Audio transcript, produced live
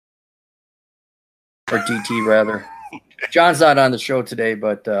or DT rather. John's not on the show today,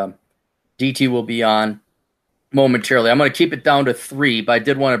 but DT will be on momentarily. I'm going to keep it down to 3, but I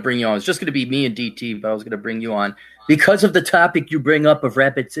did want to bring you on. It's just going to be me and DT, but I was going to bring you on because of the topic you bring up of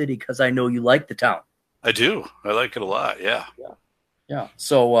Rapid City, because I know you like the town. I do. I like it a lot. Yeah.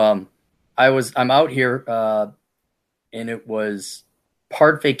 So I'm out here, and it was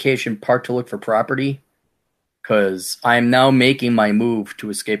part vacation, part to look for property, because I'm now making my move to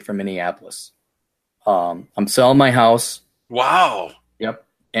escape from Minneapolis. I'm selling my house. Wow. Yep.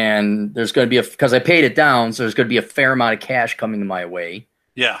 And there's going to be because I paid it down, so there's going to be a fair amount of cash coming my way.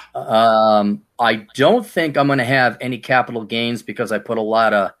 Yeah. I don't think I'm going to have any capital gains because I put a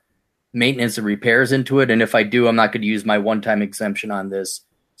lot of maintenance and repairs into it. And if I do, I'm not going to use my one-time exemption on this.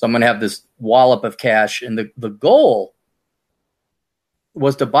 So I'm going to have this wallop of cash. And the goal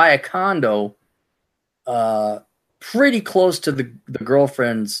was to buy a condo pretty close to the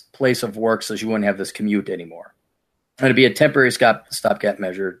girlfriend's place of work so she wouldn't have this commute anymore. It's going to be a temporary stopgap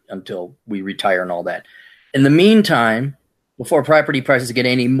measure until we retire and all that. In the meantime, before property prices get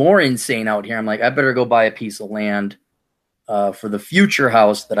any more insane out here, I'm like, I better go buy a piece of land for the future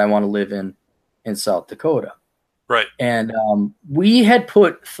house that I want to live in South Dakota. Right. And we had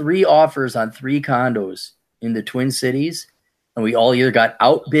put 3 offers on 3 condos in the Twin Cities, and we all either got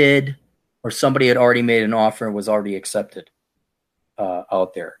outbid or somebody had already made an offer and was already accepted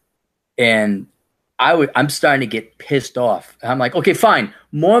out there. And I'm starting to get pissed off. I'm like, okay, fine,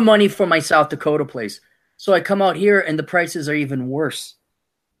 more money for my South Dakota place. So I come out here and the prices are even worse.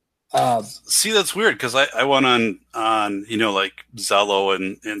 See, that's weird because I went on like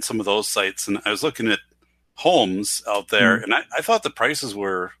Zillow and some of those sites, and I was looking at homes out there, and I thought the prices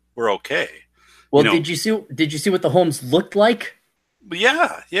were okay. Well, did you see what the homes looked like?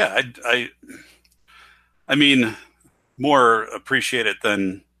 Yeah. I mean, more appreciate it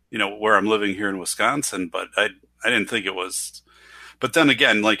than where I'm living here in Wisconsin, but I didn't think it was. But then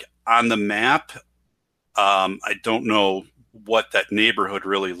again, like on the map, I don't know what that neighborhood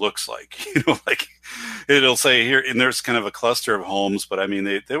really looks like. Like it'll say here, and there's kind of a cluster of homes, but I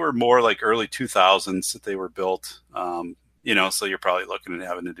mean, they were more like early 2000s that they were built. So you're probably looking at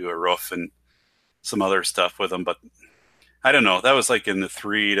having to do a roof and some other stuff with them, but I don't know. That was like in the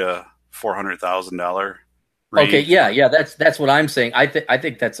 $300,000 to $400,000 range. Okay, yeah, that's what I'm saying. I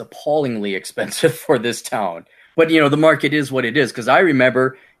think that's appallingly expensive for this town. But the market is what it is. Because I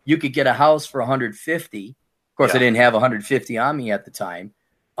remember you could get a house for $150. Of course, I didn't have $150 on me at the time.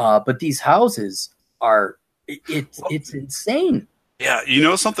 But these houses it's insane.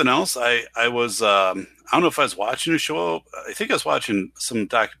 Yeah, something else. I was I don't know if I was watching a show. I think I was watching some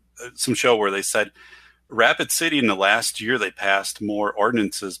show where they said Rapid City in the last year they passed more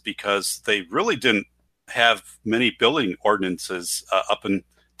ordinances because they really didn't have many building ordinances up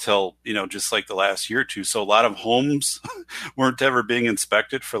until just like the last year or two. So a lot of homes weren't ever being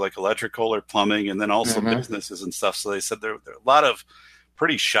inspected for like electrical or plumbing, and then also businesses and stuff. So they said there are a lot of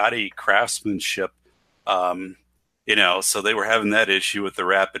pretty shoddy craftsmanship. So they were having that issue with the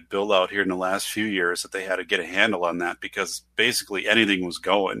rapid build out here in the last few years that they had to get a handle on that because basically anything was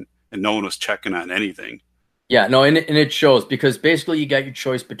going and no one was checking on anything. Yeah, no, and it shows because basically you got your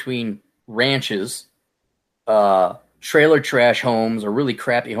choice between ranches, trailer trash homes or really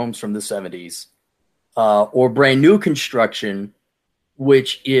crappy homes from the 70s, or brand new construction,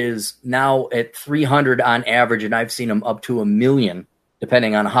 which is now at 300 on average, and I've seen them up to $1 million,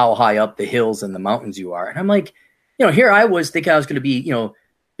 depending on how high up the hills and the mountains you are. And I'm like, here I was thinking I was going to be,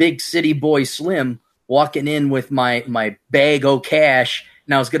 big city boy Slim walking in with my bag of cash.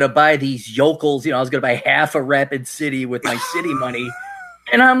 And I was going to buy these yokels, I was going to buy half a Rapid City with my city money.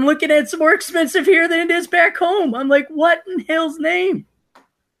 And I'm looking at it's more expensive here than it is back home. I'm like, what in hell's name?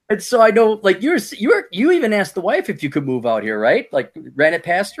 And so I know, like, you even asked the wife if you could move out here, right? Like, ran it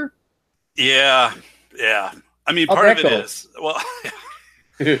past her? Yeah. I mean, part of it is, well,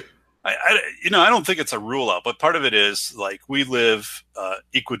 I don't think it's a rule out, but part of it is like we live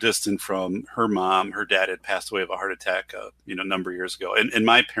equidistant from her mom. Her dad had passed away of a heart attack, a number of years ago, and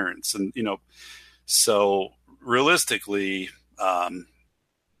my parents, and so realistically,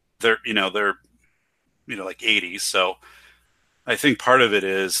 they're like 80. So I think part of it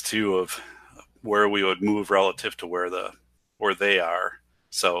is too of where we would move relative to where they are.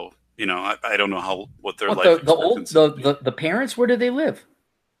 So I don't know what their life. The parents, where do they live?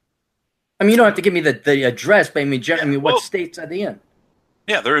 I mean, you don't have to give me the address, but I mean, what states are they in?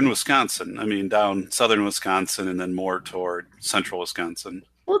 Yeah, they're in Wisconsin. I mean, down southern Wisconsin and then more toward central Wisconsin.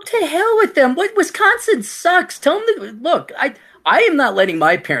 Well, to hell with them. Wisconsin sucks. Tell them look, I am not letting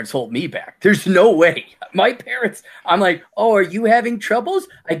my parents hold me back. There's no way. My parents, I'm like, oh, are you having troubles?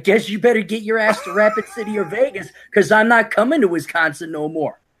 I guess you better get your ass to Rapid City or Vegas because I'm not coming to Wisconsin no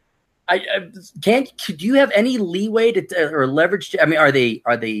more. I can't. Do you have any leeway to or leverage? I mean, are they?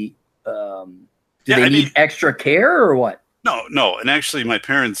 Do they need extra care or what? No. And actually, my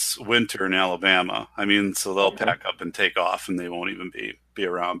parents winter in Alabama. I mean, so they'll pack up and take off, and they won't even be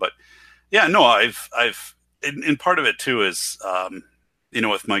around. But yeah, no, I've and part of it too is,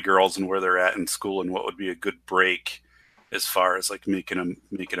 with my girls and where they're at in school and what would be a good break as far as like making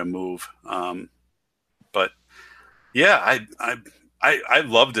a move. But yeah, I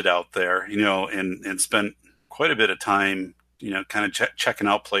loved it out there, and spent quite a bit of time, kind of checking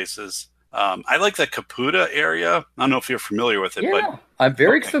out places. I like the Caputa area. I don't know if you're familiar with it. Yeah, but I'm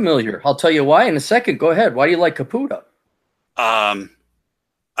very familiar. I'll tell you why in a second. Go ahead. Why do you like Caputa?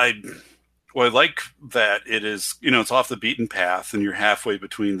 I like that it is, it's off the beaten path and you're halfway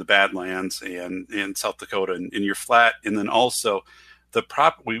between the Badlands and South Dakota and you're flat. And then also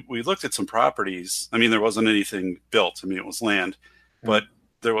we looked at some properties. I mean, there wasn't anything built. I mean, it was land, but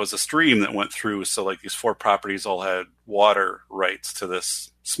there was a stream that went through. So like these 4 properties all had water rights to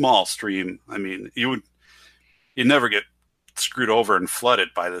this small stream. I mean, you'd never get screwed over and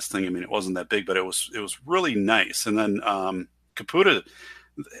flooded by this thing. I mean, it wasn't that big, but it was really nice. And then Caputa,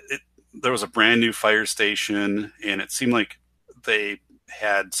 there was a brand new fire station, and it seemed like they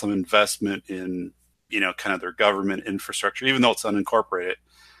had some investment in, kind of their government infrastructure, even though it's unincorporated.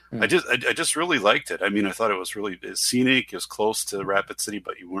 I just really liked it. I mean, I thought it was really scenic. It was close to Rapid City,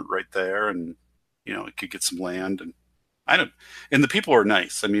 but you weren't right there, and it could get some land, and the people were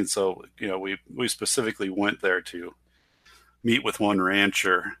nice. I mean, so we specifically went there to meet with one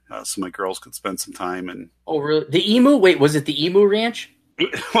rancher, so my girls could spend some time. And oh, really? The Emu? Wait, was it the Emu Ranch?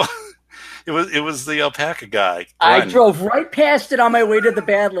 Well, it was the alpaca guy. Glenn. I drove right past it on my way to the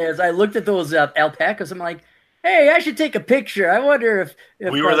Badlands. I looked at those alpacas. I'm like, hey, I should take a picture. I wonder if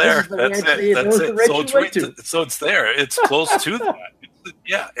we were there. That's it. So it's there. It's close to that.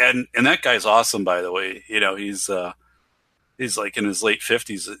 Yeah, and that guy's awesome, by the way. He's like in his late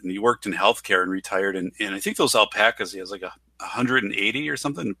 50s, and he worked in healthcare and retired. And I think those alpacas, he has like 180 or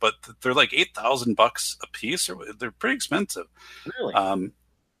something, but they're like $8,000 a piece, or they're pretty expensive. Really?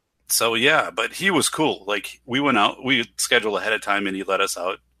 So yeah, but he was cool. Like we went out, we scheduled ahead of time, and he let us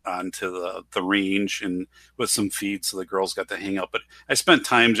out onto the range and with some feed, so the girls got to hang out. But I spent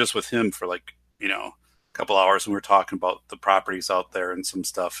time just with him for like a couple hours, and we were talking about the properties out there and some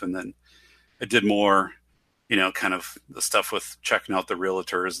stuff. And then I did more, kind of the stuff with checking out the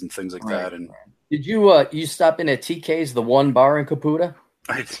realtors and things like that. And did you stop in at TK's, the one bar in Caputa?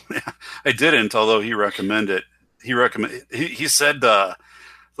 I didn't, although he recommended. He said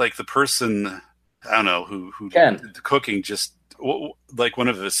like the person, I don't know who did the cooking, just like one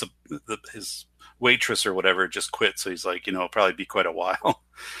of his waitress or whatever just quit. So he's like, it'll probably be quite a while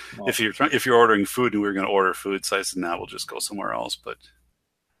if you're ordering food, and we were going to order food. So I said, we'll just go somewhere else. But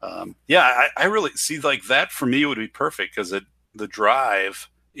yeah, I really see like that for me would be perfect, because the drive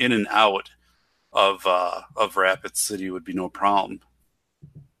in and out of Rapid City would be no problem.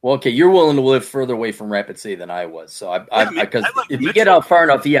 Well, okay, you're willing to live further away from Rapid City than I was. So because if you get out far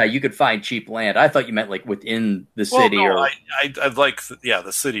enough, yeah, you could find cheap land. I thought you meant like within the city. No, I'd like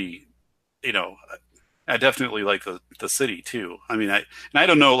the city. I definitely like the city too. I mean, I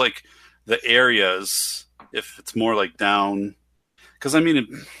don't know like the areas, if it's more like down, because I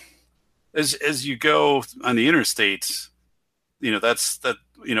mean, as you go on the interstate, that's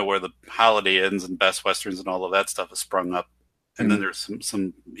where the Holiday Inns and Best Westerns and all of that stuff has sprung up. And then there's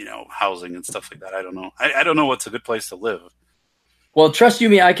some housing and stuff like that. I don't know. I don't know what's a good place to live. Well, trust you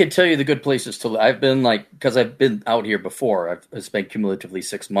me, I can tell you the good places to live. I've been because I've been out here before. I've spent cumulatively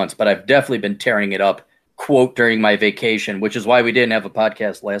 6 months, but I've definitely been tearing it up, quote, during my vacation, which is why we didn't have a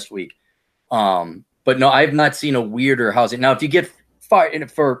podcast last week. But no, I've not seen a weirder housing. Now, if you get far,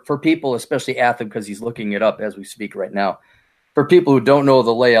 for people, especially Atham, because he's looking it up as we speak right now, for people who don't know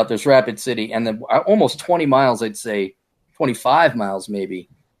the layout, there's Rapid City, and then almost 20 miles, I'd say, 25 miles maybe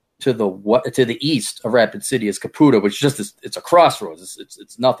to the east of Rapid City is Caputa, which just it's a crossroads.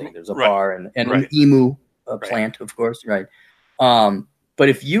 It's nothing. There's a bar and an emu plant, of course, right? But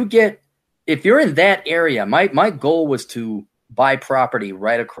if you're in that area, my goal was to buy property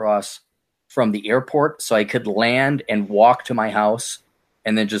right across from the airport, so I could land and walk to my house,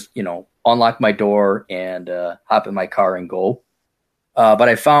 and then just unlock my door and hop in my car and go. But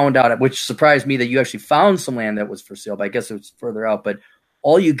I found out, which surprised me, that you actually found some land that was for sale, but I guess it was further out. But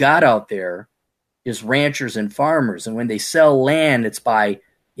all you got out there is ranchers and farmers. And when they sell land, it's by,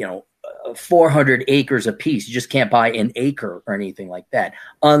 400 acres a piece. You just can't buy an acre or anything like that.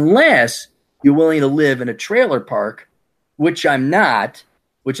 Unless you're willing to live in a trailer park, which I'm not,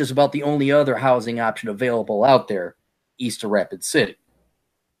 which is about the only other housing option available out there east of Rapid City.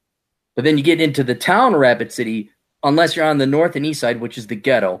 But then you get into the town of Rapid City, unless you're on the north and east side, which is the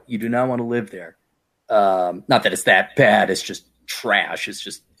ghetto, you do not want to live there. Not that it's that bad. It's just trash. It's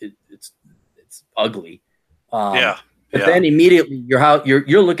just it's ugly. But then immediately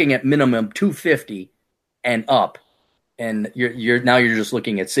you're looking at minimum $250 and up, and you're just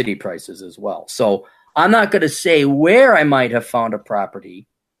looking at city prices as well. So I'm not going to say where I might have found a property.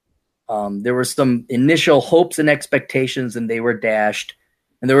 There were some initial hopes and expectations, and they were dashed.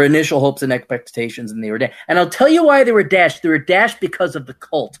 And there were initial hopes and expectations, and they were dashed. And I'll tell you why they were dashed. They were dashed because of the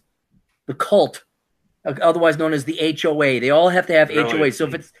cult. The cult, otherwise known as the HOA. They all have to have HOA. So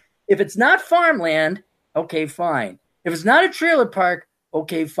if it's not farmland, okay, fine. If it's not a trailer park,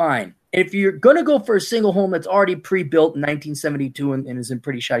 okay, fine. And if you're going to go for a single home that's already pre-built in 1972 and is in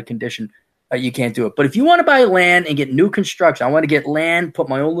pretty shoddy condition, you can't do it. But if you want to buy land and get new construction, I want to get land, put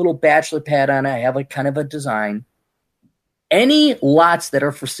my own little bachelor pad on it. I have like kind of a design. Any lots that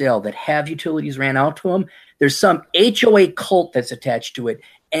are for sale that have utilities ran out to them, there's some HOA cult that's attached to it.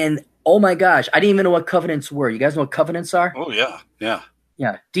 And oh my gosh, I didn't even know what covenants were. You guys know what covenants are? Oh, yeah. Yeah.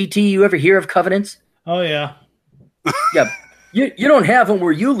 DT, you ever hear of covenants? Oh, yeah. Yeah. You don't have them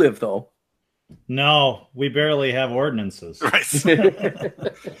where you live, though. No, we barely have ordinances. Right.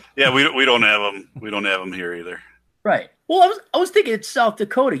 Yeah, we don't have them. We don't have them here either. Right. Well, I was thinking it's South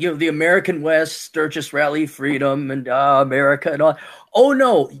Dakota. You know, the American West, Sturgis Rally, Freedom, and America and all. Oh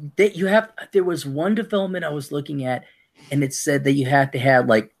no, there was one development I was looking at, and it said that you had to have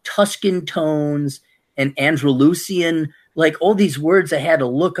like Tuscan tones and Andalusian, like all these words I had to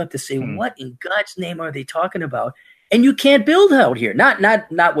look up to say what in God's name are they talking about? And you can't build out here.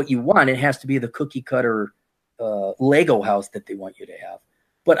 Not what you want. It has to be the cookie cutter Lego house that they want you to have.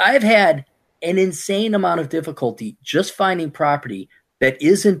 But I've had an insane amount of difficulty just finding property that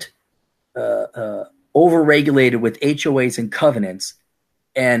isn't overregulated with HOAs and covenants.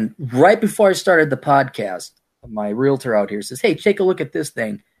 And right before I started the podcast, my realtor out here says, "Hey, take a look at this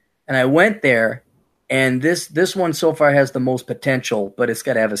thing." And I went there, and this one so far has the most potential, but it's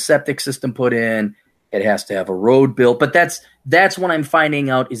got to have a septic system put in. It has to have a road built. But that's what I'm finding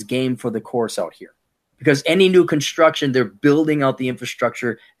out is game for the course out here. Because any new construction, they're building out the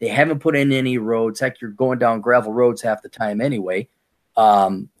infrastructure. They haven't put in any roads. Heck, you're going down gravel roads half the time anyway.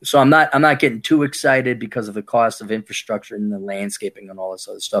 So I'm not getting too excited because of the cost of infrastructure and the landscaping and all this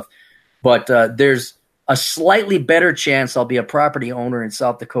other stuff. But there's a slightly better chance I'll be a property owner in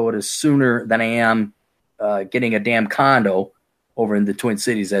South Dakota sooner than I am getting a damn condo over in the Twin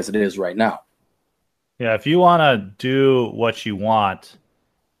Cities as it is right now. Yeah, if you want to do what you want,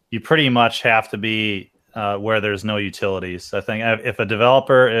 you pretty much have to be where there's no utilities. I think if a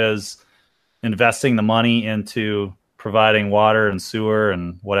developer is investing the money into providing water and sewer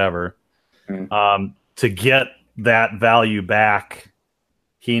and whatever, to get that value back,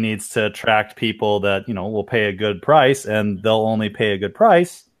 he needs to attract people that, will pay a good price, and they'll only pay a good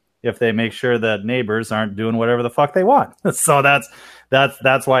price if they make sure that neighbors aren't doing whatever the fuck they want. So that's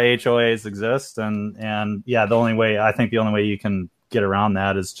why HOAs exist. And yeah, the only way you can get around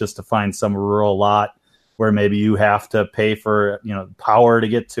that is just to find some rural lot where maybe you have to pay for, power to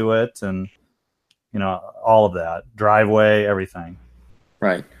get to it, and, all of that, driveway, everything.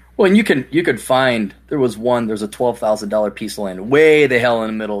 Right. Well, and you could find, there's a $12,000 piece of land way the hell in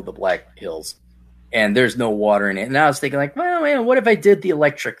the middle of the Black Hills, and there's no water in it. And I was thinking like, well, man, what if I did the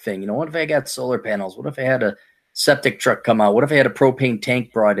electric thing? What if I got solar panels? What if I had a septic truck come out? What if I had a propane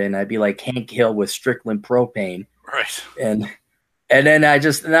tank brought in? I'd be like Hank Hill with Strickland Propane. Right. And then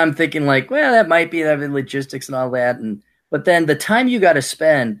I'm thinking like, well, that might be the logistics and all that. But then the time you got to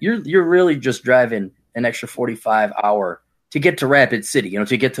spend, you're really just driving an extra 45 hour to get to Rapid City,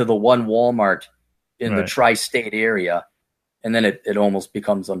 to get to the one Walmart in the tri-state area. And then it almost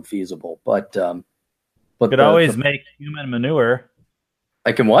becomes unfeasible. But you could always make human manure.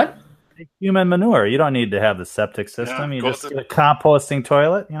 I can what? Make human manure. You don't need to have the septic system. You just get a composting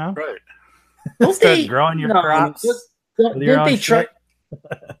toilet, Right. Start growing your crops. Didn't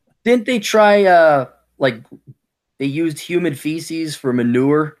they try they used human feces for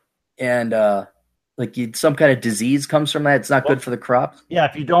manure, and some kind of disease comes from that? It's not good for the crops. Yeah,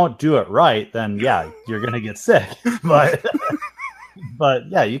 if you don't do it right, then you're gonna get sick. But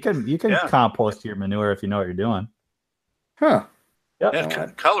yeah, you can compost your manure if you know what you're doing. Huh. Yep. Yeah,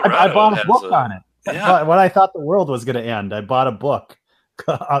 Colorado. I bought a book on it. Yeah. When I thought the world was going to end, I bought a book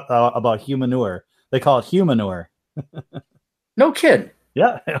about humanure. They call it humanure. No kidding.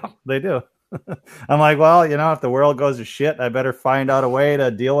 Yeah, they do. I'm like, well, if the world goes to shit, I better find out a way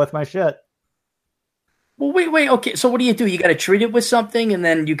to deal with my shit. Well, wait. Okay, so what do? You got to treat it with something, and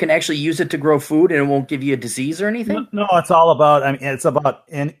then you can actually use it to grow food, and it won't give you a disease or anything. No, it's all about. I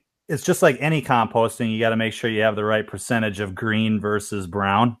mean, it's just like any composting. You got to make sure you have the right percentage of green versus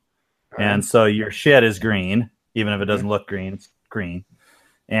brown, and so your shit is green, even if it doesn't look green. It's green,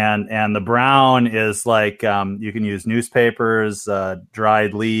 and the brown is like you can use newspapers,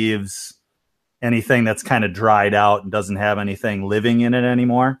 dried leaves, anything that's kind of dried out and doesn't have anything living in it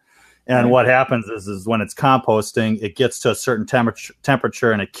anymore. And what happens is when it's composting, it gets to a certain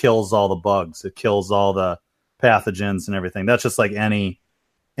temperature and it kills all the bugs. It kills all the pathogens and everything. That's just like any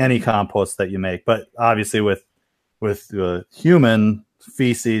compost that you make. But obviously with human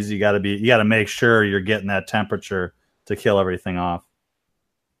feces, you got to make sure you're getting that temperature to kill everything off.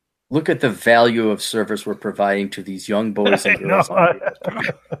 Look at the value of service we're providing to these young boys and girls.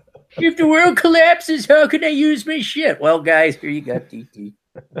 If the world collapses, how can I use my shit? Well, guys, here you got DT.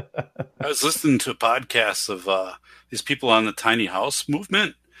 I was listening to a podcast of these people on the tiny house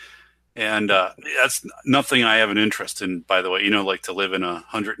movement, and that's nothing I have an interest in, by the way, like to live in a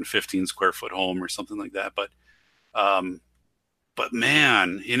 115 square foot home or something like that. But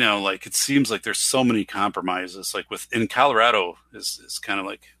man, like it seems like there's so many compromises, like in Colorado is kind of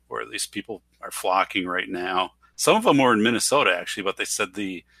like where at least people are flocking right now. Some of them were in Minnesota actually, but they said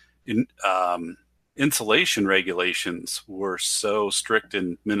the insulation regulations were so strict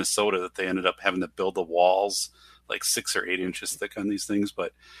in Minnesota that they ended up having to build the walls like 6 or 8 inches thick on these things.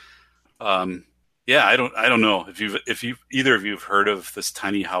 But yeah, I don't know if you either of you have heard of this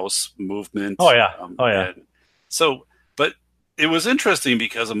tiny house movement. Oh yeah. So, but it was interesting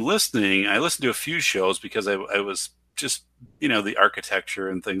because I listened to a few shows because I was just, the architecture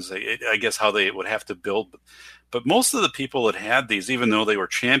and things, I guess how they would have to build. But most of the people that had these, even though they were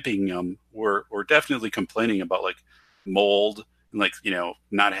championing them, were definitely complaining about like mold and like,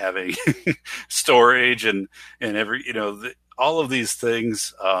 not having storage and every, all of these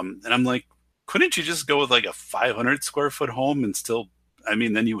things. And I'm like, couldn't you just go with like a 500 square foot home and still,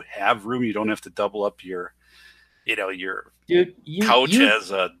 then you have room. You don't have to double up your couch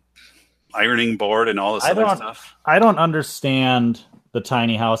as a ironing board and all this other stuff. I don't understand the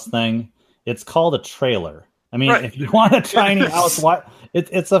tiny house thing. It's called a trailer. Right. If you want a tiny house, why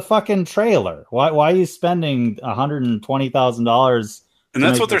it's a fucking trailer. Why are you spending $120,000? And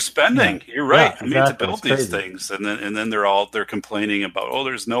that's what they're spending. Yeah. You're right. Yeah, exactly. To build these things, and then they're complaining about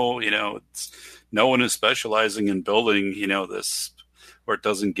there's no no one is specializing in building this where it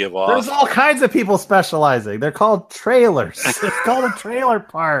doesn't give off. There's all kinds of people specializing. They're called trailers. It's called a trailer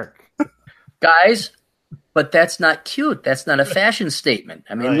park, guys. But that's not cute. That's not a fashion statement.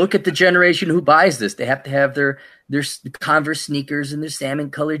 Look at the generation who buys this. They have to have their Converse sneakers and their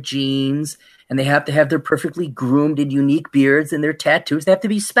salmon-colored jeans, and they have to have their perfectly groomed and unique beards and their tattoos. They have to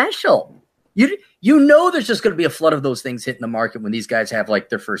be special. There's just going to be a flood of those things hitting the market when these guys have like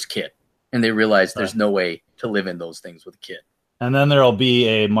their first kid, and they realize there's no way to live in those things with a kid. And then there'll be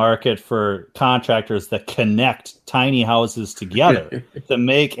a market for contractors that connect tiny houses together to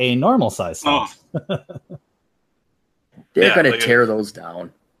make a normal size house. They're going to tear those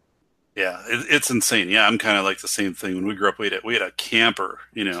down. Yeah, it's insane. Yeah, I'm kind of like the same thing. When we grew up, we had a camper,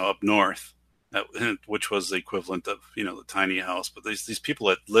 up north, which was the equivalent of the tiny house. But these people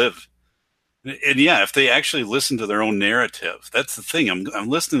that live, and yeah, if they actually listen to their own narrative, that's the thing. I'm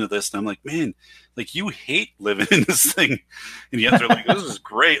listening to this and I'm like, man, like you hate living in this thing, and yet they're like, this is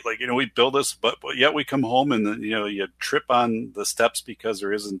great. Like we build this, but yet we come home and then you trip on the steps because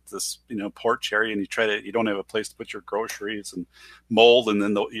there isn't this porch area, and you don't have a place to put your groceries, and mold, and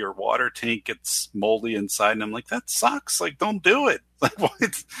then your water tank gets moldy inside, and I'm like, that sucks. Like don't do it. Like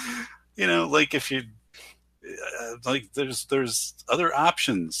what? Like if you. Like there's other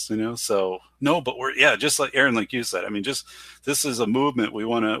options, so no, but we're just like Aaron, like you said, this is a movement. We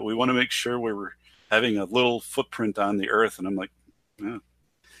want to make sure we're having a little footprint on the earth. And I'm like, no,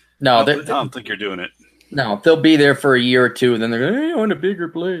 I don't think you're doing it. No, they'll be there for a year or two, and then they're going, hey, I want a bigger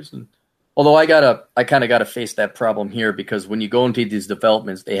place. And although I kind of got to face that problem here, because when you go into these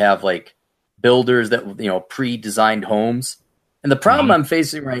developments, they have like builders that, pre-designed homes. And the problem I'm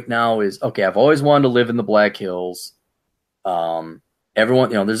facing right now is, okay, I've always wanted to live in the Black Hills.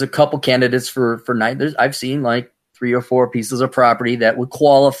 Everyone, there's a couple candidates for night. I've seen like 3 or 4 pieces of property that would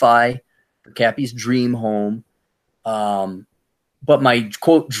qualify for Cappy's dream home. But my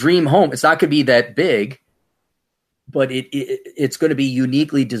quote dream home, it's not going to be that big, but it's going to be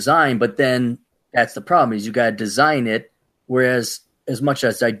uniquely designed. But then that's the problem, is you got to design it. Whereas as much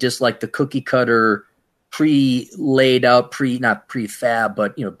as I dislike the cookie cutter, pre-laid out, not prefab,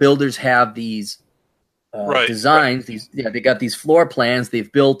 but builders have these designs. Right. They got these floor plans. They've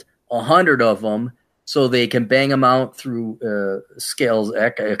built 100 of them, so they can bang them out through scales,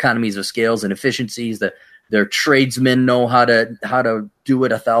 economies of scales and efficiencies. That their tradesmen know how to do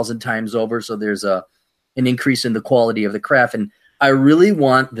it 1,000 times over. So there's an increase in the quality of the craft. And I really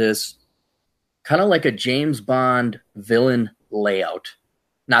want this kind of like a James Bond villain layout.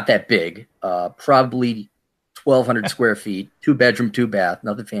 Not that big, probably 1,200 square feet, 2-bedroom, 2-bath,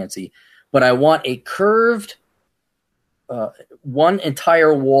 nothing fancy. But I want a curved one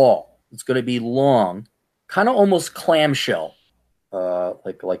entire wall. It's going to be long, kind of almost clamshell,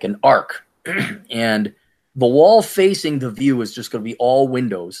 like an arc. And the wall facing the view is just going to be all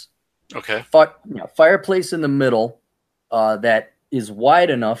windows. Okay. Fireplace in the middle that is wide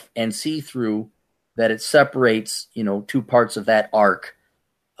enough and see-through that it separates, two parts of that arc.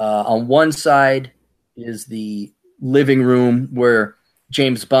 On one side is the living room where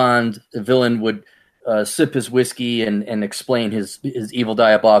James Bond, the villain, would sip his whiskey and explain his evil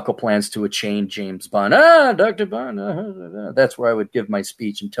diabolical plans to a chained James Bond. Dr. Bond. That's where I would give my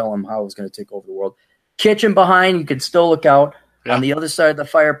speech and tell him how I was going to take over the world. Kitchen behind, you can still look out. Yeah. On the other side of the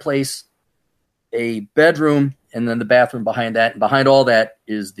fireplace, a bedroom, and then the bathroom behind that. And behind all that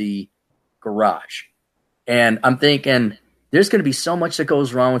is the garage. And I'm thinking there's going to be so much that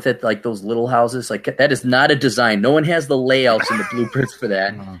goes wrong with it, like those little houses. Like, that is not a design. No one has the layouts and the blueprints for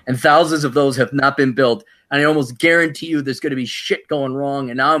that. And thousands of those have not been built. And I almost guarantee you there's going to be shit going wrong.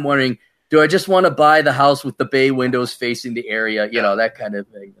 And now I'm wondering, do I just want to buy the house with the bay windows facing the area? That kind of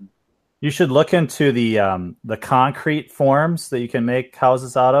thing. You should look into the concrete forms that you can make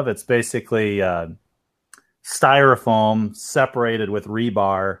houses out of. It's basically styrofoam separated with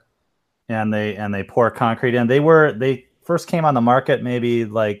rebar, and they pour concrete in. They first came on the market maybe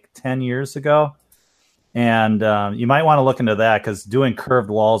like 10 years ago. And you might want to look into that, because doing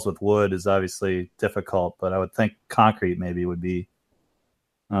curved walls with wood is obviously difficult, but I would think concrete maybe would be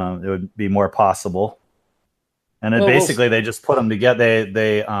more possible. And then basically they just put them together.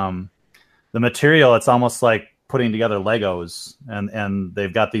 The material, it's almost like putting together Legos, and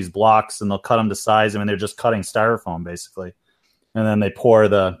they've got these blocks, and they'll cut them to size. I mean, they're just cutting styrofoam basically. And then they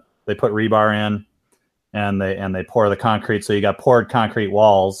put rebar in, and they pour the concrete. So you got poured concrete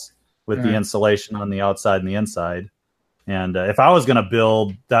walls with the insulation on the outside and the inside. And if I was going to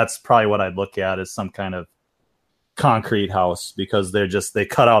build, that's probably what I'd look at, is some kind of concrete house, because they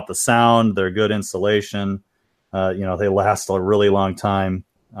cut out the sound. They're good insulation. They last a really long time.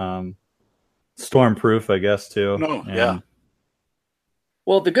 Storm-proof, I guess, too. Yeah.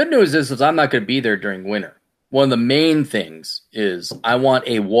 Well, the good news is I'm not going to be there during winter. One of the main things is I want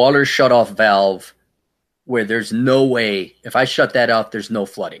a water shutoff valve where there's no way, if I shut that off, there's no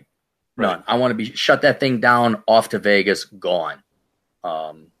flooding. None. Right. I want to shut that thing down, off to Vegas, gone.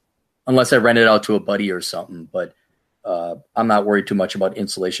 Unless I rent it out to a buddy or something. But I'm not worried too much about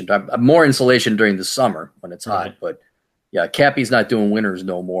insulation. I'm more insulation during the summer when it's hot. But yeah, Cappy's not doing winters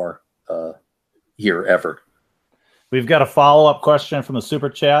no more here ever. We've got a follow-up question from the Super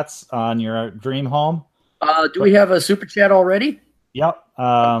Chats on your dream home. Do we have a Super Chat already? Yep.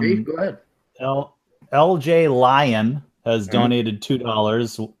 Okay, go ahead. LJ Lion has donated $2,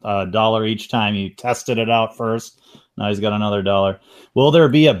 $1 each time. He tested it out first. Now he's got another $1. Will there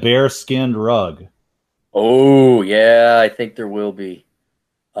be a bear-skinned rug? Oh, yeah, I think there will be.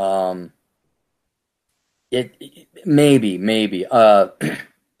 Maybe.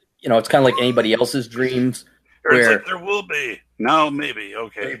 It's kind of like anybody else's dreams. There will be. No, maybe.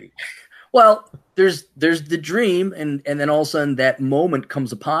 Okay. Maybe. Well, there's the dream, and then all of a sudden that moment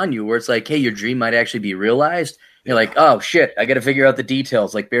comes upon you where it's like, hey, your dream might actually be realized. You're like, oh shit, I got to figure out the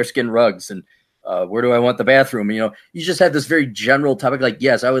details, like bearskin rugs and where do I want the bathroom? You just had this very general topic, like,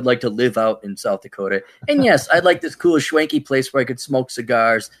 yes, I would like to live out in South Dakota, and yes, I'd like this cool schwanky place where I could smoke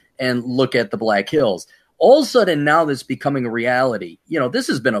cigars and look at the Black Hills. All of a sudden, now this becoming a reality. This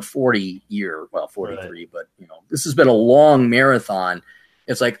has been a 40-year, well, 43, right. But this has been a long marathon.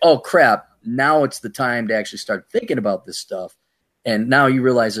 It's like, oh crap, now it's the time to actually start thinking about this stuff. And now you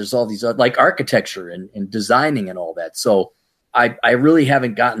realize there's all these like architecture and designing and all that. So I really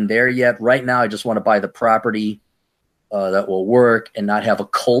haven't gotten there yet. Right now, I just want to buy the property that will work and not have a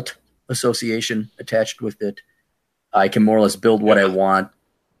cult association attached with it. I can more or less build what I want,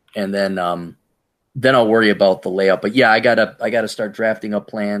 and then I'll worry about the layout. But yeah, I gotta start drafting up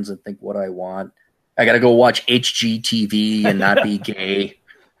plans and think what I want. I gotta go watch HGTV and not be gay.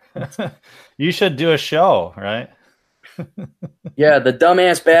 You should do a show, right? Yeah, the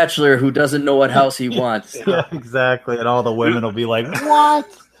dumbass bachelor who doesn't know what house he wants. Yeah, exactly. And all the women will be like, what?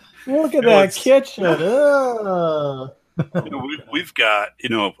 Look at that kitchen. We've got,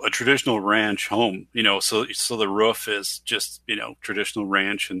 a traditional ranch home, so the roof is just, traditional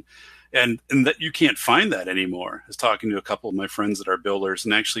ranch. And and that you can't find that anymore. I was talking to a couple of my friends that are builders,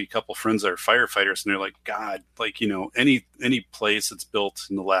 and actually a couple of friends that are firefighters, and they're like, God, like, any place that's built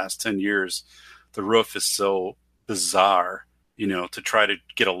in the last 10 years, the roof is so bizarre, to try to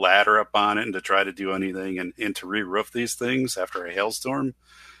get a ladder up on it and to try to do anything and to re-roof these things after a hailstorm.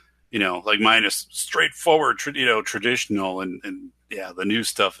 Like mine is straightforward, traditional, and yeah, the new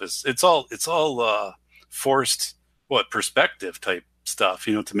stuff it's all forced perspective type stuff,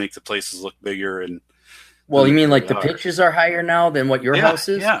 to make the places look bigger. And well, you mean like the pitches are higher now than what your house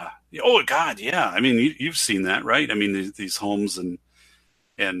is? Yeah. Oh God, yeah. I mean, you've seen that, right? I mean, these homes and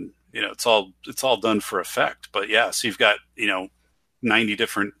it's all done for effect. But yeah, so you've got 90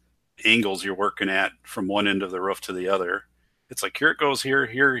 different angles you're working at from one end of the roof to the other. It's like, here it goes, here,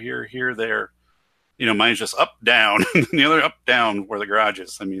 there. Mine's just up, down, and the other up, down where the garage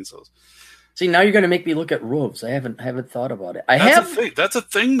is. I mean, so. See, now you're going to make me look at roofs. I haven't thought about it. That's a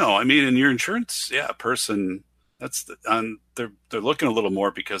thing, though. I mean, in your insurance, person, they're looking a little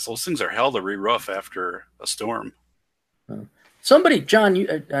more because those things are hell to re-roof after a storm. Somebody, John,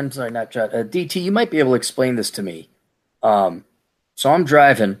 I'm sorry, not John, DT, you might be able to explain this to me. So I'm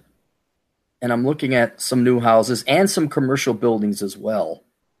driving, and I'm looking at some new houses and some commercial buildings as well.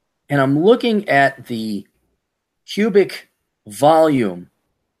 And I'm looking at the cubic volume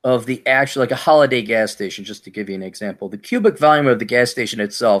of the actual, like a Holiday gas station, just to give you an example. The cubic volume of the gas station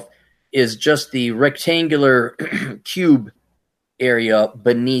itself is just the rectangular cube area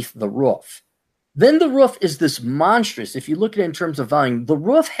beneath the roof. Then the roof is this monstrous, if you look at it in terms of volume, the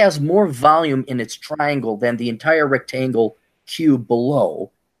roof has more volume in its triangle than the entire rectangle cube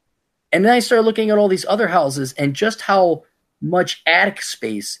below. And then I started looking at all these other houses and just how much attic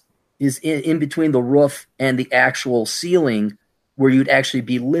space is in between the roof and the actual ceiling where you'd actually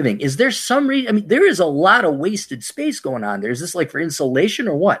be living. Is there some reason? I mean, there is a lot of wasted space going on there. Is this like for insulation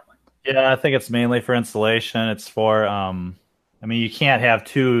or what? Yeah, I think it's mainly for insulation. It's for, you can't have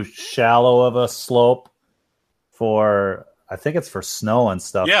too shallow of a slope I think it's for snow and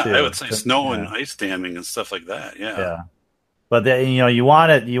stuff. Yeah, too. I would say snow and ice damming and stuff like that. Yeah. Yeah. But you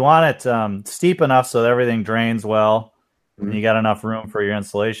want it steep enough so that everything drains well, and you got enough room for your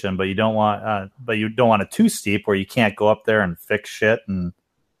insulation. But you don't want it too steep where you can't go up there and fix shit. And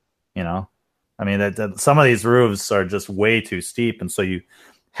some of these roofs are just way too steep, and so you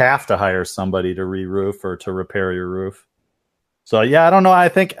have to hire somebody to re-roof or to repair your roof. So yeah, I don't know. I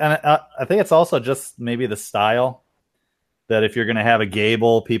think it's also just maybe the style that if you're going to have a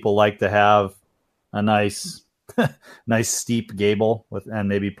gable, people like to have a nice steep gable and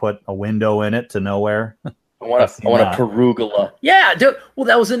maybe put a window in it to nowhere. I want a pergola. Yeah, dude. Well,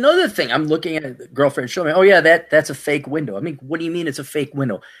 that was another thing. I'm looking at it. Girlfriend showed me. Oh yeah, that's a fake window. I mean, what do you mean it's a fake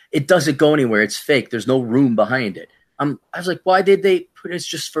window? It doesn't go anywhere. It's fake. There's no room behind it. I was like, why did they put it? It's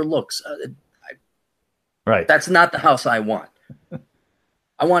just for looks. Right. That's not the house I want.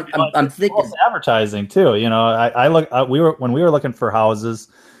 I'm thinking it's advertising too. When we were looking for houses,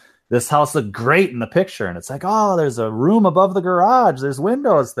 this house looked great in the picture, and it's like, oh, there's a room above the garage. There's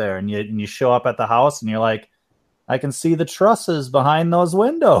windows there, and you show up at the house, and you're like, I can see the trusses behind those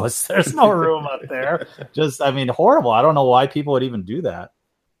windows. There's no room up there. Horrible. I don't know why people would even do that.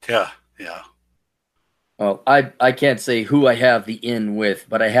 Yeah. Well, I can't say who I have the in with,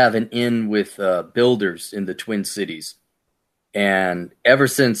 but I have an in with builders in the Twin Cities. And ever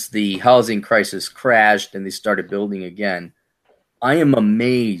since the housing crisis crashed and they started building again, I am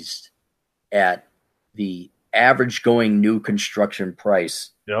amazed at the average going new construction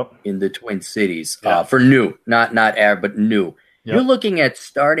price in the Twin Cities for new, not average, but new. Yep. You're looking at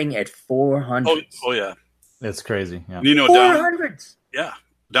starting at 400. Oh yeah, it's crazy. Yeah. 400s.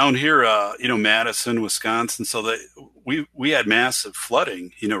 Down here, Madison, Wisconsin. So we had massive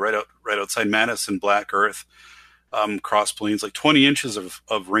flooding. Right outside Madison, Black Earth. Cross Plains, like 20 inches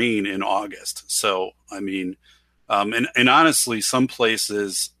of rain in August. So, and honestly, some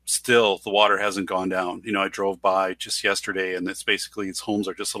places still the water hasn't gone down. I drove by just yesterday, and these homes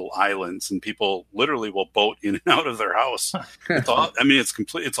are just little islands, and people literally will boat in and out of their house.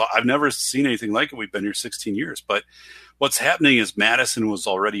 I've never seen anything like it. We've been here 16 years, but what's happening is Madison was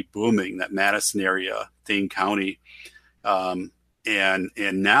already booming, that Madison area, Dane County. And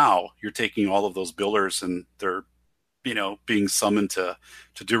now you're taking all of those builders and they're, being summoned to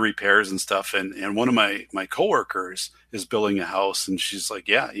do repairs and stuff. And one of my coworkers is building a house, and she's like,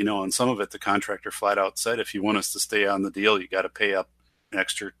 yeah, and some of it, the contractor flat out said, if you want us to stay on the deal, you got to pay up an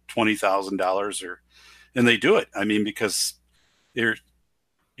extra $20,000 and they do it. Because you're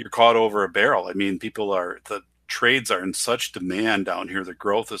caught over a barrel. The trades are in such demand down here. The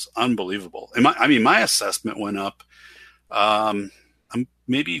growth is unbelievable. And my assessment went up,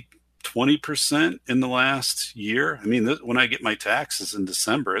 maybe 20% in the last year. I mean, when I get my taxes in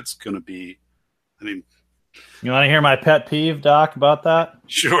December, it's going to be, I mean, you want to hear my pet peeve, Doc, about that?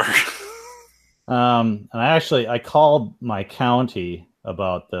 Sure. And I called my county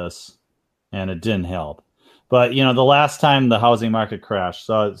about this, and it didn't help. But the last time the housing market crashed,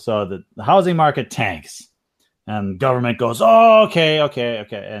 so the housing market tanks, and government goes, oh, okay,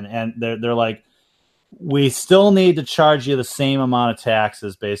 and they're like, we still need to charge you the same amount of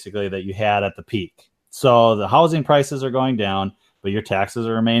taxes, basically, that you had at the peak. So the housing prices are going down, but your taxes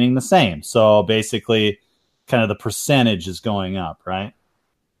are remaining the same. So basically, kind of the percentage is going up, right?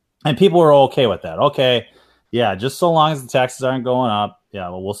 And people were okay with that. Okay, yeah, just so long as the taxes aren't going up, yeah,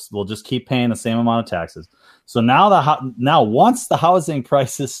 well, we'll just keep paying the same amount of taxes. So now once the housing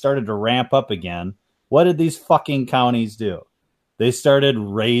prices started to ramp up again, what did these fucking counties do? They started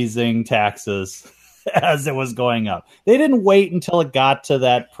raising taxes as it was going up. They didn't wait until it got to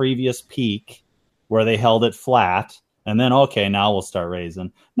that previous peak where they held it flat and then, okay, now we'll start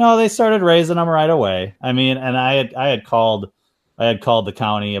raising. No, they started raising them right away. I mean, and I had called the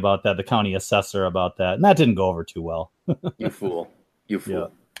county about that, the county assessor about that, and that didn't go over too well. You fool. Yeah.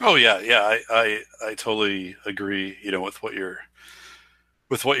 Oh yeah. I totally agree, with what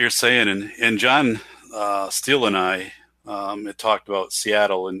you're saying. And John Steele and I had talked about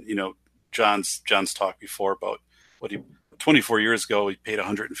Seattle, and John's talked before about 24 years ago he paid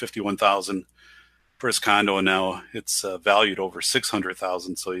 $151,000 for his condo, and now it's valued over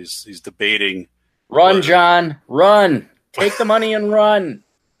 $600,000. So he's debating. Run, John, run! Take the money and run.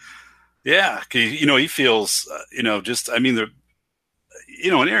 Yeah, he feels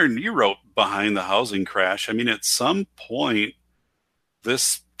and Aaron, you wrote Behind the Housing Crash. I mean, at some point,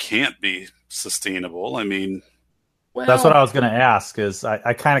 this can't be sustainable. I mean, well, that's what I was going to ask. Is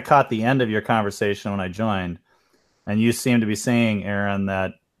I kind of caught the end of your conversation when I joined, and you seem to be saying, Aaron,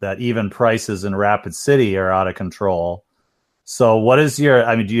 that even prices in Rapid City are out of control. So what is do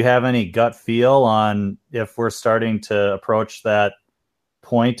you have any gut feel on if we're starting to approach that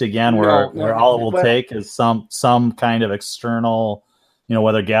point again where all it will take is some kind of external,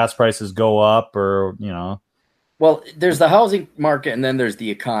 whether gas prices go up or, Well, there's the housing market and then there's the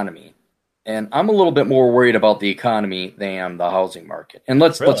economy. And I'm a little bit more worried about the economy than the housing market. And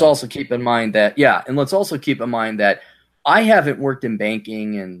let's also keep in mind that, I haven't worked in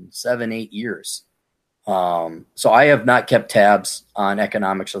banking in 7-8 years. So I have not kept tabs on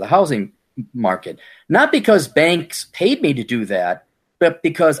economics of the housing market, not because banks paid me to do that, but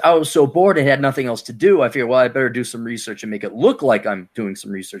because I was so bored and had nothing else to do. I figured, well, I better do some research and make it look like I'm doing some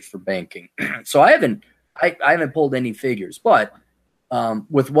research for banking. So I haven't pulled any figures, but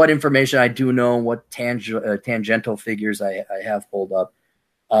with what information I do know, what tangential figures I have pulled up,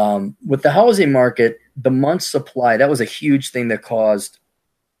 with the housing market, the month's supply, that was a huge thing that caused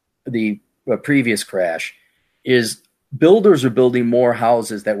the previous crash, is builders are building more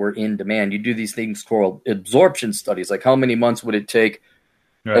houses that were in demand. You do these things called absorption studies, like how many months would it take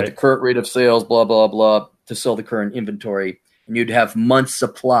at the current rate of sales, blah, blah, blah, to sell the current inventory, and you'd have months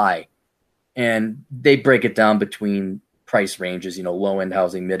supply. And they break it down between price ranges, low-end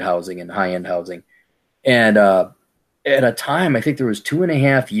housing, mid-housing, and high-end housing. And at a time, I think there was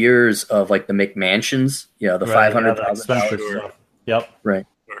 2.5 years of like the McMansions, the $500,000. Yep. Right.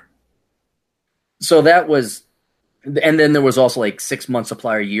 So that was, and then there was also like 6 month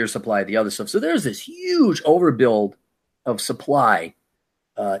supply or year supply of the other stuff. So there's this huge overbuild of supply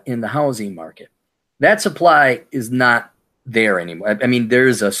in the housing market. That supply is not there anymore. I mean,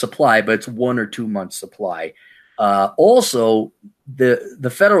 there's a supply, but it's 1 or 2 months supply. Also,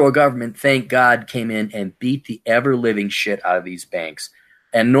 the federal government, thank God, came in and beat the ever living shit out of these banks.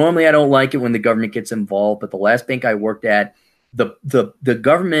 And normally I don't like it when the government gets involved, but the last bank I worked at, the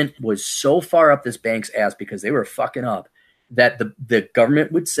government was so far up this bank's ass because they were fucking up that the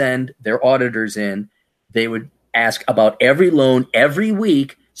government would send their auditors in. They would ask about every loan every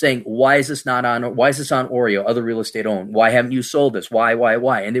week, saying, why is this on Oreo, other real estate owned? Why haven't you sold this? Why?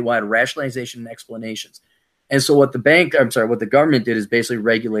 And they wanted rationalization and explanations. And so what the government did is basically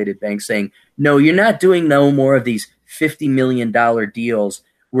regulated banks, saying, no, you're not doing no more of these $50 million deals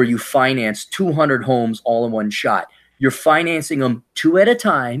where you finance 200 homes all in one shot. You're financing them 2 at a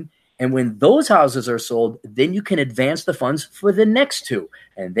time, and when those houses are sold, then you can advance the funds for the next 2,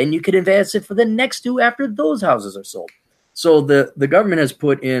 and then you can advance it for the next 2 after those houses are sold. So the government has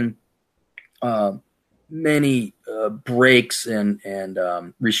put in many breaks and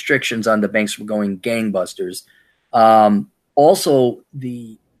restrictions on the banks from going gangbusters. Also,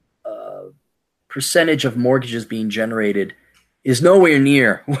 the percentage of mortgages being generated is nowhere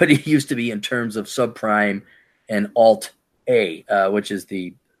near what it used to be in terms of subprime and Alt A, which is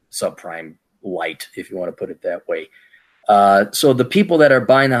the subprime light, if you want to put it that way. So the people that are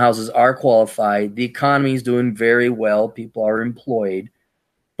buying the houses are qualified. The economy is doing very well. People are employed.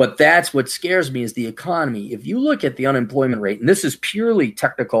 But that's what scares me is the economy. If you look at the unemployment rate, and this is purely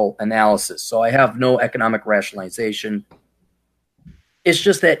technical analysis, so I have no economic rationalization. It's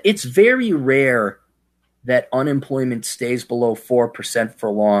just that it's very rare that unemployment stays below 4%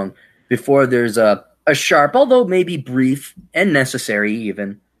 for long before there's a sharp, although maybe brief and necessary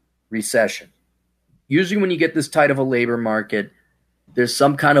even, recession. Usually when you get this tight of a labor market, there's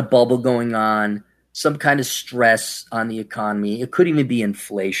some kind of bubble going on, some kind of stress on the economy. It could even be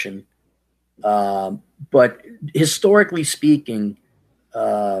inflation. But historically speaking,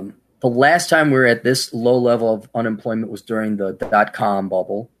 the last time we were at this low level of unemployment was during the dot-com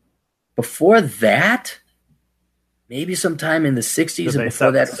bubble. Before that, maybe sometime in the 60s, and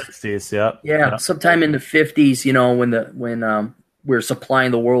before that, 60s, yeah, sometime in the 50s. When we're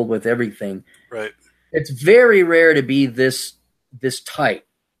supplying the world with everything. Right. It's very rare to be this tight.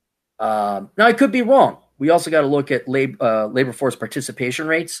 Now, I could be wrong. We also got to look at labor force participation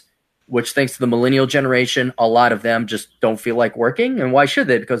rates, which, thanks to the millennial generation, a lot of them just don't feel like working. And why should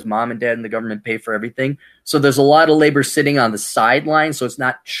they? Because mom and dad and the government pay for everything. So there's a lot of labor sitting on the sidelines. So it's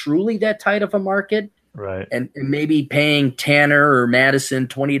not truly that tight of a market. Right. And maybe paying Tanner or Madison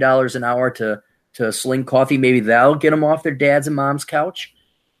 $20 an hour to sling coffee, maybe that'll get them off their dad's and mom's couch.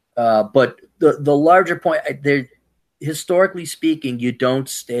 But the larger point, historically speaking, you don't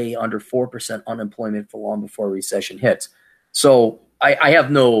stay under 4% unemployment for long before a recession hits. So I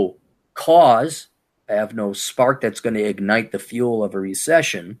have no cause, I have no spark that's going to ignite the fuel of a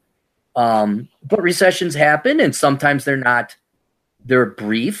recession. But recessions happen, and sometimes they're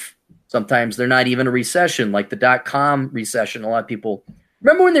brief. Sometimes they're not even a recession, like the dot-com recession. A lot of people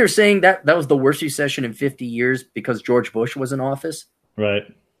remember when they were saying that was the worst recession in 50 years because George Bush was in office? Right.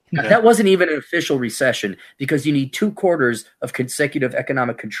 That wasn't even an official recession because you need 2 quarters of consecutive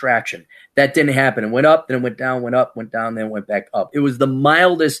economic contraction. That didn't happen. It went up, then it went down, went up, went down, then went back up. It was the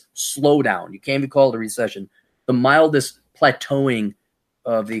mildest slowdown. You can't even call it a recession. The mildest plateauing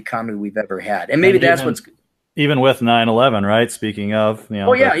of the economy we've ever had. And maybe that's what's... Even with 9/11, right? Speaking of, even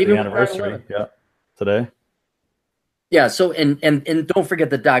the anniversary today. Yeah, so and don't forget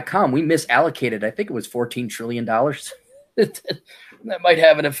the dot-com. We misallocated, I think it was $14 trillion. That might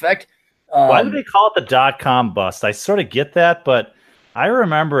have an effect. Why do they call it the dot-com bust? I sort of get that, but I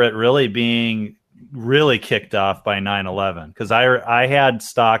remember it really being really kicked off by 9/11 because I had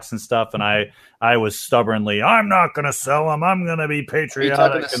stocks and stuff, and I was stubbornly, I'm not going to sell them. I'm going to be patriotic. Are you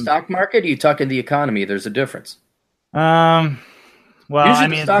talking the stock market? Or are you talking the economy? There's a difference. Well,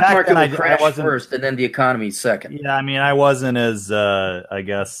 usually the stock market will crash first, and then the economy second. Yeah, I wasn't as I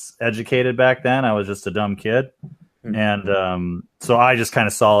guess educated back then. I was just a dumb kid. And so I just kind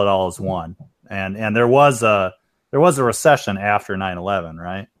of saw it all as one. And there was a recession after 9/11,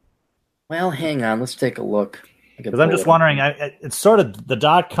 right? Well, hang on. Let's take a look. Because I'm just wondering, it's sort of the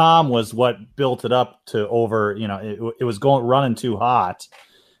dot-com was what built it up to over, it was running too hot.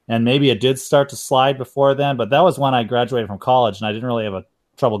 And maybe it did start to slide before then, but that was when I graduated from college and I didn't really have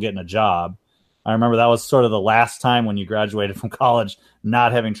trouble getting a job. I remember that was sort of the last time when you graduated from college,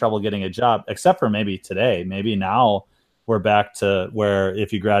 not having trouble getting a job, except for maybe today. Maybe now we're back to where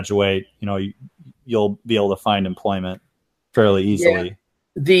if you graduate, you'll be able to find employment fairly easily.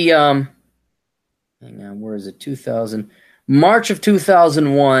 Yeah. Hang on, where is it? March of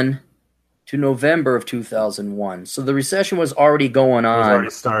 2001 to November of 2001. So the recession was already going on. It was already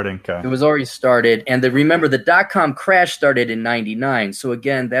starting. Okay. It was already started. And remember, the dot-com crash started in 99. So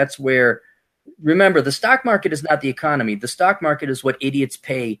again, that's where... Remember, the stock market is not the economy. The stock market is what idiots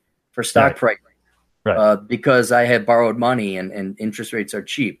pay for stock price. Right. Because I had borrowed money and interest rates are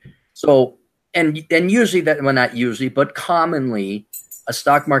cheap. So, and usually not usually, but commonly a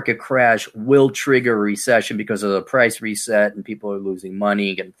stock market crash will trigger a recession because of the price reset and people are losing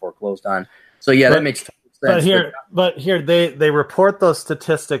money, getting foreclosed on. So yeah, that makes total sense. But here they report those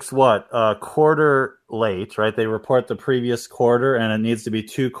statistics a quarter late, right? They report the previous quarter, and it needs to be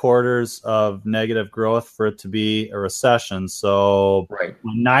 2 quarters of negative growth for it to be a recession. So right.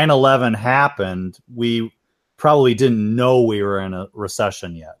 When 9/11 happened, we probably didn't know we were in a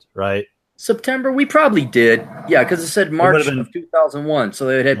recession yet, right? September, we probably did. Yeah, because it said March of 2001. So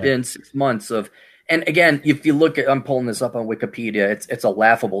it had been 6 months of, and again, if you look at, I'm pulling this up on Wikipedia, it's a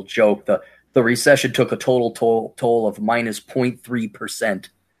laughable joke. The recession took a total toll of minus 0.3%.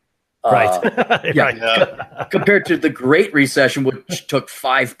 Right. Yeah. Compared to the Great Recession, which took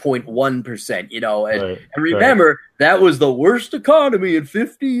 5.1%, and remember, that was the worst economy in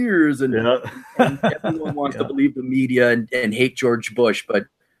 50 years. And everyone wants to believe the media and hate George Bush, but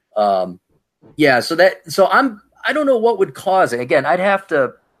Yeah, so I don't know what would cause it. Again, I'd have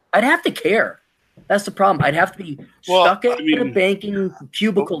to care. That's the problem. I'd have to be stuck at a banking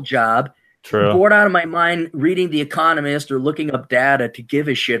cubicle job, bored out of my mind reading The Economist or looking up data to give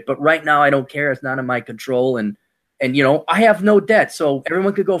a shit. But right now I don't care. It's not in my control. And I have no debt. So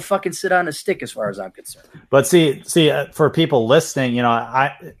everyone could go fucking sit on a stick as far as I'm concerned. But see, for people listening,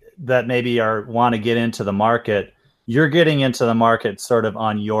 that maybe want to get into the market, you're getting into the market sort of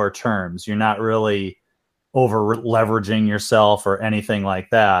on your terms. You're not really over leveraging yourself or anything like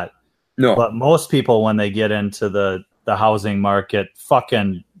that. No. But most people, when they get into the housing market,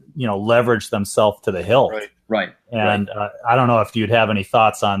 fucking, leverage themselves to the hilt. Right. And I don't know if you'd have any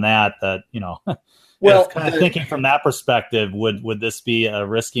thoughts on that, well, kind of thinking from that perspective, would this be a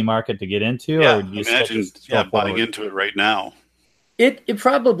risky market to get into? Yeah, or do you imagine buying into it right now. It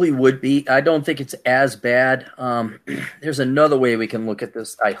probably would be. I don't think it's as bad. There's another way we can look at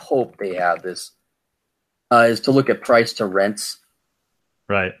this. I hope they have this, is to look at price to rents.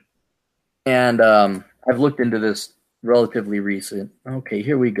 Right. And I've looked into this relatively recent. Okay,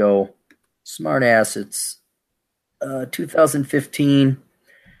 here we go. Smart Assets, 2015.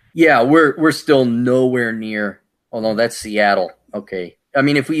 Yeah, we're still nowhere near. Oh no, that's Seattle. Okay, I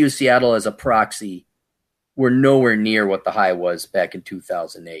mean, if we use Seattle as a proxy, we're nowhere near what the high was back in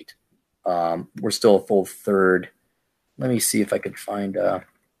 2008. We're still a full third. Let me see if I could find.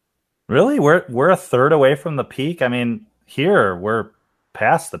 Really, we're a third away from the peak. I mean, here we're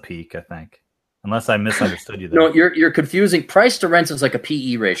past the peak, I think, unless I misunderstood you there. No, you're confusing. Price to rents is like a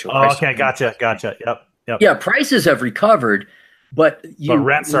PE ratio. Oh, okay, gotcha. Yep. Yeah, prices have recovered, but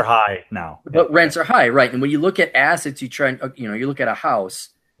rents are high now. But rents are high, right? And when you look at assets, you look at a house,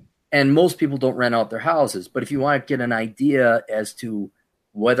 and most people don't rent out their houses. But if you want to get an idea as to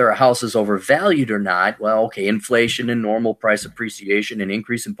whether a house is overvalued or not, well, okay, inflation and normal price appreciation and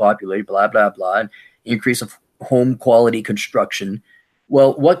increase in population, blah, blah, blah, and increase of home quality construction.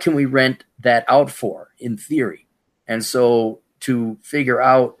 Well, what can we rent that out for in theory? And so to figure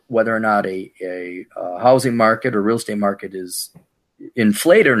out whether or not a housing market or real estate market is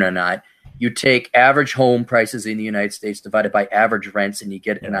inflated or not, you take average home prices in the United States divided by average rents, and you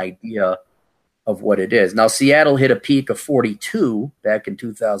get an idea of what it is. Now, Seattle hit a peak of 42 back in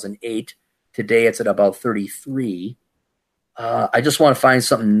 2008. Today, it's at about 33. I just want to find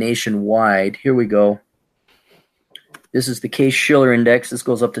something nationwide. Here we go. This is the Case-Shiller Index. This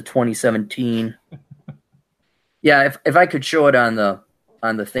goes up to 2017. Yeah, if I could show it on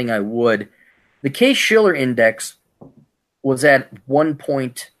the thing, I would. The Case-Shiller Index was at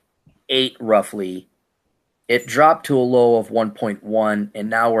 1.8 roughly. It dropped to a low of 1.1, and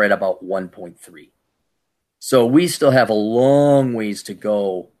now we're at about 1.3. So we still have a long ways to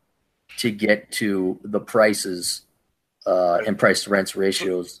go to get to the prices and price to rents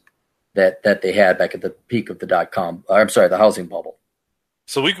ratios that they had back at the peak of the the housing bubble.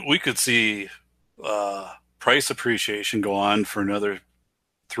 So we could see price appreciation go on for another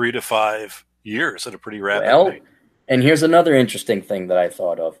 3 to 5 years at a pretty rapid rate. And here's another interesting thing that I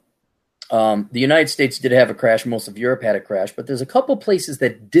thought of. The United States did have a crash. Most of Europe had a crash, but there's a couple places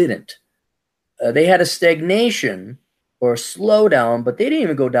that didn't. They had a stagnation or a slowdown, but they didn't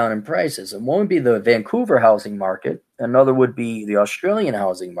even go down in prices. And one would be the Vancouver housing market. Another would be the Australian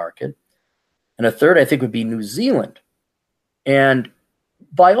housing market. And a third, I think, would be New Zealand. And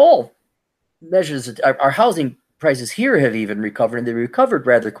by all measures, our housing prices here have even recovered, and they recovered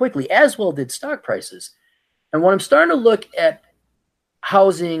rather quickly, as well did stock prices. And when I'm starting to look at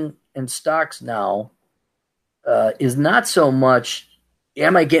housing and stocks now, is not so much,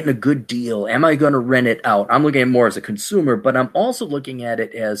 am I getting a good deal? Am I going to rent it out? I'm looking at it more as a consumer, but I'm also looking at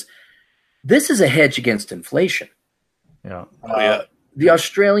it as this is a hedge against inflation. Yeah. The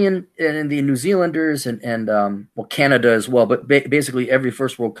Australian and the New Zealanders and Canada as well, but basically every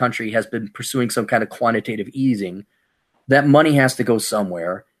first world country has been pursuing some kind of quantitative easing. That money has to go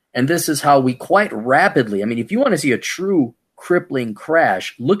somewhere. And this is how we quite rapidly, I mean, if you want to see a true crippling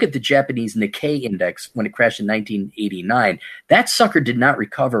crash, look at the Japanese Nikkei index when it crashed in 1989. That sucker did not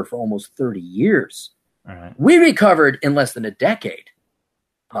recover for almost 30 years. All right. We recovered in less than a decade.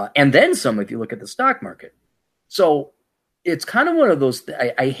 And then some if you look at the stock market. So it's kind of one of those,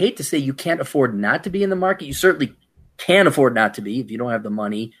 I hate to say you can't afford not to be in the market. You certainly can afford not to be if you don't have the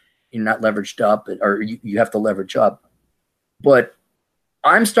money, you're not leveraged up, or you have to leverage up. But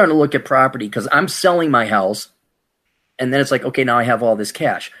I'm starting to look at property because I'm selling my house, and then it's like, okay, now I have all this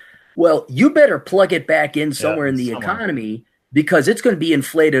cash. Well, you better plug it back in somewhere in the economy because it's going to be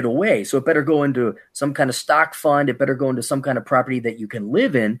inflated away. So it better go into some kind of stock fund. It better go into some kind of property that you can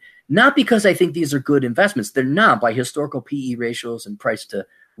live in. Not because I think these are good investments. They're not by historical PE ratios and price to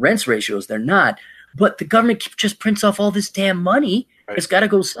rents ratios. They're not. But the government just prints off all this damn money. Right. It's got to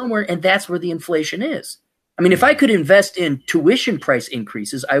go somewhere, and that's where the inflation is. I mean, if I could invest in tuition price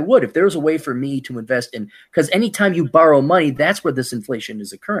increases, I would. If there was a way for me to invest in, because anytime you borrow money, that's where this inflation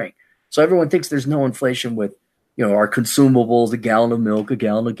is occurring. So everyone thinks there's no inflation with, our consumables, a gallon of milk, a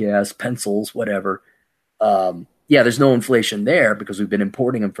gallon of gas, pencils, whatever. There's no inflation there because we've been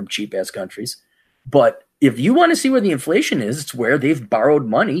importing them from cheap-ass countries. But if you want to see where the inflation is, it's where they've borrowed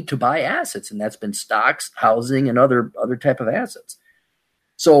money to buy assets, and that's been stocks, housing, and other type of assets.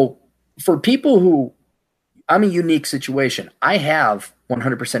 So for people who, I'm a unique situation. I have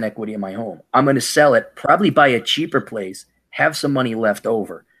 100% equity in my home. I'm going to sell it, probably buy a cheaper place, have some money left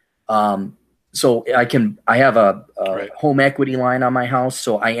over. So I have a home equity line on my house.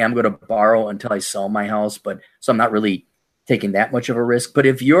 So I am going to borrow until I sell my house, so I'm not really taking that much of a risk. But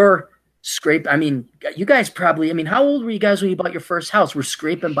if you're you guys probably, how old were you guys when you bought your first house? We're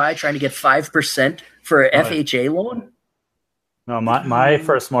scraping by trying to get 5% for an FHA loan. No, my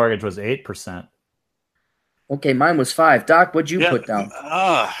first mortgage was 8%. Okay, mine was 5. Doc, what'd you put down?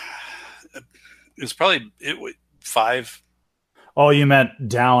 It was probably 5. Oh, you meant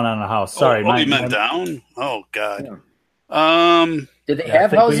down on a house. Sorry. You meant down? Oh, God. Yeah. Did they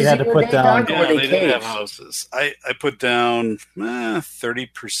have houses in your day, Doc, or were they did have houses. I put down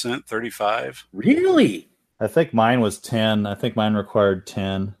 30%, 35. Really? I think mine was 10. I think mine required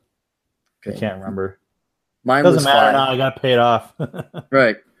 10. Okay. I can't remember. Mine doesn't was matter 5. now. I got paid off.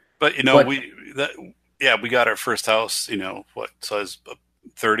 Right. But we got our first house. So I was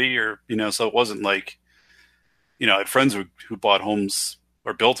 30, or so it wasn't like, I had friends who bought homes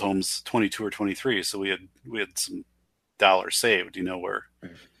or built homes 22 or 23, so we had some dollars saved. Where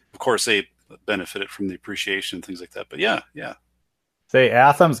of course they benefited from the appreciation and things like that. But yeah. Say,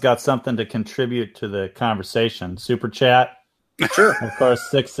 Atham's got something to contribute to the conversation. Super chat. Sure. Of course,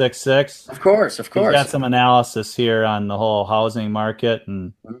 666. Of course. He's got some analysis here on the whole housing market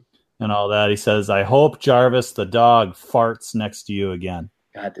and all that. He says, I hope Jarvis the dog farts next to you again.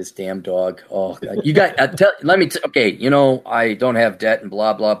 God, this damn dog. Oh, God. You got, okay, I don't have debt and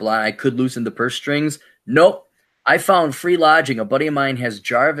blah, blah, blah. I could loosen the purse strings. Nope. I found free lodging. A buddy of mine has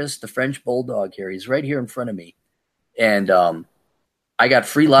Jarvis, the French bulldog here. He's right here in front of me. And I got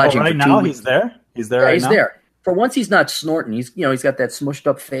free lodging right for now 2 weeks. He's there? He's there right he's now? there. For once, he's not snorting. He's got that smushed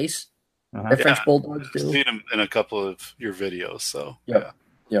up face that French bulldogs do. I've seen him in a couple of your videos. So,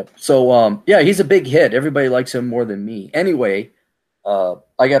 Yep. So, he's a big hit. Everybody likes him more than me. Anyway,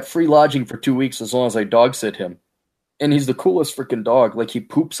 I got free lodging for 2 weeks as long as I dog sit him. And he's the coolest freaking dog. Like, he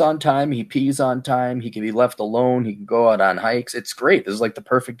poops on time. He pees on time. He can be left alone. He can go out on hikes. It's great. This is like the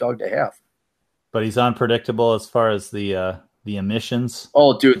perfect dog to have. But he's unpredictable as far as the emissions.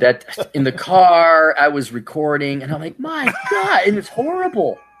 Oh, dude, that in the car, I was recording, and I'm like, my God, and it's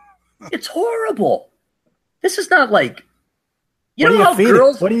horrible. It's horrible. This is not like, how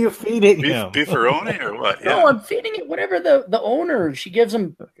girls. What are you feeding him? Beefaroni or what? No, I'm feeding it whatever the owner. She gives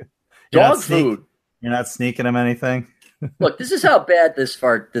him dog food. You're not sneaking him anything? Look, this is how bad this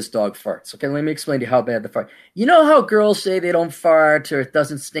dog farts. Okay, let me explain to you how bad the fart. You know how girls say they don't fart or it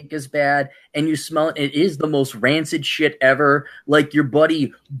doesn't stink as bad, and you smell it? It is the most rancid shit ever. Like your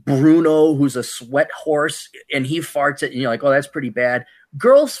buddy Bruno, who's a sweat horse, and he farts it, and you're like, oh, that's pretty bad.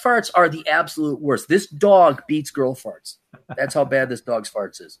 Girls' farts are the absolute worst. This dog beats girl farts. That's how bad this dog's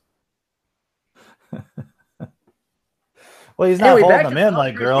farts is. Well, he's not holding them in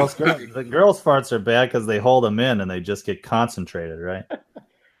like girls. The girls' farts are bad because they hold them in and they just get concentrated, right?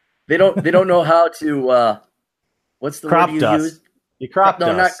 They don't know how to. What's the crop word you dust. use? You crop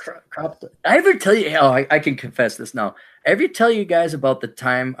dust. No, not crop dust. I ever tell you? Oh, I can confess this now. I ever tell you guys about the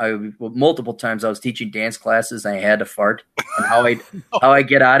time multiple times I was teaching dance classes and I had to fart and how I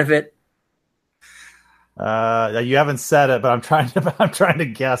get out of it? You haven't said it, but I'm trying to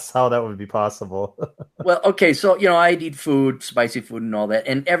guess how that would be possible. Well, okay, so I eat food, spicy food, and all that,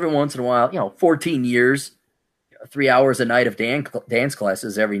 and every once in a while, 14 years, 3 hours a night of dance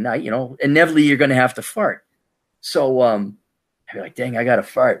classes every night, inevitably you're going to have to fart. So I'd be like, dang, I got to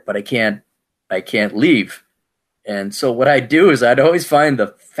fart, but I can't leave. And so what I'd do is I'd always find the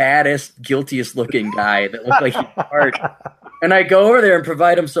fattest, guiltiest looking guy that looked like he'd fart. And I'd go over there and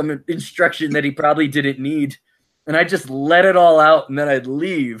provide him some instruction that he probably didn't need. And I'd just let it all out, and then I'd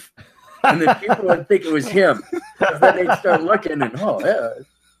leave. And then people would think it was him. And then they'd start looking, and,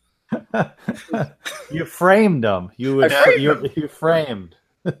 You framed him. You framed.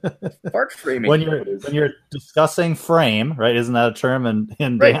 Fart framing. When you're discussing frame, right? Isn't that a term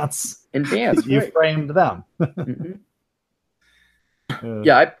in right. dance? In dance, you right. framed them.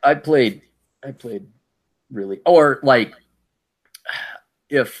 Yeah, I played really, or like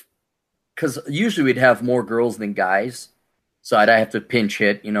because usually we'd have more girls than guys, so I'd have to pinch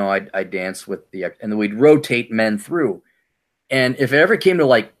hit. I'd dance with and then we'd rotate men through. And if it ever came to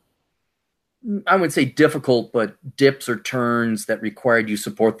like, I wouldn't say difficult, but dips or turns that required you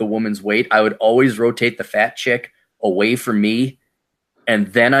support the woman's weight, I would always rotate the fat chick away from me,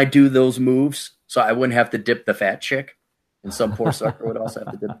 and then I do those moves, so I wouldn't have to dip the fat chick. And some poor sucker would also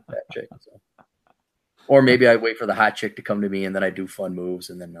have to dip the fat chick. So. Or maybe I wait for the hot chick to come to me, and then I do fun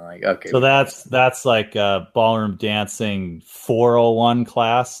moves, and then I'm like, okay. So that's like ballroom dancing 401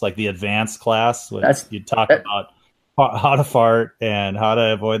 class, like the advanced class. You talk about how to fart and how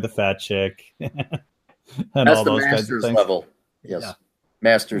to avoid the fat chick. And that's all the those master's kinds of things. level. Yes, yeah.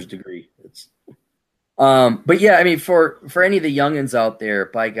 Master's degree. But yeah, I mean, for any of the youngins out there,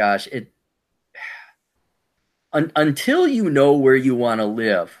 by gosh, until you know where you want to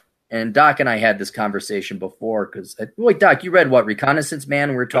live. And Doc and I had this conversation before because, wait, Doc, you read what, Reconnaissance Man?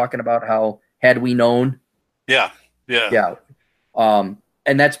 We were talking about how had we known. Yeah. And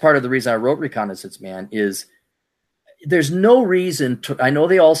that's part of the reason I wrote Reconnaissance Man is there's no reason to. I know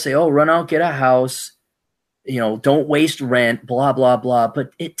they all say, "Oh, run out, get a house, don't waste rent, blah blah blah."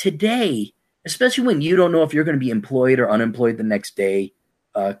 But today, especially when you don't know if you're going to be employed or unemployed the next day,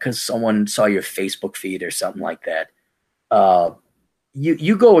 because someone saw your Facebook feed or something like that.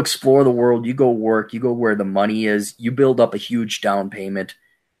 You go explore the world, you go work, you go where the money is, you build up a huge down payment.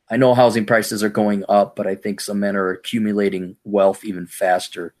 I know housing prices are going up, but I think some men are accumulating wealth even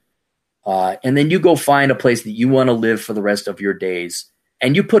faster. And then you go find a place that you want to live for the rest of your days.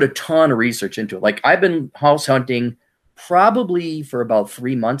 And you put a ton of research into it. Like I've been house hunting probably for about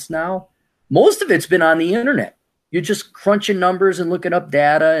 3 months now. Most of it's been on the internet. You're just crunching numbers and looking up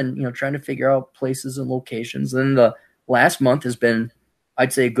data and, trying to figure out places and locations. And the last month has been,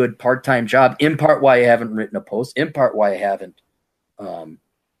 I'd say, a good part-time job, in part why I haven't written a post, in part why I haven't done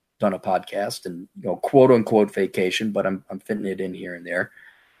a podcast and, quote unquote vacation, but I'm fitting it in here and there.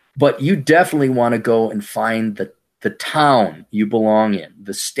 But you definitely want to go and find the town you belong in,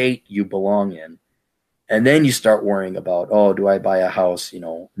 the state you belong in. And then you start worrying about, oh, do I buy a house,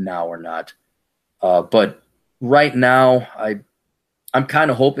 now or not? But right now, I'm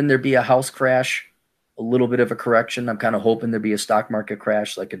kind of hoping there'd be a house crash, a little bit of a correction. I'm kind of hoping there'd be a stock market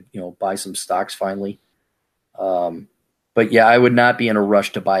crash so I could, buy some stocks finally. But yeah, I would not be in a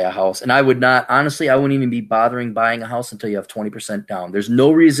rush to buy a house. And I wouldn't even be bothering buying a house until you have 20% down. There's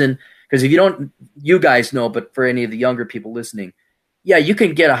no reason, because if you guys know, but for any of the younger people listening, yeah, you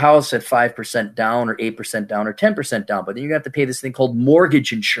can get a house at 5% down or 8% down or 10% down, but then you have to pay this thing called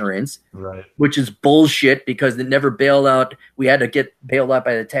mortgage insurance, right? Which is bullshit because it never bailed out. We had to get bailed out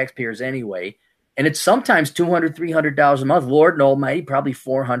by the taxpayers anyway. And it's sometimes $200, $300 a month. Lord almighty, probably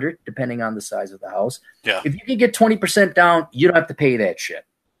 $400, depending on the size of the house. Yeah. If you can get 20% down, you don't have to pay that shit.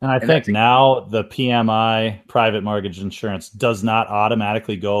 And I think now the PMI, private mortgage insurance, does not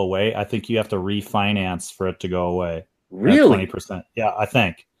automatically go away. I think you have to refinance for it to go away. Really? 20%. Yeah, I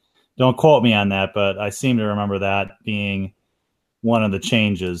think. Don't quote me on that, but I seem to remember that being one of the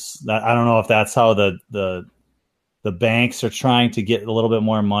changes. I don't know if that's how the banks are trying to get a little bit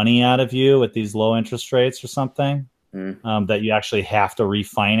more money out of you with these low interest rates or something, that you actually have to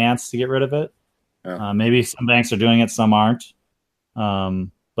refinance to get rid of it. Yeah. Maybe some banks are doing it, some aren't.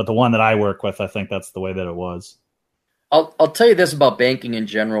 But the one that I work with, I think that's the way that it was. I'll tell you this about banking in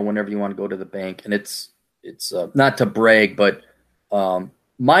general whenever you want to go to the bank, and it's not to brag, but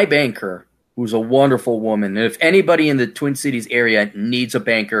my banker, who's a wonderful woman, and if anybody in the Twin Cities area needs a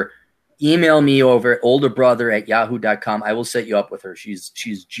banker, email me over at olderbrother@yahoo.com. I will set you up with her. She's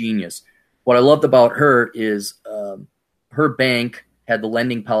genius. What I loved about her is her bank had the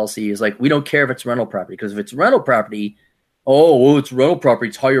lending policy is like, we don't care if it's rental property, because if it's rental property, it's rental property,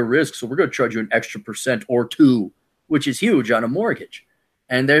 it's higher risk, so we're going to charge you an extra % or 2%, which is huge on a mortgage.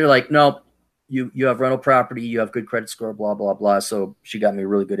 And they're like, no, you have rental property, you have good credit score, blah, blah, blah. So she got me a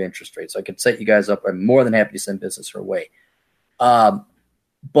really good interest rate. So I could set you guys up. I'm more than happy to send business her way.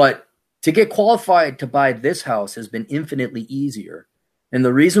 But to get qualified to buy this house has been infinitely easier. And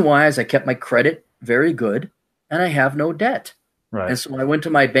the reason why is I kept my credit very good and I have no debt. Right. And so I went to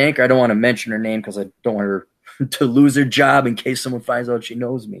my banker. I don't want to mention her name because I don't want her to lose her job in case someone finds out she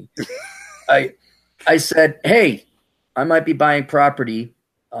knows me. I said, hey, I might be buying property.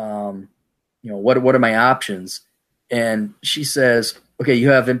 What are my options? And she says, okay, you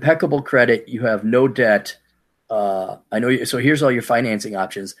have impeccable credit. You have no debt. I know you. So here's all your financing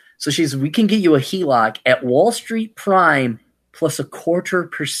options. So she says, we can get you a HELOC at Wall Street Prime plus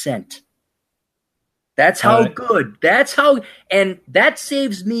 0.25%. That's how good. That's how, and that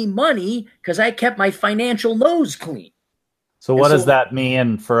saves me money because I kept my financial nose clean. So what does that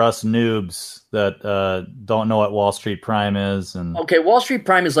mean for us noobs that don't know what Wall Street Prime is? And okay, Wall Street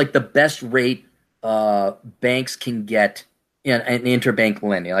Prime is like the best rate banks can get in interbank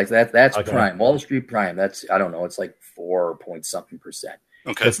lending. Like that's okay. Prime. Wall Street Prime. That's, I don't know, it's like 4 point something %.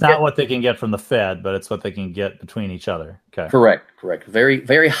 Okay. It's not what they can get from the Fed, but it's what they can get between each other. Okay. Correct. Very,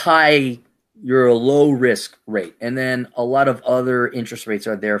 very high. You're a low risk rate. And then a lot of other interest rates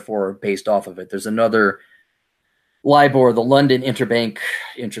are therefore based off of it. There's another LIBOR, the London Interbank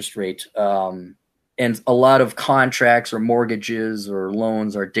interest rate. And a lot of contracts or mortgages or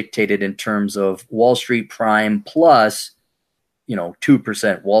loans are dictated in terms of Wall Street Prime plus,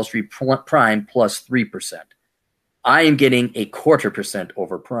 2%, Wall Street Prime plus 3%. I am getting 0.25%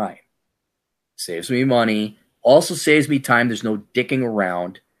 over Prime. Saves me money. Also saves me time. There's no dicking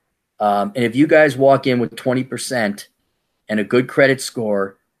around. And if you guys walk in with 20% and a good credit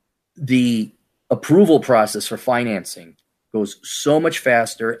score, the approval process for financing goes so much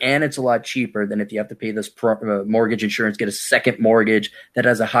faster, and it's a lot cheaper than if you have to pay this mortgage insurance, get a second mortgage that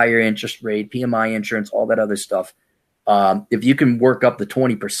has a higher interest rate, PMI insurance, all that other stuff. If you can work up the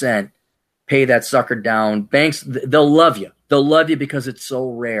 20%, pay that sucker down, banks, they'll love you. They'll love you because it's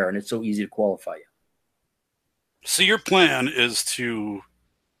so rare and it's so easy to qualify you. So your plan is to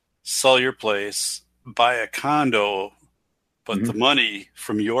sell your place, buy a condo, but the money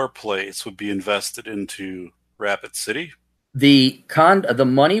from your place would be invested into Rapid City? The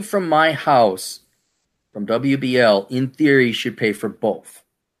money from my house, from WBL, in theory, should pay for both.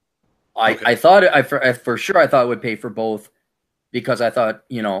 I thought for sure I thought it would pay for both, because I thought,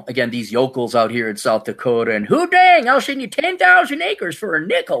 again, these yokels out here in South Dakota, and who dang, I'll send you 10,000 acres for a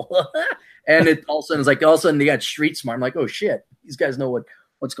nickel. And it all of a sudden they got street smart. I'm like, oh shit, these guys know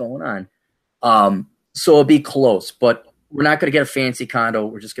what's going on. So it'll be close, but we're not going to get a fancy condo.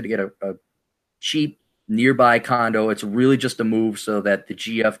 We're just going to get a cheap nearby condo. It's really just a move so that the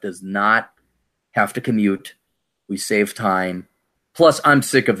GF does not have to commute. We save time. Plus, I'm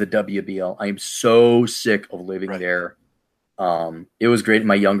sick of the WBL. I am so sick of living there. It was great in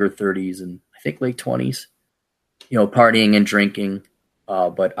my younger 30s and I think late 20s, partying and drinking.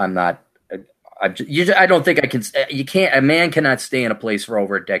 But I'm not. I don't think I can. You can't. A man cannot stay in a place for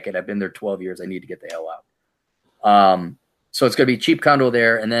over a decade. I've been there 12 years. I need to get the hell out. So it's going to be a cheap condo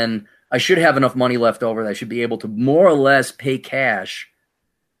there, and then I should have enough money left over that I should be able to more or less pay cash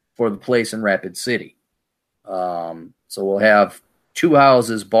for the place in Rapid City. So we'll have 2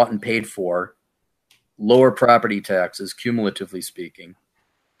 houses bought and paid for, lower property taxes, cumulatively speaking.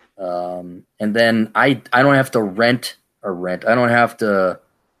 And then I don't have to rent. I don't have to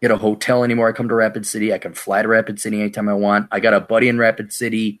get a hotel anymore. I come to Rapid City. I can fly to Rapid City anytime I want. I got a buddy in Rapid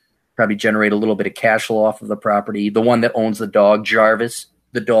City, probably generate a little bit of cash flow off of the property. The one that owns the dog, Jarvis,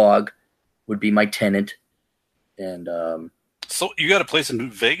 the dog, would be my tenant. And so you got a place in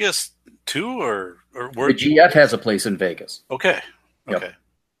Vegas too, or where? The GF has a place in Vegas. Okay. Yep.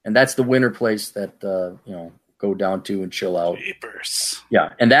 And that's the winter place that go down to and chill out. Jeepers.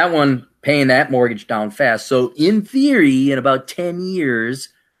 Yeah, and that one, paying that mortgage down fast. So in theory, in about 10 years,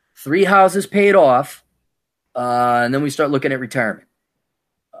 3 houses paid off, and then we start looking at retirement,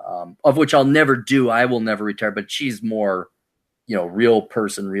 of which I'll never do. I will never retire, but she's more, real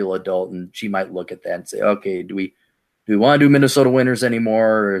person, real adult, and she might look at that and say, okay, do we want to do Minnesota winters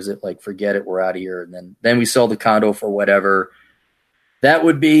anymore, or is it like, forget it, we're out of here, and then we sell the condo for whatever. That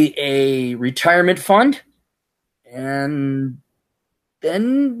would be a retirement fund. And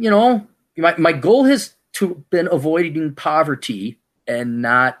then, my goal has been avoiding poverty and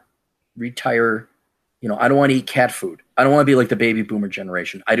not retire. I don't want to eat cat food. I don't want to be like the baby boomer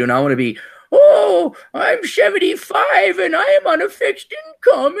generation. I do not want to be, I'm 75 and I am on a fixed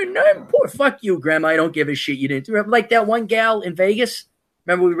income and I'm poor. Fuck you, Grandma. I don't give a shit. You didn't do it. Like that one gal in Vegas.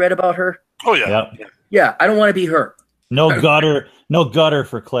 Remember we read about her? Oh, yeah. Yeah, I don't want to be her. No gutter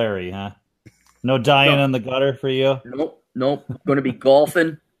for Clary, huh? No dying in the gutter for you? Nope. Going to be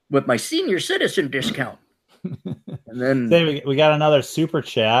golfing with my senior citizen discount. And then we got another super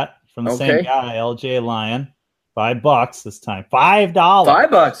chat from the same guy, LJ Lyon. $5 this time. $5.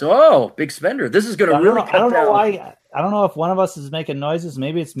 $5. Oh, big spender. This is going to really cut down. I don't know if one of us is making noises.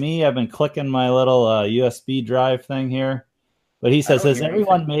 Maybe it's me. I've been clicking my little USB drive thing here. But he says, has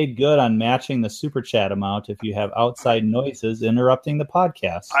everyone made good on matching the super chat amount if you have outside noises interrupting the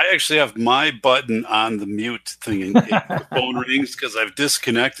podcast? I actually have my button on the mute thing in case the phone rings because I've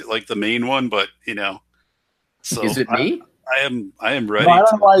disconnected like the main one, but So is it me? I am ready. No, I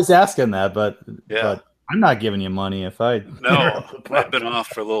don't know why he's asking that, but I'm not giving you money if I. No, I've been off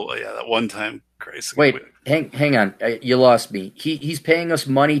for a little. That one time, crazy. Wait, hang on, you lost me. He's paying us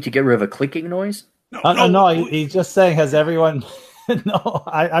money to get rid of a clicking noise. No, he's just saying, has everyone? No,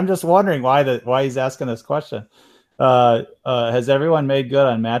 I'm just wondering why he's asking this question. Has everyone made good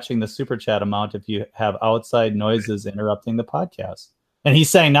on matching the super chat amount if you have outside noises interrupting the podcast? And he's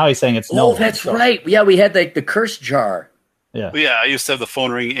saying it's no. Oh, that's right. Yeah, we had the curse jar. Yeah. Well, yeah, I used to have the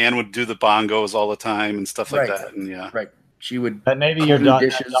phone ring. Ann would do the bongos all the time and stuff like that. And right. She would. And maybe your dog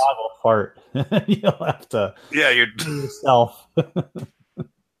will fart. You'll have to. Yeah, yourself.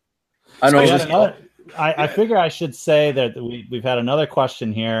 I know. I figure I should say that we've had another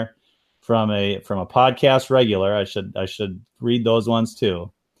question here from a podcast regular. I should read those ones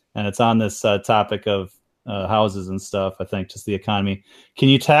too, and it's on this topic of houses and stuff. I think just the economy.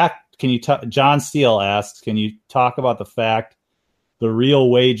 John Steele asks, can you talk about the fact the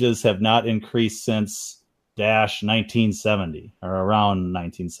real wages have not increased since 1970 or around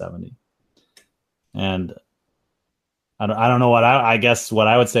 1970? And I don't know what I guess what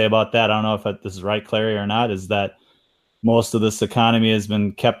I would say about that. I don't know if this is right, Clary, or not, is that most of this economy has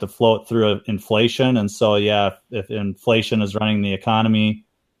been kept afloat through inflation. And so, yeah, if inflation is running the economy,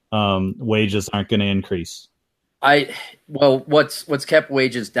 wages aren't going to increase. What's kept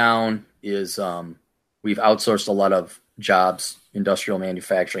wages down is we've outsourced a lot of jobs, industrial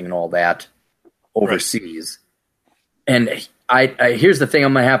manufacturing and all that overseas. Right. And I here's the thing,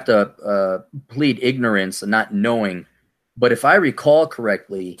 I'm going to have to plead ignorance and not knowing. But if I recall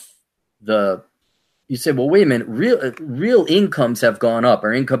correctly, you said, well, wait a minute, real incomes have gone up.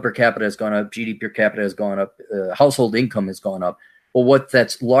 Our income per capita has gone up. GDP per capita has gone up. Household income has gone up. Well, what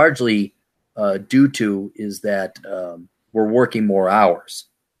that's largely due to is that we're working more hours.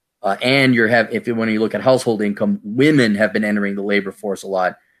 And when you look at household income, women have been entering the labor force a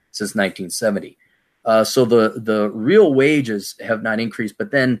lot since 1970. So the real wages have not increased,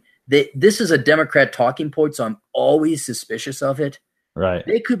 but then this is a Democrat talking point, so I'm always suspicious of it. Right.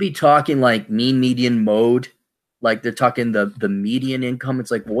 They could be talking like mean median mode, like they're talking the median income.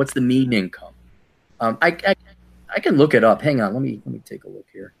 It's like, well, what's the mean income? I can look it up. Hang on, let me take a look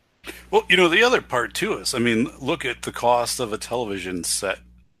here. Well, the other part too is, I mean, look at the cost of a television set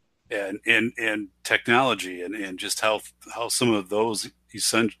and technology and just how some of those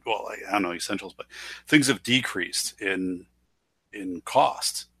essentials, but things have decreased in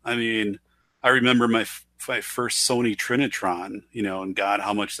cost. I mean, I remember my first Sony Trinitron, and God,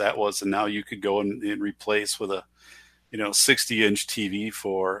 how much that was. And now you could go and replace with a, 60-inch TV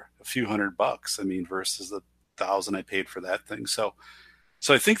for a few $100. I mean, versus the $1,000 I paid for that thing. So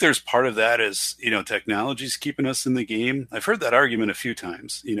I think there's part of that is, technology's keeping us in the game. I've heard that argument a few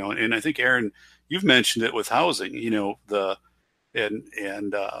times, and I think, Aaron, you've mentioned it with housing, and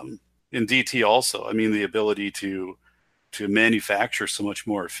DT also. I mean, the ability to manufacture so much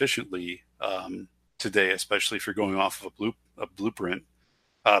more efficiently today, especially if you're going off of a blueprint,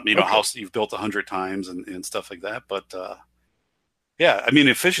 house that you've built 100 times and stuff like that. But yeah, I mean,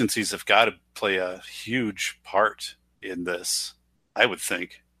 efficiencies have got to play a huge part in this, I would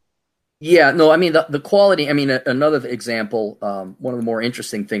think. Yeah, no, I mean, the quality, I mean, another example, one of the more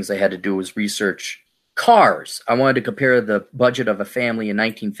interesting things I had to do was research cars. I wanted to compare the budget of a family in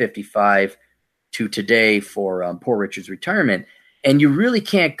 1955 to today for Poor Richard's retirement. And you really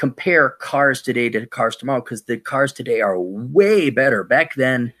can't compare cars today to cars tomorrow because the cars today are way better. Back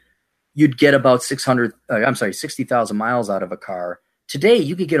then, you'd get about 60,000 miles out of a car. Today,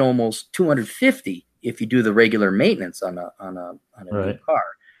 you could get almost 250 if you do the regular maintenance on a new car.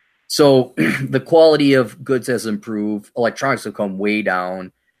 So the quality of goods has improved. Electronics have come way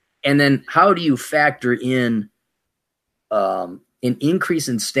down. And then how do you factor in an increase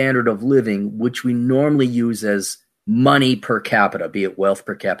in standard of living, which we normally use as money per capita, be it wealth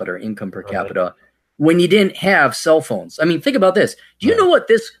per capita or income per capita, when you didn't have cell phones? I mean, think about this. Do you know what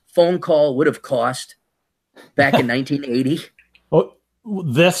this phone call would have cost back in 1980? Well,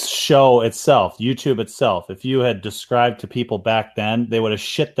 this show itself, YouTube itself, if you had described to people back then, they would have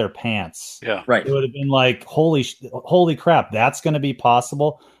shit their pants. Yeah, right. It would have been like, holy crap, that's going to be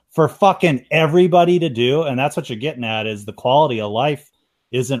possible for fucking everybody to do. And that's what you're getting at, is the quality of life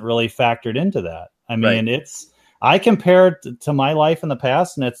isn't really factored into that. I mean, I compare it to my life in the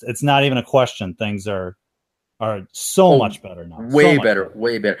past, and it's not even a question. Things are so much better now. Way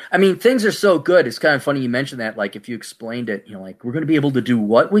better. I mean, things are so good. It's kind of funny you mentioned that. Like, if you explained it, like, we're going to be able to do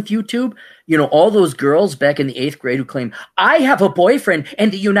what with YouTube? All those girls back in the 8th grade who claim, I have a boyfriend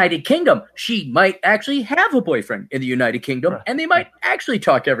in the United Kingdom. She might actually have a boyfriend in the United Kingdom, and they might actually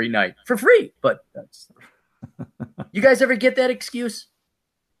talk every night for free. But that's... You guys ever get that excuse?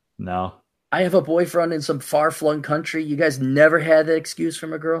 No. I have a boyfriend in some far-flung country. You guys never had that excuse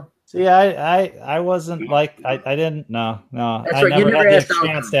from a girl? See, I wasn't like I didn't no. That's I right. You never never had asked the out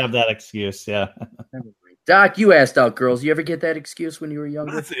chance girls. to have that excuse. Yeah. Doc, you asked out girls. You ever get that excuse when you were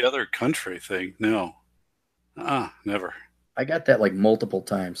younger? Not the other country thing. No. Never. I got that like multiple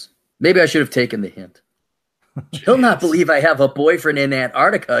times. Maybe I should have taken the hint. He'll not believe I have a boyfriend in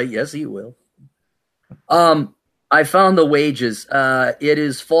Antarctica. Yes, he will. I found the wages. It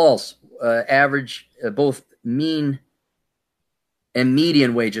is false. Average, both mean and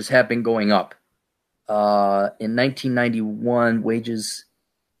median wages have been going up. In 1991, wages,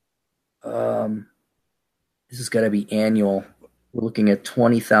 this has got to be annual. We're looking at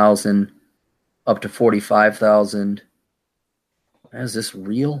 20,000 up to 45,000. Is this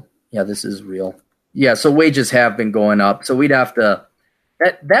real? Yeah, this is real. Yeah, so wages have been going up. So we'd have to.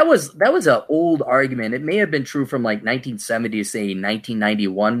 That was an old argument. It may have been true from like 1970 to say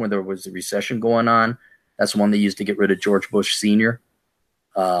 1991 when there was a recession going on. That's one they used to get rid of George Bush Sr.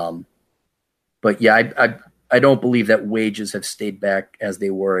 But yeah, I don't believe that wages have stayed back as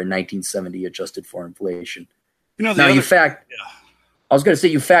they were in 1970 adjusted for inflation. You know, now I was going to say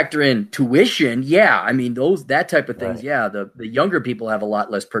you factor in tuition. Yeah, I mean that type of things. Right. Yeah, the younger people have a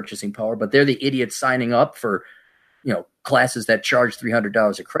lot less purchasing power, but they're the idiots signing up for, classes that charge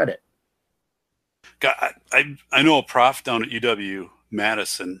 $300 a credit. God, I know a prof down at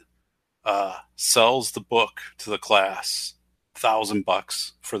UW-Madison sells the book to the class,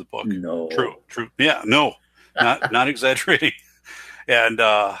 $1,000 for the book. No, true. Yeah, no, not exaggerating. And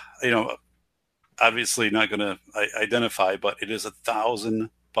obviously not going to identify, but it is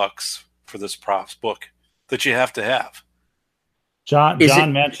 $1,000 for this prof's book that you have to have. John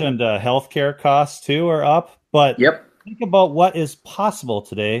mentioned healthcare costs too are up, but yep. Think about what is possible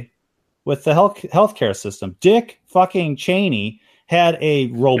today with the healthcare system. Dick fucking Cheney had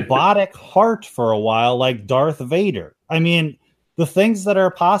a robotic heart for a while, like Darth Vader. I mean, the things that are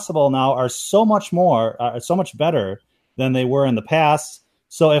possible now are so much better than they were in the past.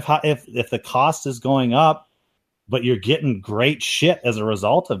 So if the cost is going up, but you're getting great shit as a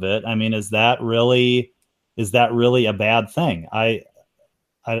result of it, I mean, is that really a bad thing?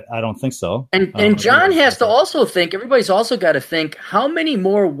 I don't think so. And John has to also think, everybody's also got to think, how many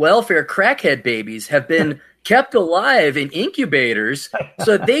more welfare crackhead babies have been kept alive in incubators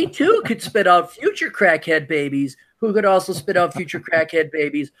so they too could spit out future crackhead babies who could also spit out future crackhead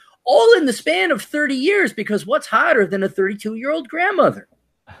babies, all in the span of 30 years, because what's hotter than a 32-year-old grandmother?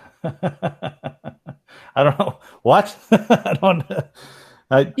 I don't know. What? I don't know.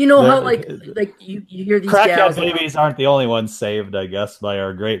 How you hear these crackhead babies aren't the only ones saved, I guess, by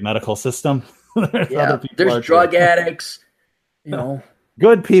our great medical system. There's drug addicts,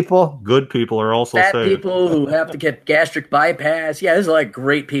 Good people are also fat saved. people who have to get gastric bypass. Yeah, there's a lot of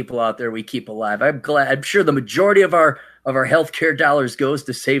great people out there we keep alive. I'm sure the majority of our healthcare dollars goes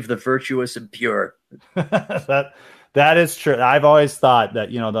to save the virtuous and pure. That is true. I've always thought that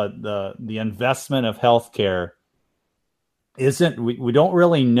the investment of healthcare isn't. We don't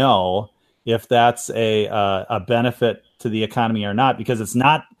really know if that's a benefit to the economy or not, because it's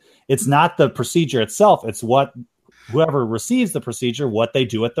not the procedure itself. It's what whoever receives the procedure, what they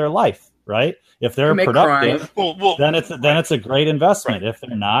do with their life, right? If they're productive, then it's a great investment. Right. If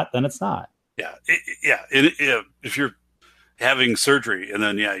they're not, then it's not. Yeah. If you're having surgery and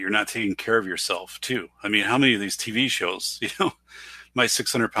then, you're not taking care of yourself too. I mean, how many of these TV shows, My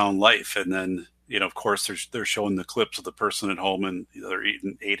 600-Pound Life, and then, of course, they're showing the clips of the person at home and they're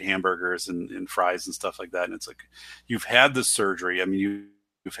eating 8 hamburgers and fries and stuff like that. And it's like, you've had the surgery. I mean,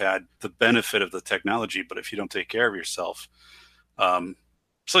 you've had the benefit of the technology, but if you don't take care of yourself, we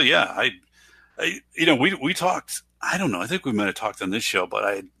talked. I don't know. I think we might have talked on this show, but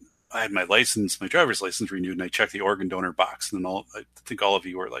I had my driver's license renewed, and I checked the organ donor box, and then I think all of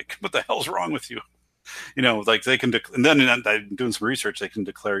you were like, "What the hell's wrong with you?" Like they can. And then I'm doing some research. They can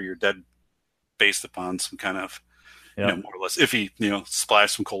declare you're dead based upon some kind of, more or less iffy,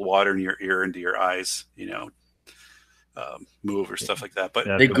 splash some cold water in your ear into your eyes, move or stuff like that.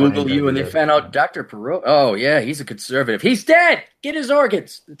 But they Google you and they found out Dr. Perot. Oh yeah, he's a conservative. He's dead. Get his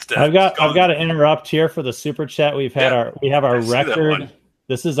organs. I've got to interrupt here for the super chat. We have our record.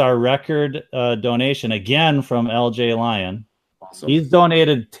 This is our record donation again from LJ Lyon. Awesome. He's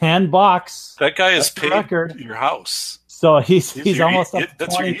donated $10. That guy has paid your house. So he's almost up to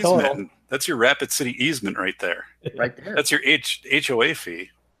 20 total. That's your Rapid City easement right there. Right there. That's your HOA fee.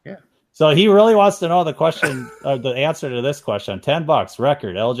 Yeah. So he really wants to know the question, the answer to this question. $10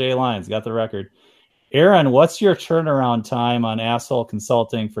 record. LJ Lyons got the record. Aaron, what's your turnaround time on Asshole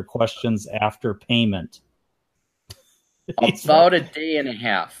Consulting for questions after payment? About a day and a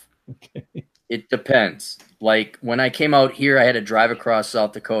half. Okay. It depends. Like when I came out here, I had to drive across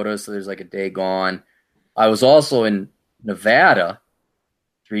South Dakota, so there's like a day gone. I was also in Nevada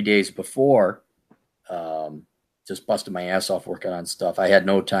 3 days before, just busted my ass off working on stuff. I had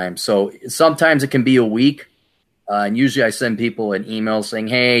no time. So sometimes it can be a week. And usually I send people an email saying,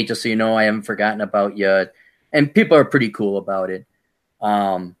 hey, just so you know, I haven't forgotten about you. And people are pretty cool about it.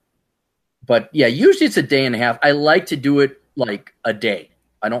 But yeah, usually it's a day and a half. I like to do it like a day.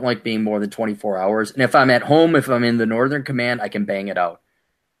 I don't like being more than 24 hours. And if I'm at home, if I'm in the Northern Command, I can bang it out.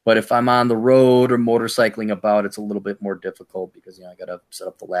 But if I'm on the road or motorcycling about, it's a little bit more difficult because, I got to set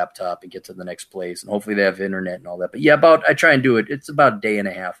up the laptop and get to the next place. And hopefully they have internet and all that. But yeah, I try and do it. It's about a day and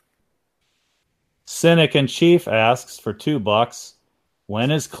a half. Cynic in Chief asks for $2.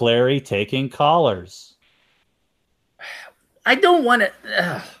 When is Clary taking callers? I don't want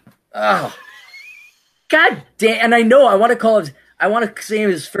to. God damn! And I know I want to call him. I want to say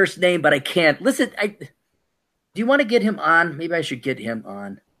his first name, but I can't. Listen, do you want to get him on? Maybe I should get him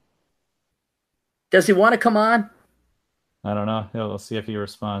on. Does he want to come on? I don't know. We'll see if he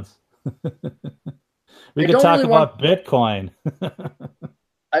responds. We could talk about Bitcoin.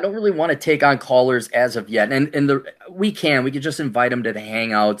 I don't really want to take on callers as of yet. And we could just invite him to the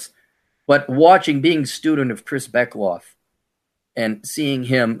Hangouts. But being a student of Chris Beckloff and seeing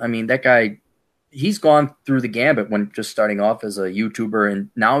him, I mean, that guy, he's gone through the gambit when just starting off as a YouTuber. And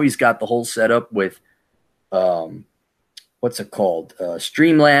now he's got the whole setup with, what's it called?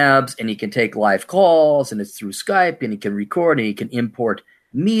 Streamlabs, and he can take live calls, and it's through Skype, and he can record, and he can import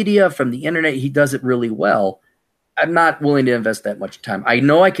media from the internet. He does it really well. I'm not willing to invest that much time. I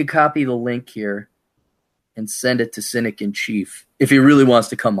know I could copy the link here and send it to Cynic in Chief if he really wants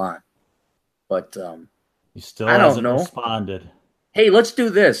to come on. But he still hasn't responded. Hey, let's do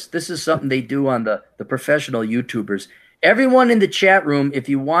this. This is something they do on the professional YouTubers. Everyone in the chat room, if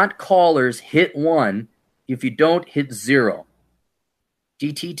you want callers, hit 1. If you don't, hit 0.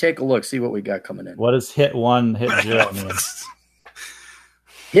 DT, take a look. See what we got coming in. What does hit 1, hit 0 mean?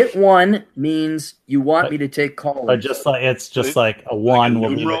 Hit 1 means you want me to take callers. It's just like a 1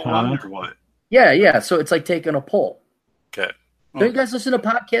 will be the comment. Or what? Yeah. So it's like taking a poll. Okay. Don't you guys listen to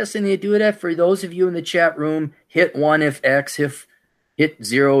podcasts and they do that? For those of you in the chat room, hit 1 if X, hit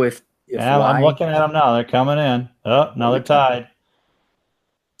 0 if Y. I'm looking at them now. They're coming in. Oh, now they're tied.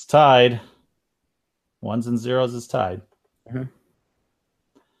 It's tied. 1s and 0s is tied. Mm-hmm.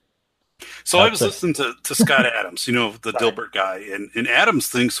 So I was listening to Scott Adams, the Dilbert guy, and Adams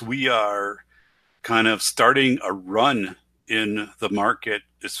thinks we are kind of starting a run in the market,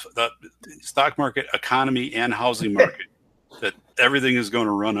 the stock market, economy, and housing market, that everything is going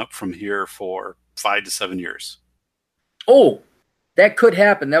to run up from here for 5 to 7 years. Oh, that could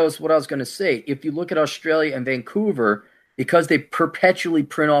happen. That was what I was going to say. If you look at Australia and Vancouver, because they perpetually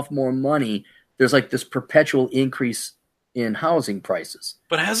print off more money, there's like this perpetual increase in housing prices.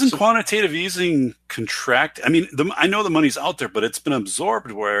 But hasn't quantitative easing contracted? I mean, I know the money's out there, but it's been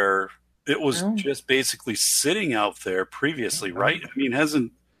absorbed where it was just basically sitting out there previously, right? I mean,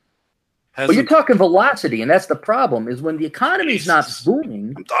 hasn't. Well, you're talking velocity, and that's the problem, is when the economy's not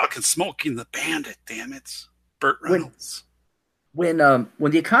booming. I'm talking Smoking the Bandit, damn it. Burt Reynolds. When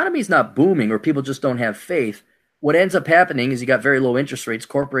the economy's not booming or people just don't have faith, what ends up happening is you got very low interest rates.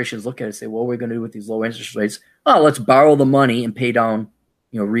 Corporations look at it and say, well, what are we going to do with these low interest rates? Oh, let's borrow the money and pay down,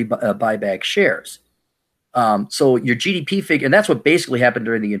 buy back shares. So your GDP figure, and that's what basically happened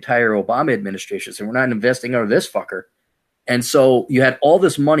during the entire Obama administration. So we're not investing out of this fucker. And so you had all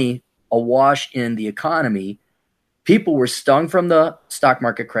this money awash in the economy. People were stung from the stock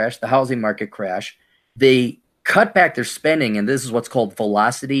market crash, the housing market crash. They cut back their spending, and this is what's called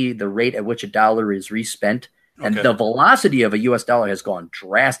velocity, the rate at which a dollar is respent. And the velocity of a U.S. dollar has gone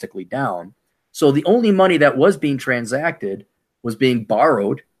drastically down. So the only money that was being transacted was being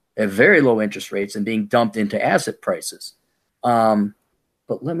borrowed at very low interest rates and being dumped into asset prices. But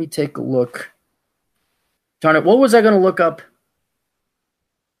let me take a look. Darn it, what was I going to look up?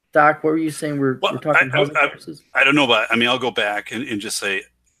 Doc, what were you saying? We're talking housing prices? I don't know, but I mean, I'll go back and just say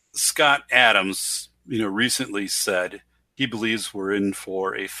Scott Adams, recently said he believes we're in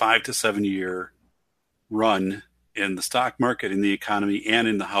for a 5 to 7 year run in the stock market, in the economy, and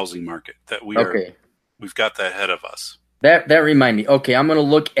in the housing market. That we've got that ahead of us. That remind me. Okay, I'm going to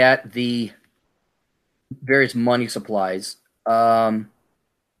look at the various money supplies. Yep,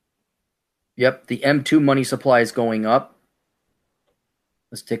 the M2 money supply is going up.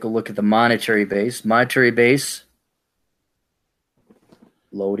 Let's take a look at the monetary base. Monetary base.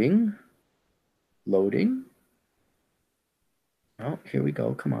 Loading. Oh, here we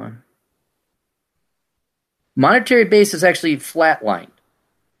go. Come on. Monetary base is actually flatlined.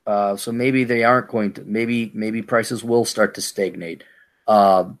 So maybe they aren't going to. Maybe prices will start to stagnate.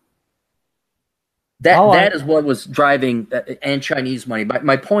 That is what was driving and Chinese money.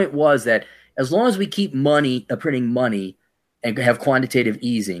 My point was that as long as we keep printing money, and have quantitative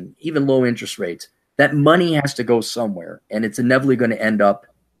easing, even low interest rates, that money has to go somewhere, and it's inevitably going to end up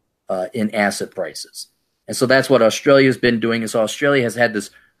in asset prices. And so that's what Australia's been doing. And so Australia has had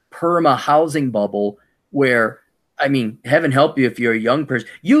this perma housing bubble where, I mean, heaven help you if you're a young person.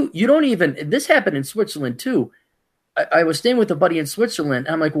 You don't even, this happened in Switzerland too. I was staying with a buddy in Switzerland,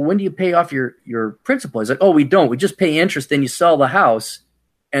 and I'm like, well, when do you pay off your principal? He's like, oh, we don't. We just pay interest, then you sell the house,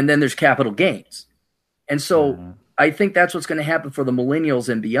 and then there's capital gains. And so I think that's what's going to happen for the millennials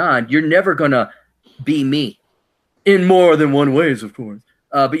and beyond. You're never going to be me in more than one ways, of course.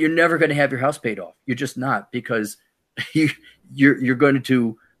 But you're never going to have your house paid off. You're just not, because you're going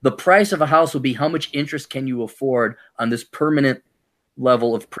to, the price of a house will be how much interest can you afford on this permanent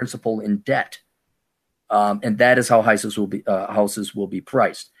level of principal in debt. And that is how houses will be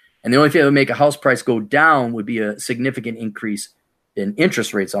priced. And the only thing that would make a house price go down would be a significant increase in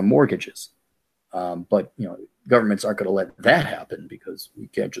interest rates on mortgages. But governments aren't going to let that happen, because you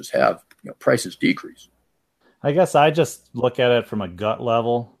can't just have prices decrease. I guess I just look at it from a gut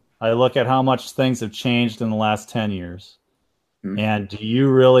level. I look at how much things have changed in the last 10 years. Mm-hmm. And do you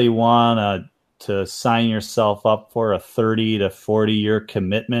really want to sign yourself up for a 30 to 40 year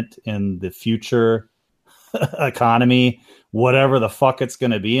commitment in the future economy, whatever the fuck it's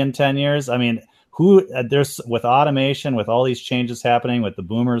going to be in 10 years? I mean, there's, with automation, with all these changes happening, with the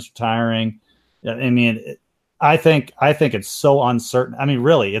boomers retiring, I mean, I think it's so uncertain. I mean,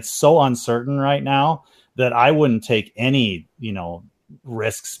 really, it's so uncertain right now that I wouldn't take any,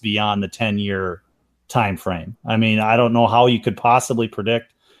 risks beyond the 10-year time frame. I mean, I don't know how you could possibly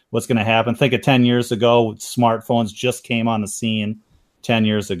predict what's going to happen. Think of 10 years ago, smartphones just came on the scene 10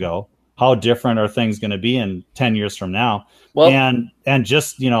 years ago. How different are things going to be in 10 years from now? Well, and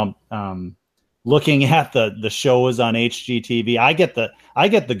just, looking at the shows on HGTV, I get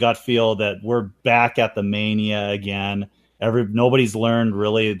the gut feel that we're back at the mania again. Nobody's learned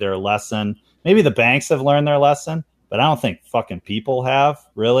really their lesson. Maybe the banks have learned their lesson, but I don't think fucking people have,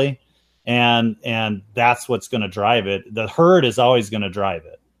 really. And that's what's going to drive it. The herd is always going to drive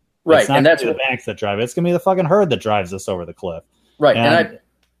it. Right. It's not the banks that drive it. It's going to be the fucking herd that drives us over the cliff. Right. And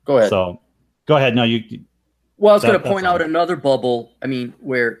go ahead. So go ahead. No, Well, I was going to point out another bubble. I mean,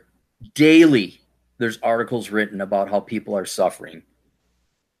 where daily there's articles written about how people are suffering.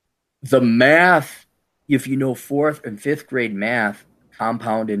 The math, if you know 4th and 5th grade math,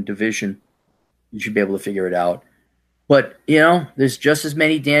 compound and division, you should be able to figure it out. But, there's just as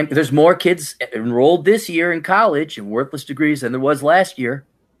many there's more kids enrolled this year in college and worthless degrees than there was last year.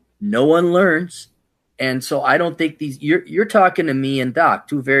 No one learns. And so I don't think you're talking to me and Doc,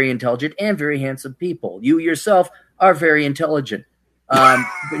 two very intelligent and very handsome people. You yourself are very intelligent.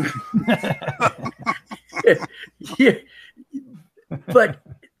 Yeah, but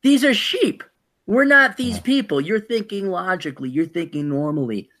these are sheep. We're not these people. You're thinking logically. You're thinking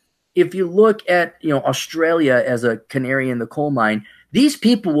normally. If you look at Australia as a canary in the coal mine, these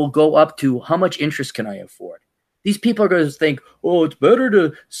people will go up to how much interest can I afford? These people are going to think, oh, it's better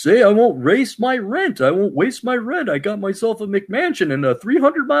to say I won't waste my rent. I won't waste my rent. I got myself a McMansion and a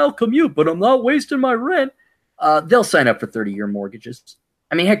 300-mile commute, but I'm not wasting my rent. They'll sign up for 30-year mortgages.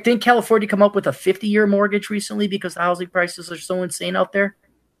 I mean, heck, didn't California come up with a 50-year mortgage recently because the housing prices are so insane out there?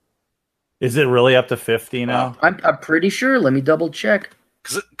 Is it really up to 50 now? I'm pretty sure. Let me double check.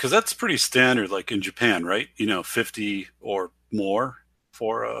 Because that's pretty standard, like in Japan, right? 50 or more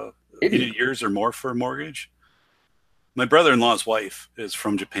for years or more for a mortgage. My brother-in-law's wife is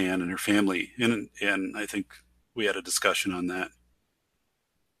from Japan, and her family, and I think we had a discussion on that.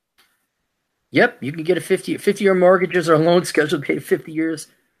 Yep, you can get a 50-year mortgages or loan scheduled to pay 50 years.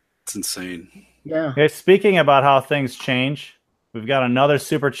 It's insane. Yeah. Okay, speaking about how things change, we've got another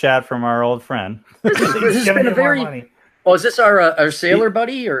super chat from our old friend. This has been a very... Oh, is this our sailor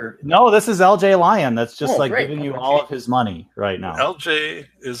buddy or no? This is LJ Lyon. That's just great. giving you all of his money right now. LJ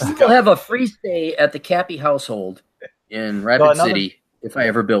is. We'll have a free stay at the Cappy household in Rapid City if I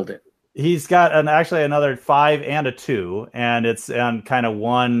ever build it. He's got actually another 5 and a 2, and it's on kind of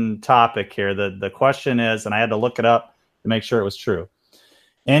one topic here. The question is, and I had to look it up to make sure it was true.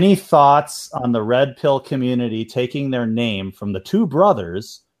 Any thoughts on the Red Pill community taking their name from the 2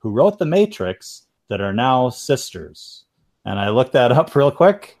 brothers who wrote The Matrix that are now sisters? And I looked that up real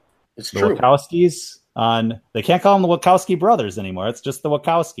quick. It's the true. Wachowskis they can't call them the Wachowski brothers anymore. It's just the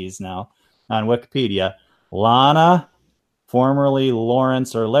Wachowskis now on Wikipedia. Lana, formerly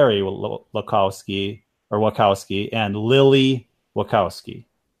Lawrence or Larry Wachowski, and Lily Wachowski.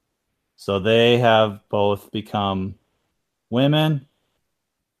 So they have both become women.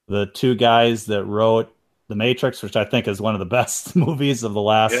 The two guys that wrote The Matrix, which I think is one of the best movies of the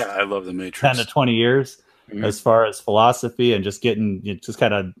last I love The 10 Matrix. to 20 years as far as philosophy and just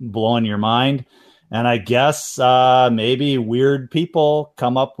kind of blowing your mind. And I guess maybe weird people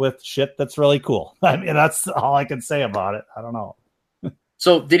come up with shit that's really cool. I mean, that's all I can say about it. I don't know.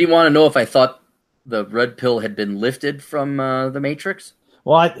 So did he want to know if I thought the red pill had been lifted from The Matrix?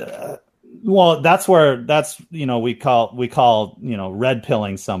 Well, that's we call red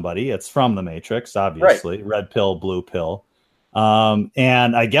pilling somebody. It's from The Matrix, obviously. Right. Red pill, blue pill.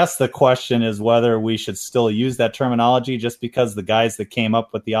 And I guess the question is whether we should still use that terminology just because the guys that came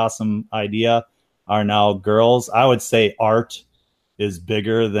up with the awesome idea are now girls. I would say art is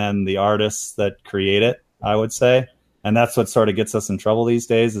bigger than the artists that create it, I would say. And that's what sort of gets us in trouble these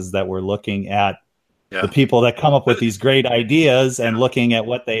days, is that we're looking at the people that come up with these great ideas and looking at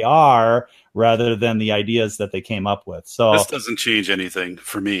what they are rather than the ideas that they came up with. So this doesn't change anything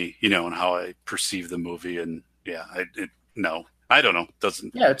for me, and how I perceive the movie. And no, I don't know.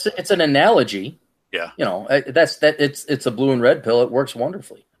 Doesn't. Yeah, it's an analogy. Yeah. It's a blue and red pill. It works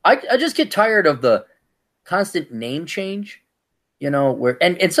wonderfully. I just get tired of the constant name change, where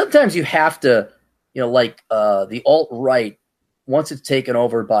and sometimes you have to, like the alt-right, once it's taken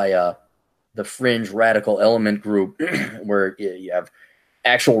over by the fringe radical element group where you have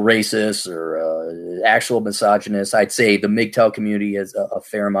actual racists or actual misogynists. I'd say the MGTOW community has a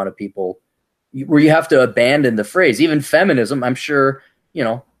fair amount of people where you have to abandon the phrase. Even feminism, I'm sure,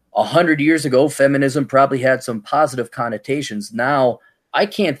 100 years ago, feminism probably had some positive connotations. Now, I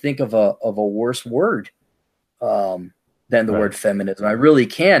can't think of a worse word than the word feminism. I really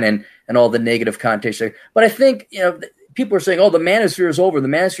can, and all the negative connotations. But I think, people are saying, oh, the manosphere is over. The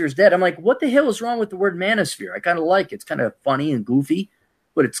manosphere is dead. I'm like, what the hell is wrong with the word manosphere? I kind of like it. It's kind of funny and goofy,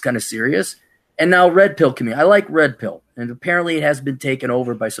 but it's kind of serious. And now red pill community. I like red pill. And apparently it has been taken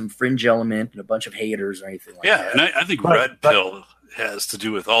over by some fringe element and a bunch of haters or anything like that. Yeah, and I think red pill has to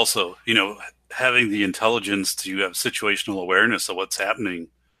do with also, having the intelligence to have situational awareness of what's happening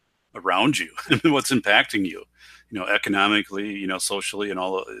around you and what's impacting you, economically, socially, and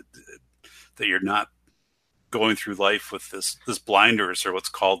all that you're not going through life with this blinders or what's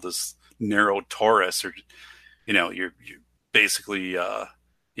called this narrow torus, or you're basically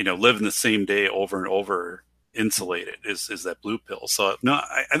live in the same day over and over, insulated is that blue pill. So no,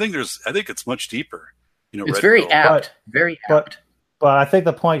 I think it's much deeper. It's very apt, very apt. But I think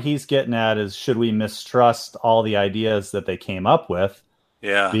the point he's getting at is, should we mistrust all the ideas that they came up with?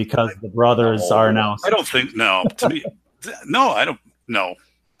 Yeah, because the brothers are now. I don't think no. To me, no, I don't. No,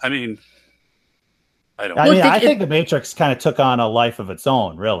 I mean. I think The Matrix kind of took on a life of its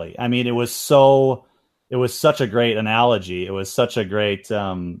own, really. I mean, it was such a great analogy. It was such a great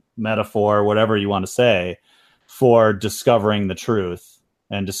metaphor, whatever you want to say, for discovering the truth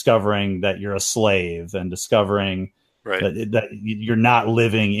and discovering that you're a slave and discovering that you're not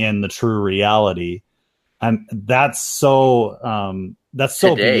living in the true reality. And that's so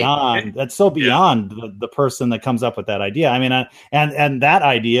beyond the person that comes up with that idea. I mean, and that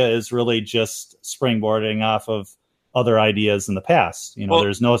idea is really just springboarding off of other ideas in the past.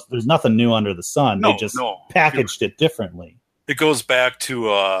 There's nothing new under the sun. They just packaged it differently. It goes back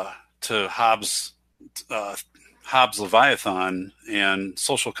to Hobbes' Leviathan and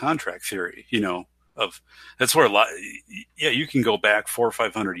social contract theory. That's where you can go back 400 or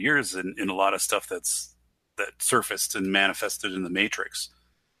 500 years in a lot of stuff that surfaced and manifested in the Matrix.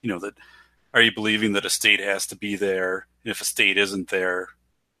 That are you believing that a state has to be there? And if a state isn't there,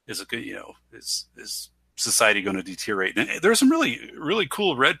 is society going to deteriorate? And there's some really, really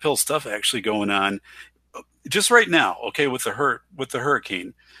cool red pill stuff actually going on just right now. Okay, with the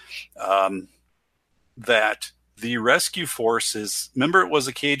hurricane, that the rescue forces. Remember, it was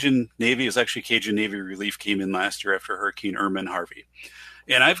a Cajun Navy. It was actually Cajun Navy relief came in last year after Hurricane Irma and Harvey,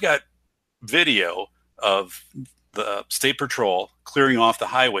 and I've got video of the State Patrol clearing off the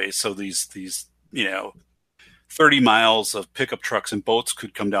highway so these 30 miles of pickup trucks and boats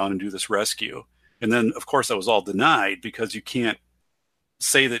could come down and do this rescue. And then, of course, that was all denied because you can't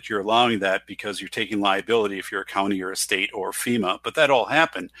say that you're allowing that because you're taking liability if you're a county or a state or FEMA. But that all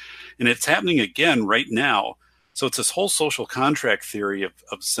happened. And it's happening again right now. So it's this whole social contract theory of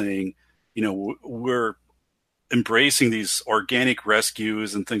saying, we're embracing these organic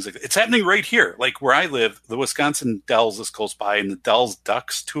rescues and things like that. It's happening right here. Like where I live, the Wisconsin Dells is close by, and the Dells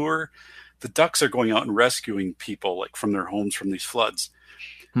Ducks tour, the ducks are going out and rescuing people like from their homes from these floods.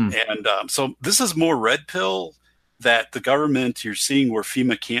 And so this is more red pill that the government, you're seeing where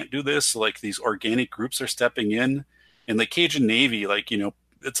FEMA can't do this. So like these organic groups are stepping in, and the Cajun Navy,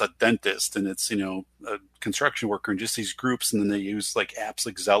 it's a dentist and it's, a construction worker and just these groups. And then they use like apps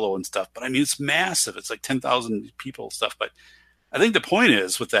like Zello and stuff. But I mean, it's massive. It's like 10,000 people stuff. But I think the point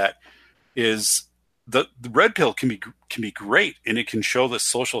is with that is the red pill can be great, and it can show the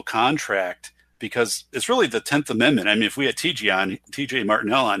social contract, because it's really the 10th Amendment. I mean, if we had TJ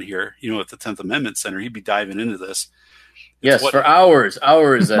Martinell on here, at the 10th Amendment Center, he'd be diving into this. Yes, for hours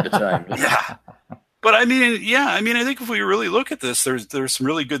at a time. Yeah. But I mean, I think if we really look at this, there's some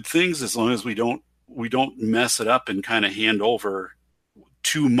really good things, as long as we don't mess it up and kind of hand over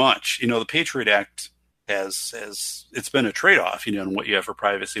too much. The Patriot Act has it's been a trade-off, on what you have for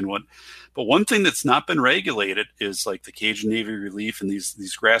privacy and what. But one thing that's not been regulated is like the Cajun Navy Relief and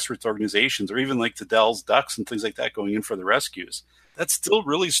these grassroots organizations, or even like the Dells Ducks and things like that going in for the rescues. That's still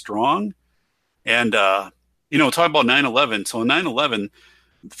really strong. And talking about 9/11. So in 9/11,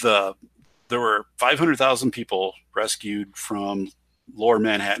 there were 500,000 people rescued from Lower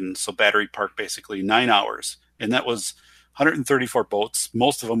Manhattan, so Battery Park, basically 9 hours, and that was 134 boats.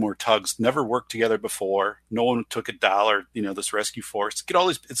 Most of them were tugs, never worked together before. No one took a dollar. This rescue force, get all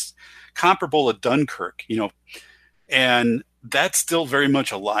these. It's comparable to Dunkirk, and that's still very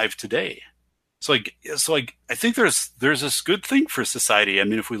much alive today. So I think there's this good thing for society. I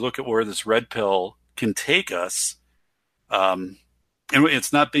mean, if we look at where this red pill can take us, and we're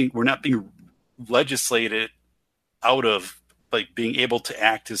not being legislated out of like being able to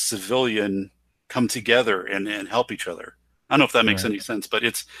act as civilian, come together and help each other. I don't know if that makes any sense, but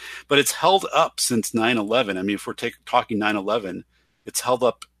it's held up since 9/11. I mean, if we're talking 9/11, it's held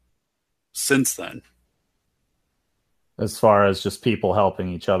up since then. As far as just people helping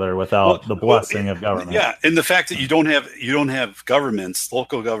each other without the blessing of government. Yeah, and the fact that you don't have governments,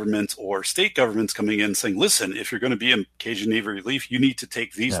 local governments or state governments coming in saying, listen, if you're going to be in Cajun Navy Relief, you need to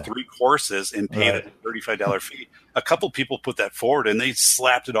take these 3 courses and pay the $35 fee. A couple people put that forward and they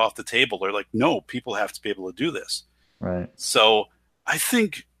slapped it off the table. They're like, no, people have to be able to do this. Right. So I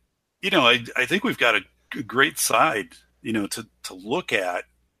think, I think we've got a great side, to look at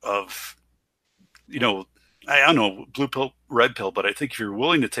of, I don't know, blue pill, red pill, but I think if you're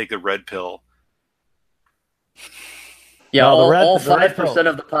willing to take the red pill. Yeah, all 5%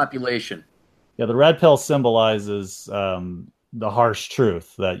 of the population. Yeah, the red pill symbolizes the harsh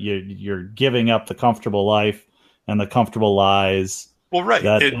truth that you're giving up the comfortable life and the comfortable lies. Well, right.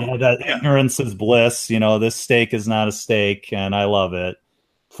 That ignorance is bliss. This steak is not a steak, and I love it.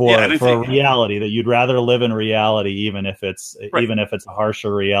 For a reality that you'd rather live in reality, even if it's a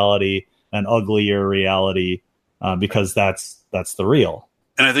harsher reality, an uglier reality, because that's the real.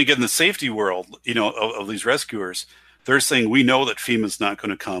 And I think in the safety world, of these rescuers, they're saying, we know that FEMA's not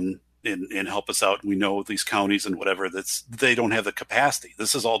going to come and help us out. We know these counties and whatever, they don't have the capacity.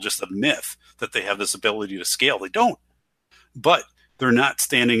 This is all just a myth that they have this ability to scale. They don't. But they're not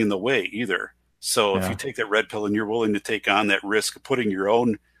standing in the way either. So if you take that red pill and you're willing to take on that risk of putting your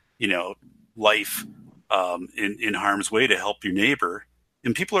own, life in harm's way to help your neighbor,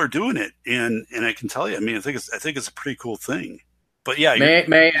 and people are doing it, and I can tell you, I mean, I think it's a pretty cool thing. But yeah,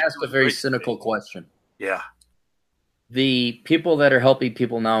 may I ask a very cynical question? Yeah, the people that are helping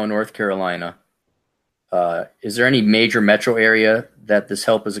people now in North Carolina, is there any major metro area that this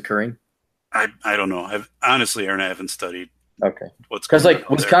help is occurring? I don't know. Honestly, Aaron, I haven't studied. Okay, what's because like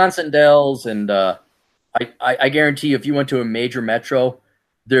Wisconsin Dells, and I guarantee you, if you went to a major metro,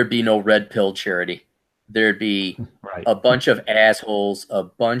 there'd be no red pill charity. There'd be a bunch of assholes, a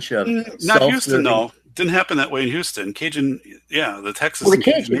bunch of not Houston though. Didn't happen that way in Houston. Cajun, the Texas. Well, the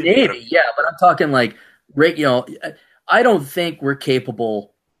Cajun Navy, but I'm talking like, I don't think we're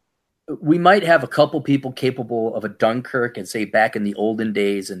capable. We might have a couple people capable of a Dunkirk, and say back in the olden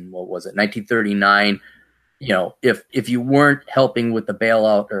days, and what was it, 1939. If you weren't helping with the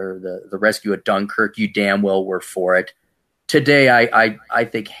bailout or the rescue at Dunkirk, you damn well were for it. Today, I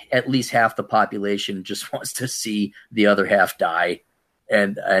think at least half the population just wants to see the other half die,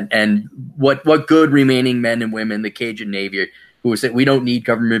 and what good remaining men and women, the Cajun Navy, who say we don't need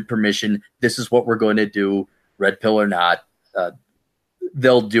government permission, this is what we're going to do, red pill or not,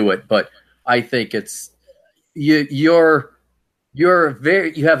 they'll do it. But I think it's you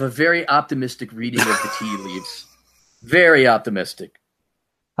have a very optimistic reading of the tea leaves, very optimistic.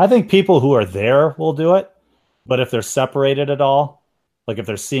 I think people who are there will do it. But if they're separated at all, like if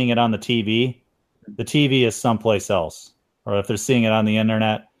they're seeing it on the TV is someplace else. Or if they're seeing it on the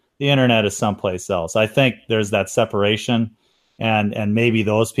internet is someplace else. I think there's that separation, and maybe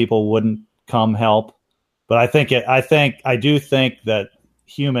those people wouldn't come help. But I do think that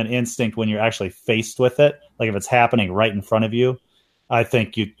human instinct, when you're actually faced with it, like if it's happening right in front of you, I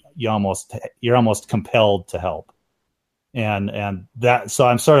think you're almost compelled to help. and that. So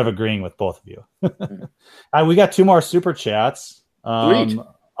I'm sort of agreeing with both of you. We got 2 more super chats.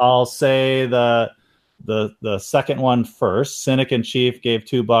 I'll say the second one first. Cynic in Chief gave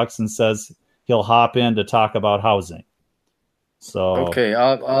 $2 and says he'll hop in to talk about housing. So okay,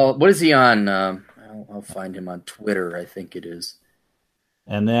 I'll what is he on? I'll find him on Twitter. I think it is.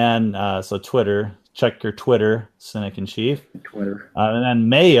 And then so Twitter, check your Twitter, Cynic in Chief. Twitter. And then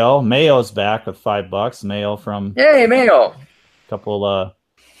Mayo's back with $5. Mayo from Mayo. A couple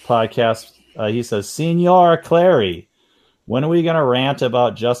podcasts. He says, Senor Clary, when are we going to rant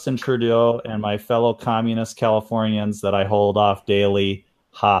about Justin Trudeau and my fellow communist Californians that I hold off daily?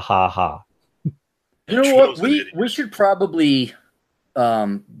 Ha ha ha. You know what? We should probably,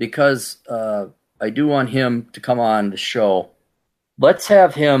 because I do want him to come on the show. Let's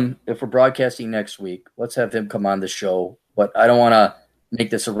have him, if we're broadcasting next week, let's have him come on the show. But I don't want to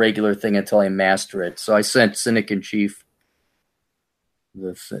make this a regular thing until I master it. So I sent Cynic in Chief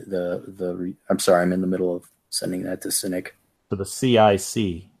I'm sorry, I'm in the middle of sending that to Cynic. To the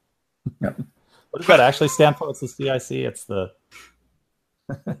CIC. Yep. What does that actually stand for? It's the CIC. It's the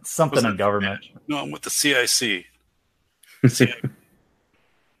it's something in government. No, I'm with the CIC.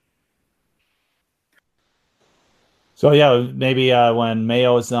 So yeah, maybe when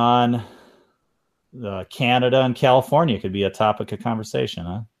Mayo is on, Canada and California could be a topic of conversation,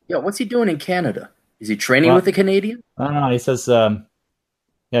 huh? Yeah, what's he doing in Canada? Is he training with the Canadian? I don't know. He says,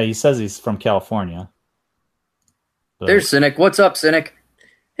 he says he's from California. But... There's Cynic. What's up, Cynic?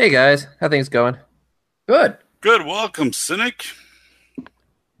 Hey guys, how things going? Good. Good. Welcome, Cynic.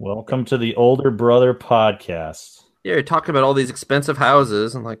 Welcome to the Older Brother Podcast. Yeah, you're talking about all these expensive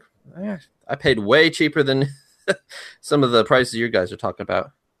houses. I'm like, I paid way cheaper than some of the prices you guys are talking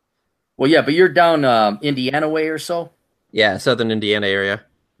about. Well, yeah, but you're down Indiana way or so? Yeah, southern Indiana area.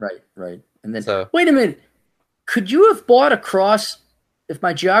 Right. And then, wait a minute. Could you have bought across, if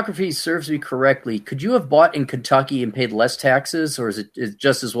my geography serves me correctly, could you have bought in Kentucky and paid less taxes, or is it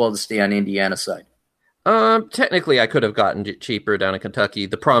just as well to stay on Indiana side? Technically, I could have gotten it cheaper down in Kentucky.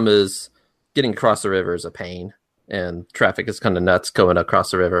 The problem is getting across the river is a pain, and traffic is kind of nuts going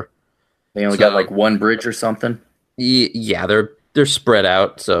across the river. They only got like one bridge or something? Yeah, they're spread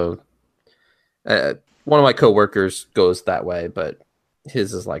out. So one of my coworkers goes that way, but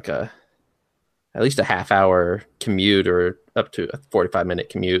his is like at least a half-hour commute or up to a 45-minute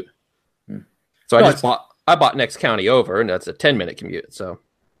commute. So I bought next county over, and that's a 10-minute commute. So.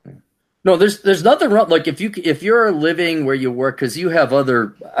 No, there's nothing wrong. Like if you're living where you work, because you have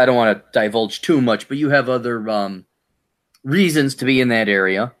other, I don't want to divulge too much, but you have other reasons to be in that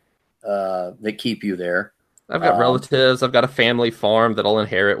area that keep you there. I've got relatives. I've got a family farm that I'll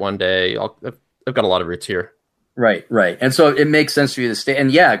inherit one day. I've got a lot of roots here. Right. And so it makes sense for you to stay.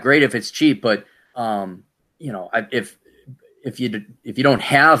 And yeah, great if it's cheap, but if you don't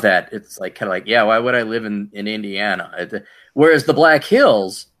have that, it's like kind of like, yeah, why would I live in Indiana? Whereas the Black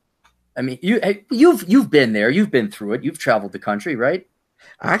Hills. I mean, you've been there. You've been through it. You've traveled the country, right?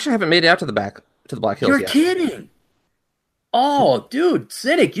 I actually haven't made it out to the Black Hills You're yet. kidding. Oh, dude,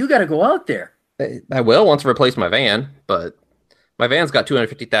 Cynic, you got to go out there. I will once I replace my van, but my van's got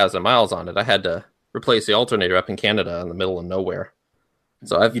 250,000 miles on it. I had to replace the alternator up in Canada in the middle of nowhere.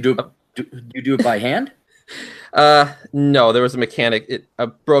 So you do it by hand? No, there was a mechanic. I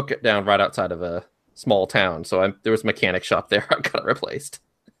broke it down right outside of a small town, so there was a mechanic shop there. I got it replaced.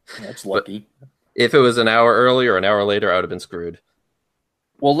 That's lucky. But if it was an hour earlier or an hour later, I would have been screwed.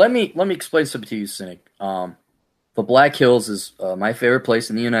 Well, let me explain something to you, Cynic. The Black Hills is my favorite place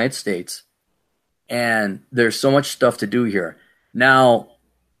in the United States, and there's so much stuff to do here. Now,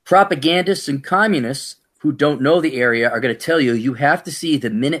 propagandists and communists who don't know the area are going to tell you have to see the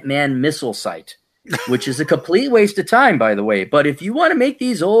Minuteman missile site, which is a complete waste of time, by the way. But if you want to make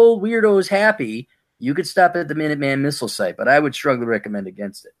these old weirdos happy, you could stop at the Minuteman missile site, but I would strongly recommend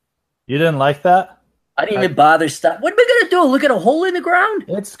against it. You didn't like that? I didn't even bother stop. What am I going to do? Look at a hole in the ground?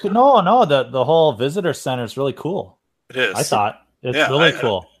 It's no. The whole visitor center is really cool. It is. I thought it's really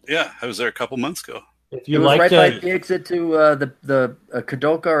cool. Yeah, I was there a couple months ago. If you like right by the exit to the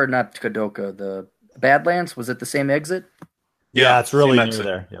Kadoka, or not Kadoka, the Badlands, was it the same exit? Yeah, it's really near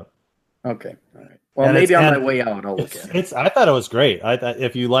there. Yep. Okay, all right. Well, maybe on my way out, I'll look at it. I thought it was great. I thought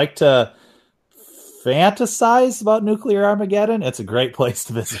if you like to fantasize about nuclear Armageddon, it's a great place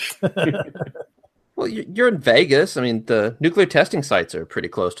to visit. Well, you're in Vegas. I mean, the nuclear testing sites are pretty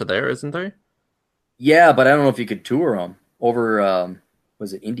close to there, isn't there? Yeah, but I don't know if you could tour them over.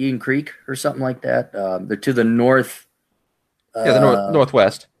 Was it Indian Creek or something like that? They're to the north. Yeah, the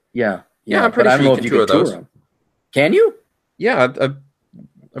northwest. Yeah, I'm pretty sure you can tour those. Them. Can you? Yeah, I've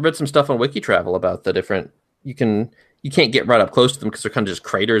read some stuff on WikiTravel about the different. You can you can't get right up close to them because they're kind of just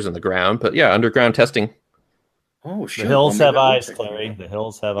craters in the ground. But yeah, underground testing. Oh, The shit. hills Well, have maybe I'll eyes, check Clary. it out. The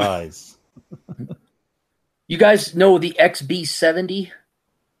hills have eyes. You guys know the XB-70?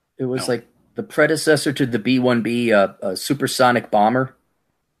 It was No. like the predecessor to the B-1B, a supersonic bomber.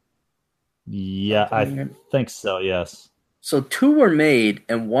 Yeah, I think so. Yes. So 2 were made,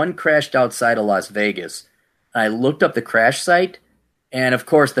 and 1 crashed outside of Las Vegas. I looked up the crash site, and of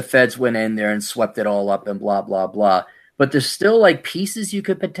course the feds went in there and swept it all up and blah, blah, blah. But there's still like pieces you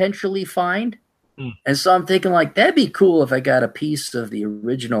could potentially find. And so I'm thinking like, that'd be cool if I got a piece of the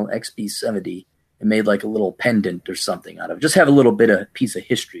original XB-70 and made like a little pendant or something out of it. Just have a little bit of piece of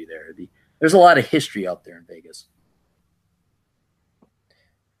history there. There's a lot of history out there in Vegas.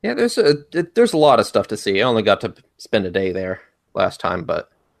 Yeah, there's a lot of stuff to see. I only got to spend a day there last time,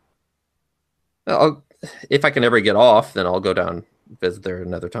 but if I can ever get off, then I'll go down and visit there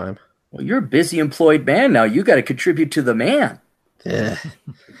another time. Well, you're a busy employed man now. You got to contribute to the man. Yeah.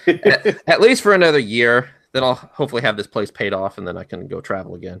 At least for another year. Then I'll hopefully have this place paid off, and then I can go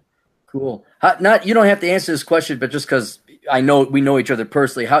travel again. Cool. You don't have to answer this question, but just because I know we know each other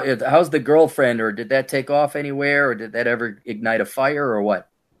personally, how's the girlfriend, or did that take off anywhere, or did that ever ignite a fire, or what?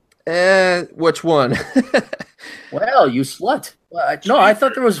 Which one? Well, you slut. No, I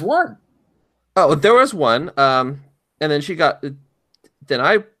thought there was one. Oh, there was one. And then then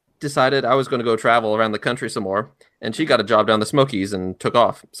I decided I was going to go travel around the country some more, and she got a job down the Smokies and took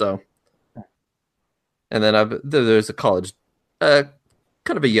off. So, and then there's a college, kind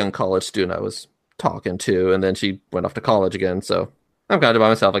of a young college student I was talking to, and then she went off to college again. So I'm kind of by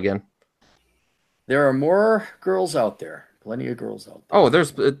myself again. There are more girls out there. Plenty of girls out there.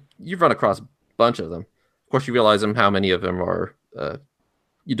 Oh, you've run across a bunch of them. Of course, you realize how many of them are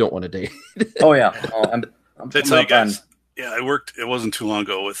you don't want to date. Oh yeah. Oh, I'm To tell you guys, yeah, I worked. It wasn't too long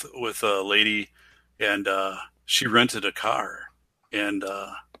ago with a lady, and she rented a car, and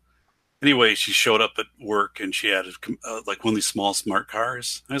anyway, she showed up at work, and she had like one of these small smart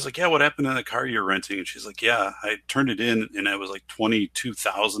cars. And I was like, "Yeah, what happened to the car you're renting?" And she's like, "Yeah, I turned it in, and I was like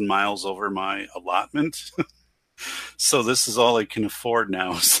 22,000 miles over my allotment." So this is all I can afford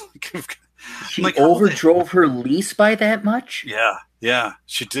now. She like, overdrove her lease by that much? Yeah,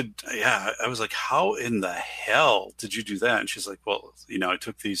 she did. Yeah, I was like, how in the hell did you do that? And she's like, well, I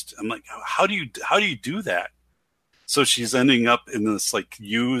took these. I'm like, how do you do that? So she's ending up in this like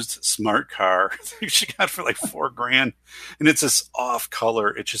used smart car she got for like $4,000, and it's this off color.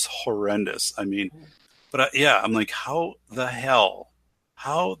 It's just horrendous. I mean, but I'm like, how the hell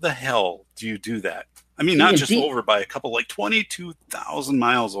do you do that? I mean, not just over by a couple, like 22,000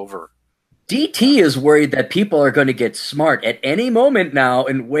 miles over. DT is worried that people are going to get smart at any moment now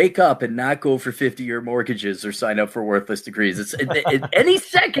and wake up and not go for 50-year mortgages or sign up for worthless degrees. It's any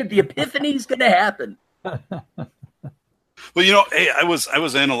second the epiphany is going to happen. Well, hey, I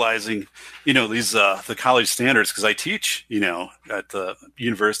was analyzing, these the college standards because I teach, at the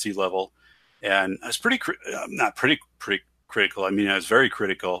university level, and I was not pretty critical. I mean, I was very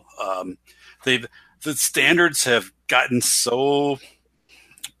critical. The standards have gotten so.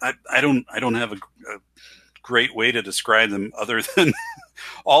 I don't have a great way to describe them other than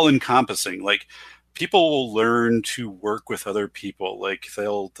all encompassing. Like people will learn to work with other people. Like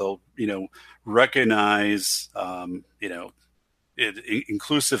they'll recognize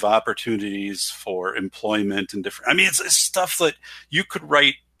inclusive opportunities for employment and different. I mean, it's stuff that you could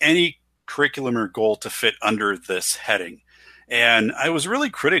write any curriculum or goal to fit under this heading. And I was really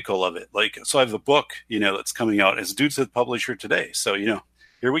critical of it. Like, so I have a book, that's coming out. It's due to the publisher today. So,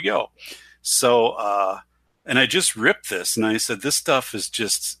 here we go. So, and I just ripped this and I said, this stuff is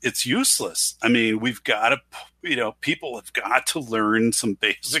it's useless. I mean, we've got to, people have got to learn some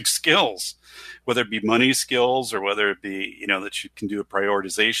basic skills, whether it be money skills or whether it be, that you can do a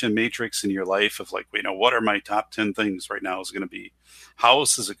prioritization matrix in your life of like, what are my top 10 things right now? Is it going to be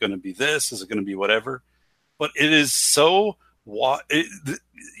house? Is it going to be this? Is it going to be whatever? But it is so,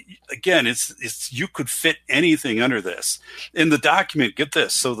 again, it's you could fit anything under this. In the document, get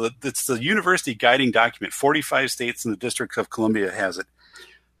this. So it's the university guiding document. 45 states and the District of Columbia has it.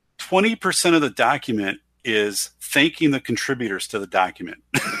 20% of the document is thanking the contributors to the document.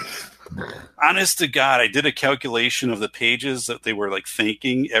 Honest to God, I did a calculation of the pages that they were like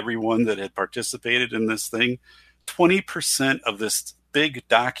thanking everyone that had participated in this thing. 20% of this big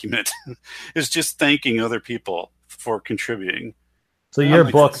document is just thanking other people for contributing. So your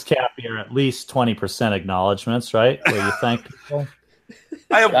books cap your at least 20% acknowledgments, right? Where you thank people.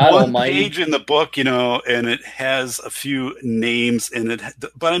 I have one page in the book, and it has a few names in it.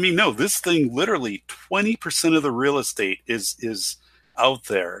 But I mean, no, this thing literally 20% of the real estate is out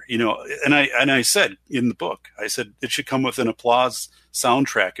there, and I said in the book, I said it should come with an applause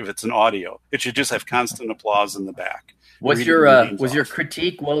soundtrack if it's an audio. It should just have constant applause in the back. Was your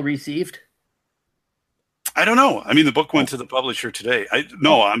critique well received? I don't know. I mean, the book went to the publisher today.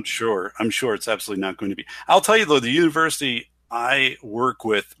 I'm sure it's absolutely not going to be. I'll tell you though, the university I work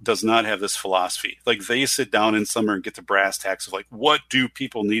with does not have this philosophy. Like, they sit down in summer and get the brass tacks of like, what do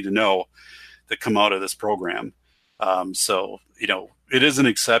people need to know that come out of this program? So it is an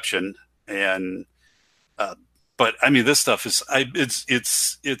exception, and but I mean, this stuff is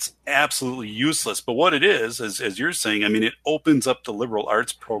it's absolutely useless. But what it is, as you're saying, I mean, it opens up the liberal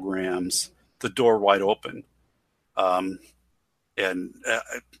arts programs the door wide open, and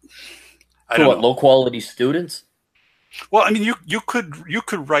I don't know. Low quality students. Well, I mean, you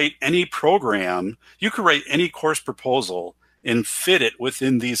could write any program, you could write any course proposal and fit it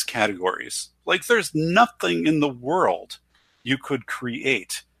within these categories. Like, there's nothing in the world you could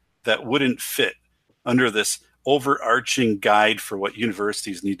create that wouldn't fit under this overarching guide for what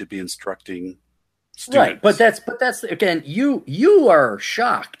universities need to be instructing students. Right, but that's again, you are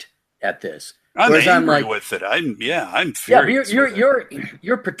shocked at this. I'm angry with it. I'm furious. Yeah,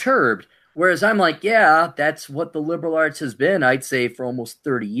 you're perturbed. Whereas I'm like, yeah, that's what the liberal arts has been, I'd say, for almost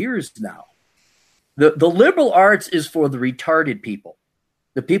 30 years now. The liberal arts is for the retarded people,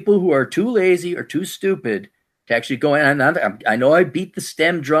 the people who are too lazy or too stupid to actually go in. And I know I beat the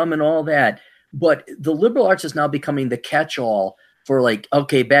STEM drum and all that, but the liberal arts is now becoming the catch-all for, like,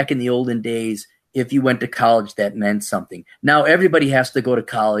 okay, back in the olden days, if you went to college, that meant something. Now everybody has to go to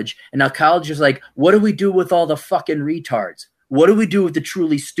college, and now college is like, what do we do with all the fucking retards? What do we do with the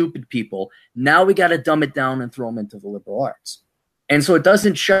truly stupid people? Now we got to dumb it down and throw them into the liberal arts. And so it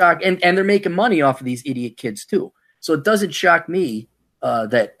doesn't shock, and they're making money off of these idiot kids too. So it doesn't shock me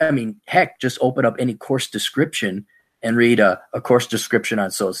that, I mean, heck, just open up any course description and read a course description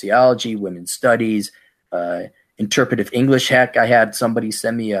on sociology, women's studies, interpretive English. Heck, I had somebody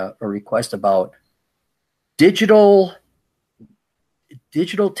send me a request about digital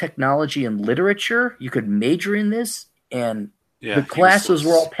technology and literature. You could major in this, and the classes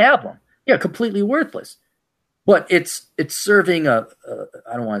were all pablum. Yeah, completely worthless. But it's serving I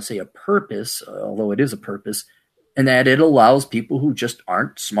don't want to say a purpose, although it is a purpose, and that it allows people who just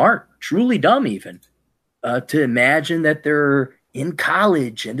aren't smart, truly dumb even, to imagine that they're in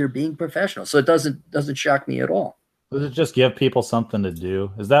college and they're being professional. So it doesn't shock me at all. Does it just give people something to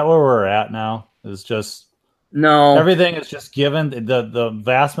do? Is that where we're at now? Is just no, everything is just given. The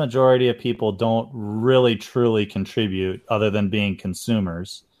vast majority of people don't really truly contribute other than being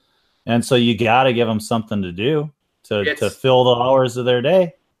consumers. And so you got to give them something to do to fill the hours of their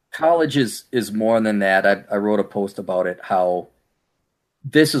day. College is more than that. I wrote a post about it, how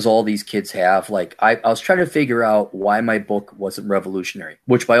this is all these kids have. Like, I was trying to figure out why my book wasn't revolutionary,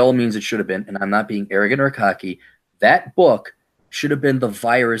 which by all means it should have been. And I'm not being arrogant or cocky. That book should have been the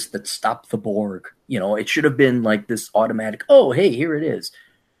virus that stopped the Borg. It should have been like this automatic, oh, hey, here it is.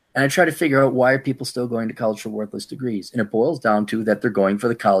 And I try to figure out, why are people still going to college for worthless degrees? And it boils down to that they're going for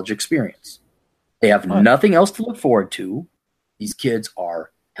the college experience. They have nothing else to look forward to. These kids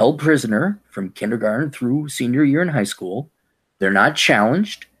are held prisoner from kindergarten through senior year in high school. They're not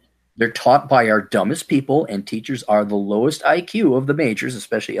challenged. They're taught by our dumbest people, and teachers are the lowest IQ of the majors,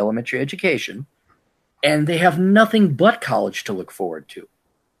 especially elementary education. And they have nothing but college to look forward to.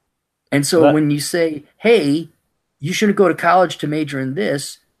 And so when you say, hey, you shouldn't go to college to major in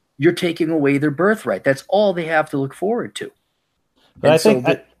this, you're taking away their birthright. That's all they have to look forward to. But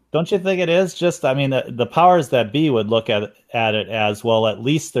don't you think it is just, I mean, the powers that be would look at it as, well, at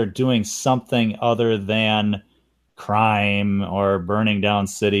least they're doing something other than crime or burning down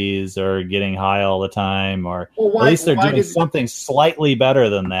cities or getting high all the time, or at least they're doing something slightly better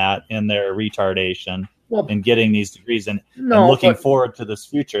than that in their retardation and getting these degrees and looking forward to this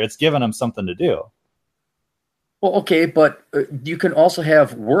future. It's given them something to do. Well, okay, but you can also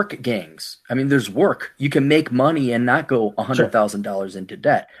have work gangs. I mean, there's work. You can make money and not go $100,000 into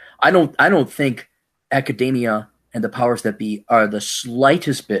debt. I don't think academia and the powers that be are the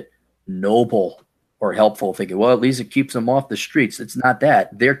slightest bit noble or helpful, thinking, well, at least it keeps them off the streets. It's not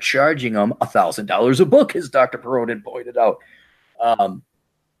that. They're charging them $1,000 a book, as Dr. Perodin pointed out.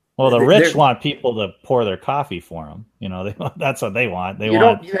 Well, the rich want people to pour their coffee for them. That's what they want.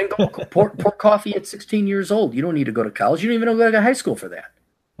 You can go pour coffee at 16 years old. You don't need to go to college. You don't even go to high school for that.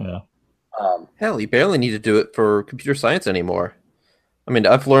 Yeah. Hell, you barely need to do it for computer science anymore. I mean,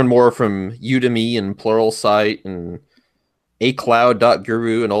 I've learned more from Udemy and Pluralsight and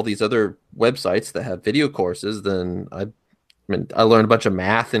acloud.guru and all these other websites that have video courses than I learned a bunch of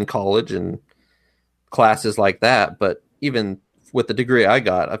math in college and classes like that. But even with the degree I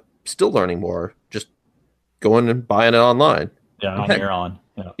got, I'm still learning more just going and buying it online. Yeah, on Heck, your own.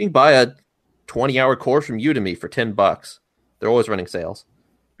 Yeah. you can buy a 20-hour course from Udemy for $10. They're always running sales.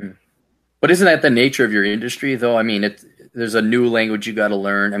 But isn't that the nature of your industry, though? I mean, there's a new language you got to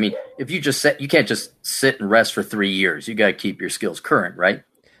learn. I mean, if you can't just sit and rest for 3 years. You got to keep your skills current, right?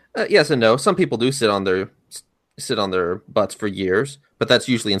 Yes and no. Some people do sit on their butts for years, but that's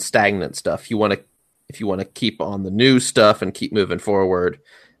usually in stagnant stuff. If you want to keep on the new stuff and keep moving forward,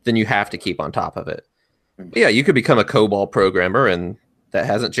 then you have to keep on top of it. But yeah, you could become a COBOL programmer, and that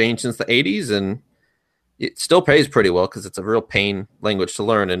hasn't changed since the 80s, and it still pays pretty well because it's a real pain language to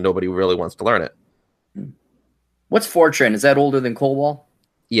learn, and nobody really wants to learn it. What's Fortran? Is that older than COBOL?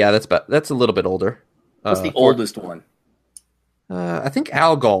 Yeah, that's a little bit older. What's the oldest one? I think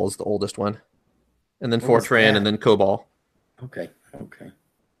Algol is the oldest one, and then Fortran, and then COBOL. Okay.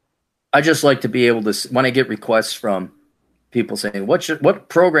 I just like to be able to, when I get requests from people saying, what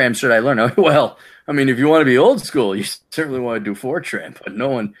program should I learn? Well, I mean, if you want to be old school, you certainly want to do Fortran, but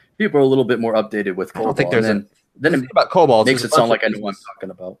people are a little bit more updated with COBOL. I don't think then it about COBOL makes it sound like I know what I'm talking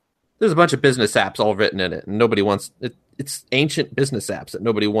about. There's a bunch of business apps all written in it, and nobody wants it. It's ancient business apps that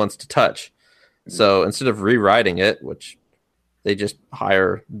nobody wants to touch. So instead of rewriting it, which they just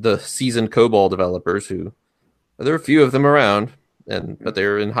hire the seasoned COBOL developers there are a few of them around, but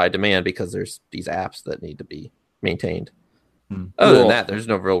they're in high demand because there's these apps that need to be maintained. Other than that, there's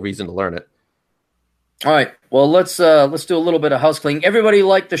no real reason to learn it. All right. Well, let's do a little bit of house cleaning. Everybody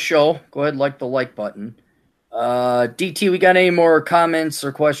like the show. Go ahead, like the like button. DT, we got any more comments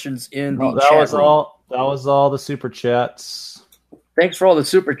or questions in the chat room? That was all the super chats. Thanks for all the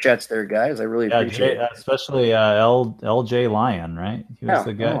super chats there, guys. I really appreciate it. Especially LJ Lion, right? He was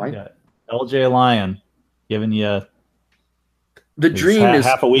the guy. LJ Lion giving you the dream is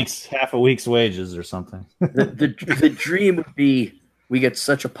half a week's wages or something. the dream would be we get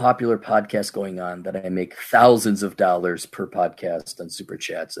such a popular podcast going on that I make thousands of dollars per podcast on super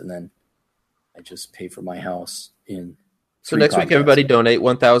chats, and then I just pay for my house in. So next week, everybody donate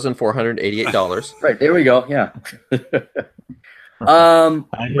 $1,488. Right, there we go. Yeah.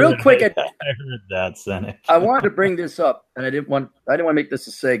 Real quick, I heard that, Senec. I wanted to bring this up, and I didn't want to make this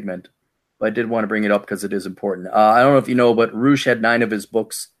a segment, but I did want to bring it up because it is important. I don't know if you know, but Roosh had 9 of his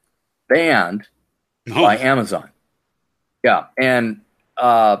books banned by Amazon. Yeah, and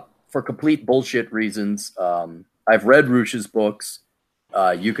for complete bullshit reasons, I've read Roosh's books.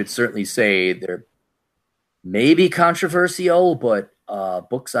 You could certainly say they're maybe controversial, but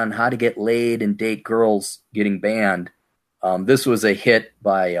books on how to get laid and date girls getting banned. This was a hit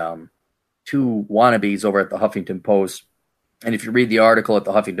by 2 wannabes over at the Huffington Post. And if you read the article at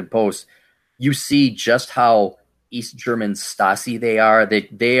the Huffington Post, you see just how East German Stasi they are.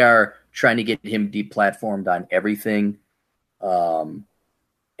 They are trying to get him deplatformed on everything.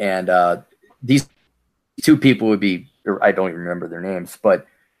 These 2 people would be, I don't even remember their names, but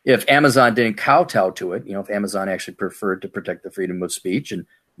if Amazon didn't kowtow to it, if Amazon actually preferred to protect the freedom of speech and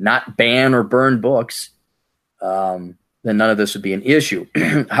not ban or burn books, then none of this would be an issue.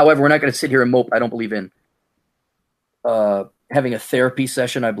 However, we're not going to sit here and mope. I don't believe in having a therapy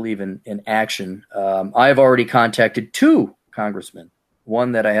session. I believe in action. I have already contacted 2 congressmen,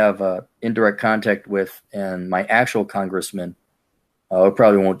 one that I have indirect contact with, and my actual congressman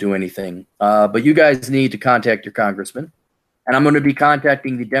probably won't do anything. But you guys need to contact your congressman. And I'm going to be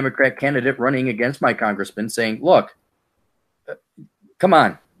contacting the Democrat candidate running against my congressman saying, look, come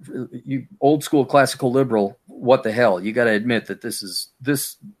on, you old school classical liberal, what the hell? You got to admit that this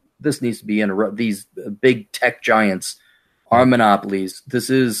needs to be these big tech giants are monopolies.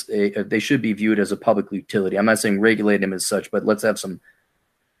 They should be viewed as a public utility. I'm not saying regulate them as such, but let's have some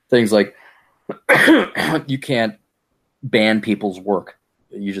things like you can't ban people's work.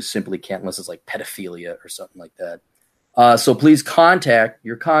 You just simply can't unless it's like pedophilia or something like that. So please contact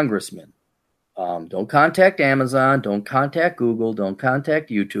your congressman. Don't contact Amazon. Don't contact Google. Don't contact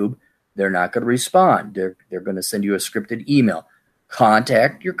YouTube. They're not going to respond. They're going to send you a scripted email.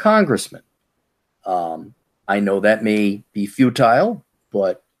 Contact your congressman. I know that may be futile,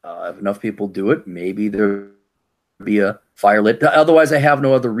 but if enough people do it, maybe there'll be a fire lit. Otherwise, I have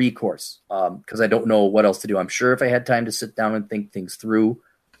no other recourse because I don't know what else to do. I'm sure if I had time to sit down and think things through,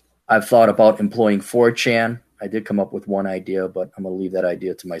 I've thought about employing 4chan. I did come up with one idea, but I'm going to leave that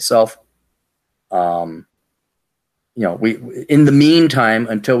idea to myself. We in the meantime,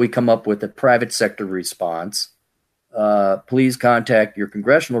 until we come up with a private sector response, please contact your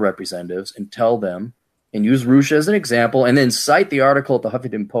congressional representatives and tell them, and use Roosh as an example, and then cite the article at the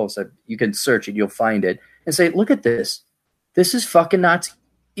Huffington Post. You can search it, you'll find it, and say, look at this. This is fucking Nazi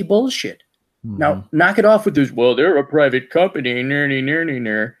bullshit. Now, knock it off with this, well, they're a private company,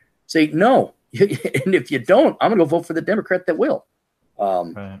 Say, no. And if you don't, I'm going to go vote for the Democrat that will.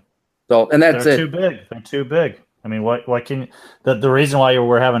 Right. So, and that's They're it. too big. They're too big. I mean, what can the reason why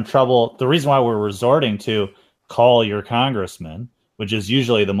we're having trouble? The reason why we're resorting to call your congressman, which is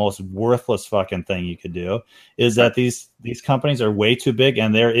usually the most worthless fucking thing you could do, is that these companies are way too big,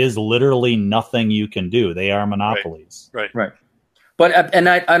 and there is literally nothing you can do. They are monopolies. Right.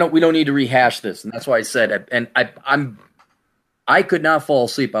 But we don't need to rehash this, and that's why I said, and I could not fall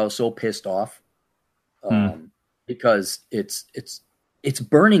asleep. I was so pissed off, because it's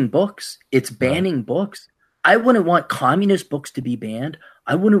burning books. It's banning books. I wouldn't want communist books to be banned.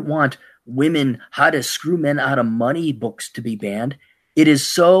 I wouldn't want women, how to screw men out of money books to be banned. It is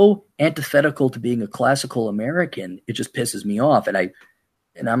so antithetical to being a classical American. It just pisses me off. And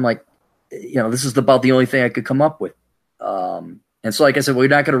I'm like, this is about the only thing I could come up with. And so, like I said, we're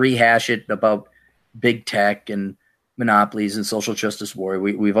not going to rehash it about big tech and monopolies and social justice warrior.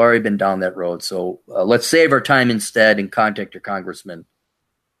 We've already been down that road. So let's save our time instead and contact your congressman.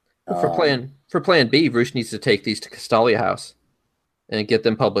 For plan B, Roosh needs to take these to Castalia House and get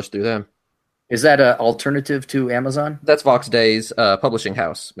them published through them. Is that an alternative to Amazon? That's Vox Day's publishing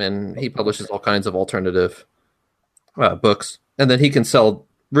house, and he publishes all kinds of alternative books. And then Roosh can sell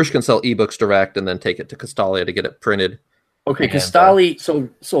ebooks direct and then take it to Castalia to get it printed. Okay, Castalia.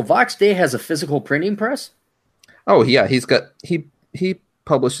 So Vox Day has a physical printing press? Oh yeah, he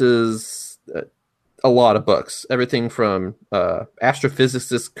publishes a lot of books, everything from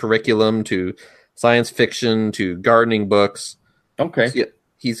astrophysicist curriculum to science fiction to gardening books. Okay, so, yeah,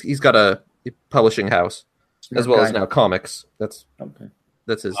 he's got a publishing house as well as now comics. That's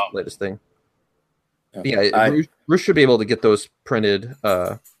his latest thing. Okay. Yeah, Roosh should be able to get those printed.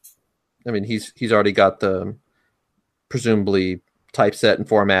 I mean, he's already got the presumably typeset and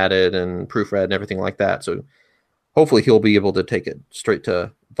formatted and proofread and everything like that. So hopefully he'll be able to take it straight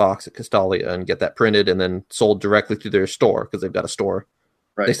to Vox at Castalia and get that printed and then sold directly through their store, because they've got a store.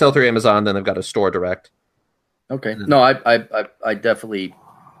 Right. They sell through Amazon, then they've got a store direct. Okay. No, I definitely,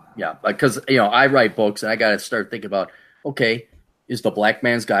 because I write books and I got to start thinking about, okay, is the Black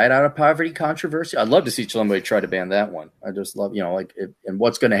Man's Guide Out of Poverty controversy? I'd love to see somebody try to ban that one. I just love, and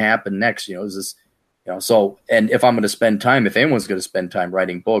what's going to happen next? Is this, so, and if I'm going to spend time, if anyone's going to spend time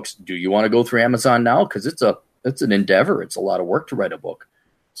writing books, do you want to go through Amazon now? Because it's an endeavor. It's a lot of work to write a book.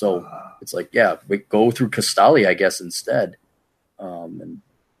 So it's like, we go through Castalia, I guess, instead. Rollo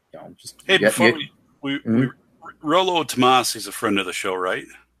Tomasi's a friend of the show, right?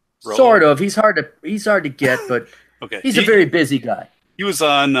 Rollo? Sort of. He's hard to get, but okay. He's a very busy guy. He was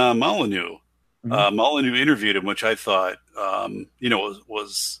on Molyneux. Molyneux interviewed him, which I thought,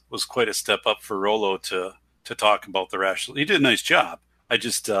 was quite a step up for Rollo to talk about the rational. He did a nice job. I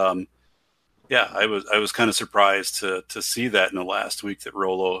just, I was kind of surprised to see that in the last week that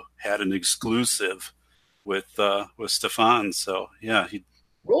Rollo had an exclusive with Stefan. So yeah,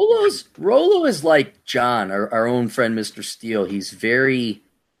 Rollo is like John, our own friend, Mr. Steele. He's very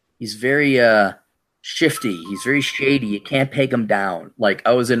shifty. He's very shady. You can't peg him down. Like,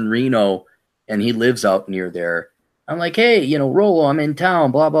 I was in Reno and he lives out near there. I'm like, hey, Rollo, I'm in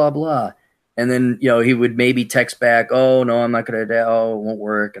town, blah, blah, blah. And then, he would maybe text back, oh, no, I'm not going to, oh, it won't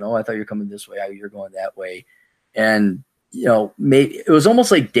work. And, oh, I thought you're coming this way. Oh, you're going that way. And, maybe it was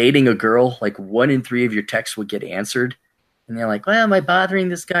almost like dating a girl. Like 1 in 3 of your texts would get answered. And they're like, well, am I bothering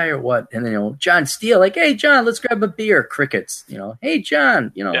this guy or what? And then, John Steele, like, hey, John, let's grab a beer. Crickets, hey,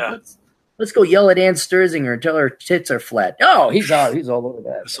 John, let's go yell at Ann Sturzinger and tell her tits are flat. Oh, he's all over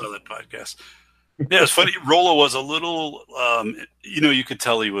that. I saw that podcast. Yeah, it's funny. Rollo was a little, you could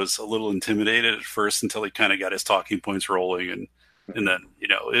tell he was a little intimidated at first until he kind of got his talking points rolling. And then,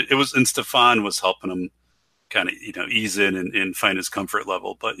 it was, and Stefan was helping him kind of, ease in and find his comfort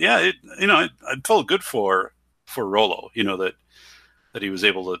level. But yeah, I felt good for Rollo, that he was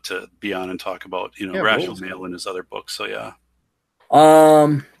able to be on and talk about, Rational Male in his other books. So yeah.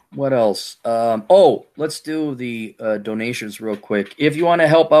 What else? Let's do the donations real quick. If you want to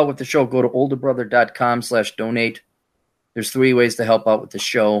help out with the show, go to olderbrother.com/donate. There's 3 ways to help out with the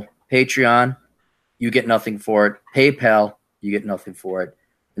show. Patreon, you get nothing for it. PayPal, you get nothing for it.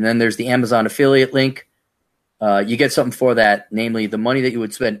 And then there's the Amazon affiliate link. You get something for that, namely the money that you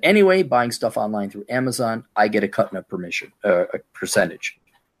would spend anyway buying stuff online through Amazon. I get a cut in a percentage.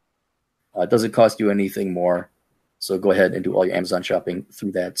 It doesn't cost you anything more. So go ahead and do all your Amazon shopping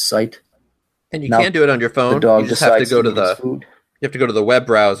through that site. And you can do it on your phone. You just have to go to the web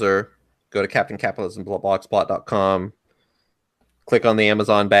browser, go to CaptainCapitalism.blogspot.com, click on the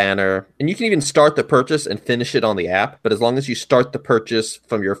Amazon banner, and you can even start the purchase and finish it on the app. But as long as you start the purchase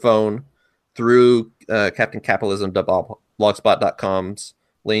from your phone, through CaptainCapitalism.blogspot.com's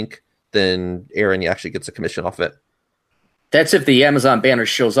link, then Aaron actually gets a commission off it. That's if the Amazon banner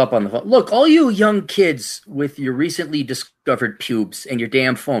shows up on the phone. Look, all you young kids with your recently discovered pubes and your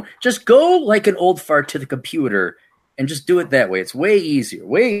damn phone, just go like an old fart to the computer and just do it that way. It's way easier.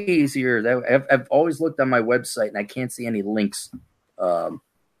 Way easier. I've always looked on my website and I can't see any links on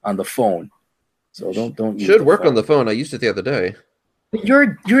the phone. So don't. Should work on the phone. I used it the other day. You're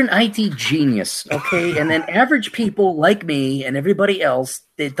an IT genius, okay? And then average people like me and everybody else,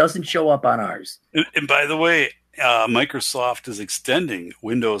 it doesn't show up on ours. And by the way, Microsoft is extending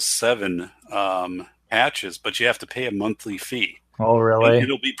Windows 7 patches, but you have to pay a monthly fee. Oh, really? And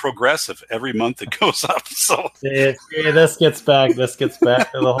it'll be progressive every month it goes up. So this gets back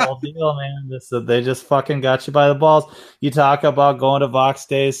to the whole deal, man. They just fucking got you by the balls. You talk about going to Vox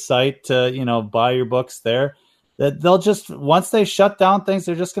Day's site to buy your books there. That they'll just, once they shut down things,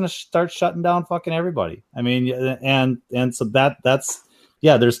 they're just going to start shutting down fucking everybody. I mean, and so that's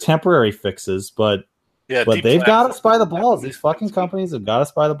there's temporary fixes, but they've got us by the balls. These fucking companies have got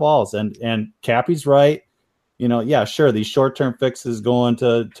us by the balls. And Cappy's right. Sure, these short-term fixes going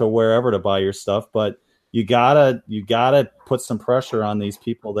to wherever to buy your stuff, but you gotta put some pressure on these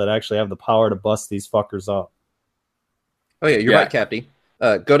people that actually have the power to bust these fuckers up. Oh yeah, you're right, Cappy.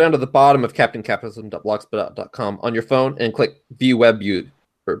 Go down to the bottom of CaptainCapitalism.blogspot.com on your phone and click View Web View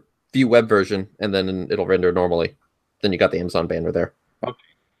or View Web Version, and then it'll render normally. Then you got the Amazon banner there.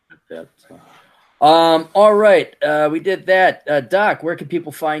 Okay. All right. We did that. Doc, where can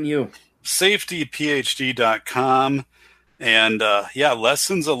people find you? SafetyPhD.com. And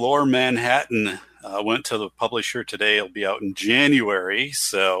Lessons of Lore Manhattan went to the publisher today. It'll be out in January,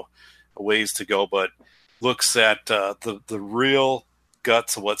 so a ways to go, but looks at the real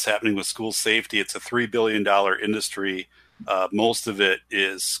guts of what's happening with school safety. It's a $3 billion industry. Most of it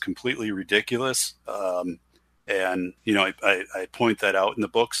is completely ridiculous. And, I point that out in the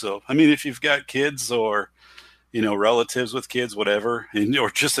book. So, I mean, if you've got kids or, relatives with kids, whatever, or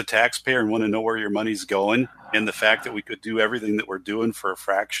just a taxpayer and want to know where your money's going, and the fact that we could do everything that we're doing for a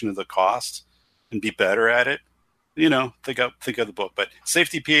fraction of the cost and be better at it, think of the book. But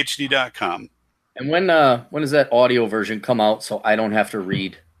safetyphd.com. And when does that audio version come out so I don't have to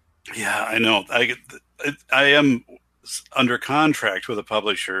read? Yeah, I know. I am under contract with a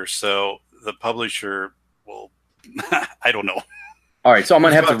publisher, so the publisher will. I don't know. All right, so I'm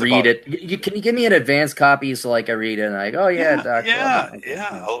gonna have to read it. Can you give me an advance copy so like I read it and I go, Doc,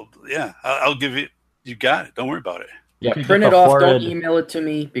 I'll give you. You got it. Don't worry about it. Yeah, print it off. Don't email it to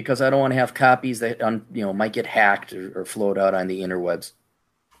me because I don't want to have copies that might get hacked or float out on the interwebs.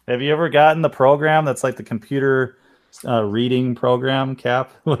 Have you ever gotten the program that's like the computer reading program,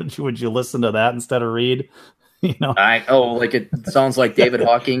 Cap? Would you listen to that instead of read? Like it sounds like David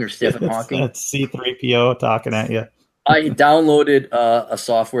Hawking or Stephen Hawking. It's C-3PO talking at you. I downloaded a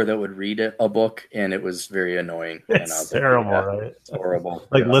software that would read a book, and it was very annoying. It's terrible, right? It's horrible.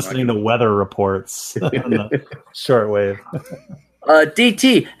 Like listening to weather reports on the shortwave.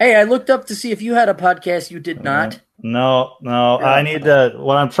 DT, hey, I looked up to see if you had a podcast. You did not. No. I need to.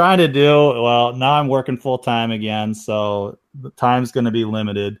 What I'm trying to do. Well, now I'm working full time again, so the time's going to be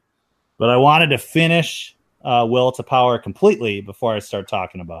limited. But I wanted to finish Will to Power completely before I start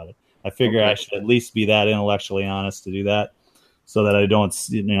talking about it. I figure I should at least be that intellectually honest to do that, so that I don't,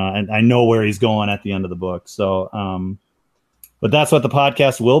 I know where he's going at the end of the book. So, but that's what the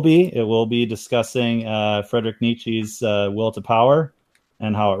podcast will be. It will be discussing Friedrich Nietzsche's Will to Power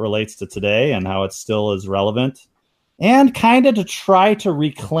and how it relates to today and how it still is relevant, and kind of to try to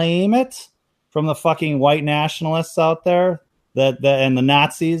reclaim it from the fucking white nationalists out there and the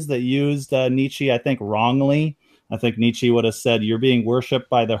Nazis that used Nietzsche, I think, wrongly. I think Nietzsche would have said, "You're being worshipped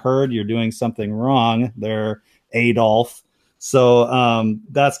by the herd. You're doing something wrong." They're Adolf. So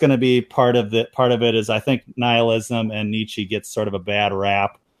that's going to be part of it. Part of it is, I think, nihilism, and Nietzsche gets sort of a bad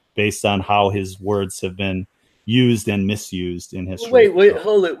rap based on how his words have been used and misused in history. Wait,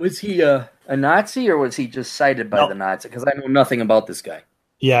 hold it. Was he a Nazi, or was he just cited by the Nazi? Because I know nothing about this guy.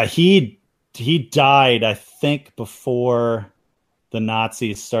 Yeah, he died, I think, before the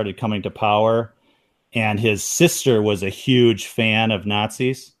Nazis started coming to power. And his sister was a huge fan of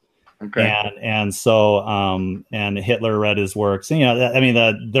Nazis. Okay. And so and Hitler read his works.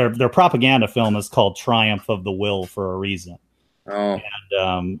 Their propaganda film is called Triumph of the Will for a reason. Oh.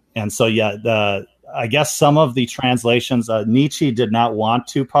 And so I guess some of the translations, Nietzsche did not want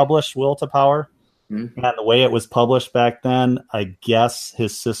to publish Will to Power. Mm-hmm. And the way it was published back then, I guess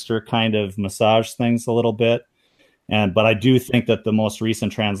his sister kind of massaged things a little bit. But I do think that the most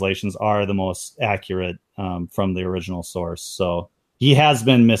recent translations are the most accurate from the original source. So he has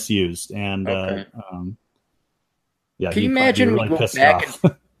been misused, and Okay. yeah. Can he you probably imagine really we go pissed back? off.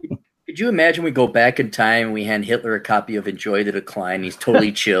 Could you imagine we go back in time and we hand Hitler a copy of Enjoy the Decline? He's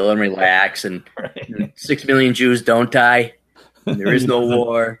totally chill and relax, and Right. 6 million Jews don't die. And there is He no doesn't-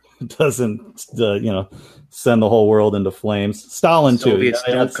 war. Doesn't send the whole world into flames. Stalin too. Soviets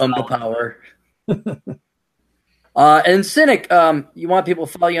Yeah, don't come to Stalin. power. And Cynic, you want people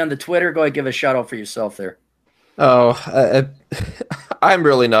to follow you on the Twitter? Go ahead, give a shout out for yourself there. Oh, I'm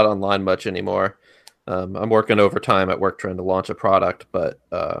really not online much anymore. I'm working overtime at work trying to launch a product, but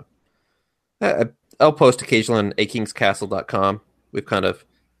I'll post occasionally on akingscastle.com. We've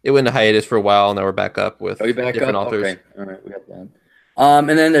it went into hiatus for a while, and now we're back up with Are you back different up? authors. Okay, all right, we got that. And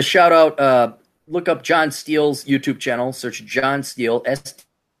then the shout out. Look up John Steele's YouTube channel. Search John Steele,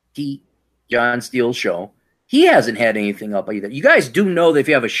 ST John Steele Show. He hasn't had anything up either. You guys do know that if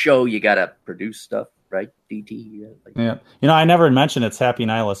you have a show, you got to produce stuff, right? DT. Yeah. I never mentioned it's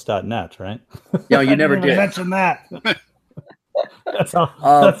happynihilist.net, right? No, you never I did. mention that. That's how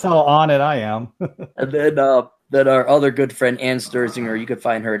on it I am. And then our other good friend, Ann Sturzinger, you can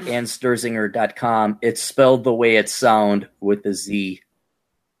find her at annsturzinger.com. It's spelled the way it sounds with a Z.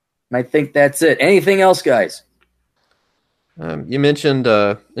 And I think that's it. Anything else, guys? You mentioned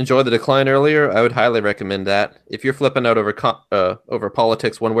Enjoy the Decline earlier. I would highly recommend that. If you're flipping out over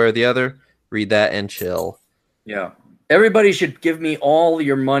politics one way or the other, read that and chill. Yeah. Everybody should give me all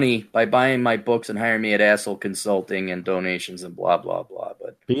your money by buying my books and hiring me at Asshole Consulting and donations and blah, blah, blah.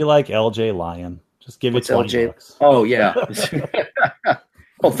 But Be like LJ Lyon. Just give what's it $20. Oh, yeah.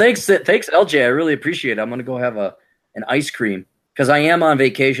 Well, thanks, LJ. I really appreciate it. I'm going to go have an ice cream. Because I am on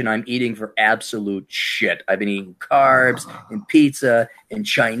vacation, I'm eating for absolute shit. I've been eating carbs and pizza and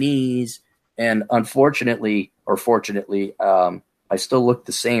Chinese. And unfortunately, or fortunately, I still look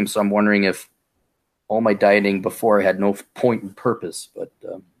the same. So I'm wondering if all my dieting before had no point and purpose. But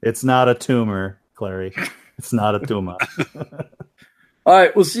It's not a tumor, Clary. It's not a tumor. all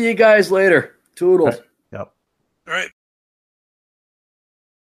right, we'll see you guys later. Toodles. Yep. All right.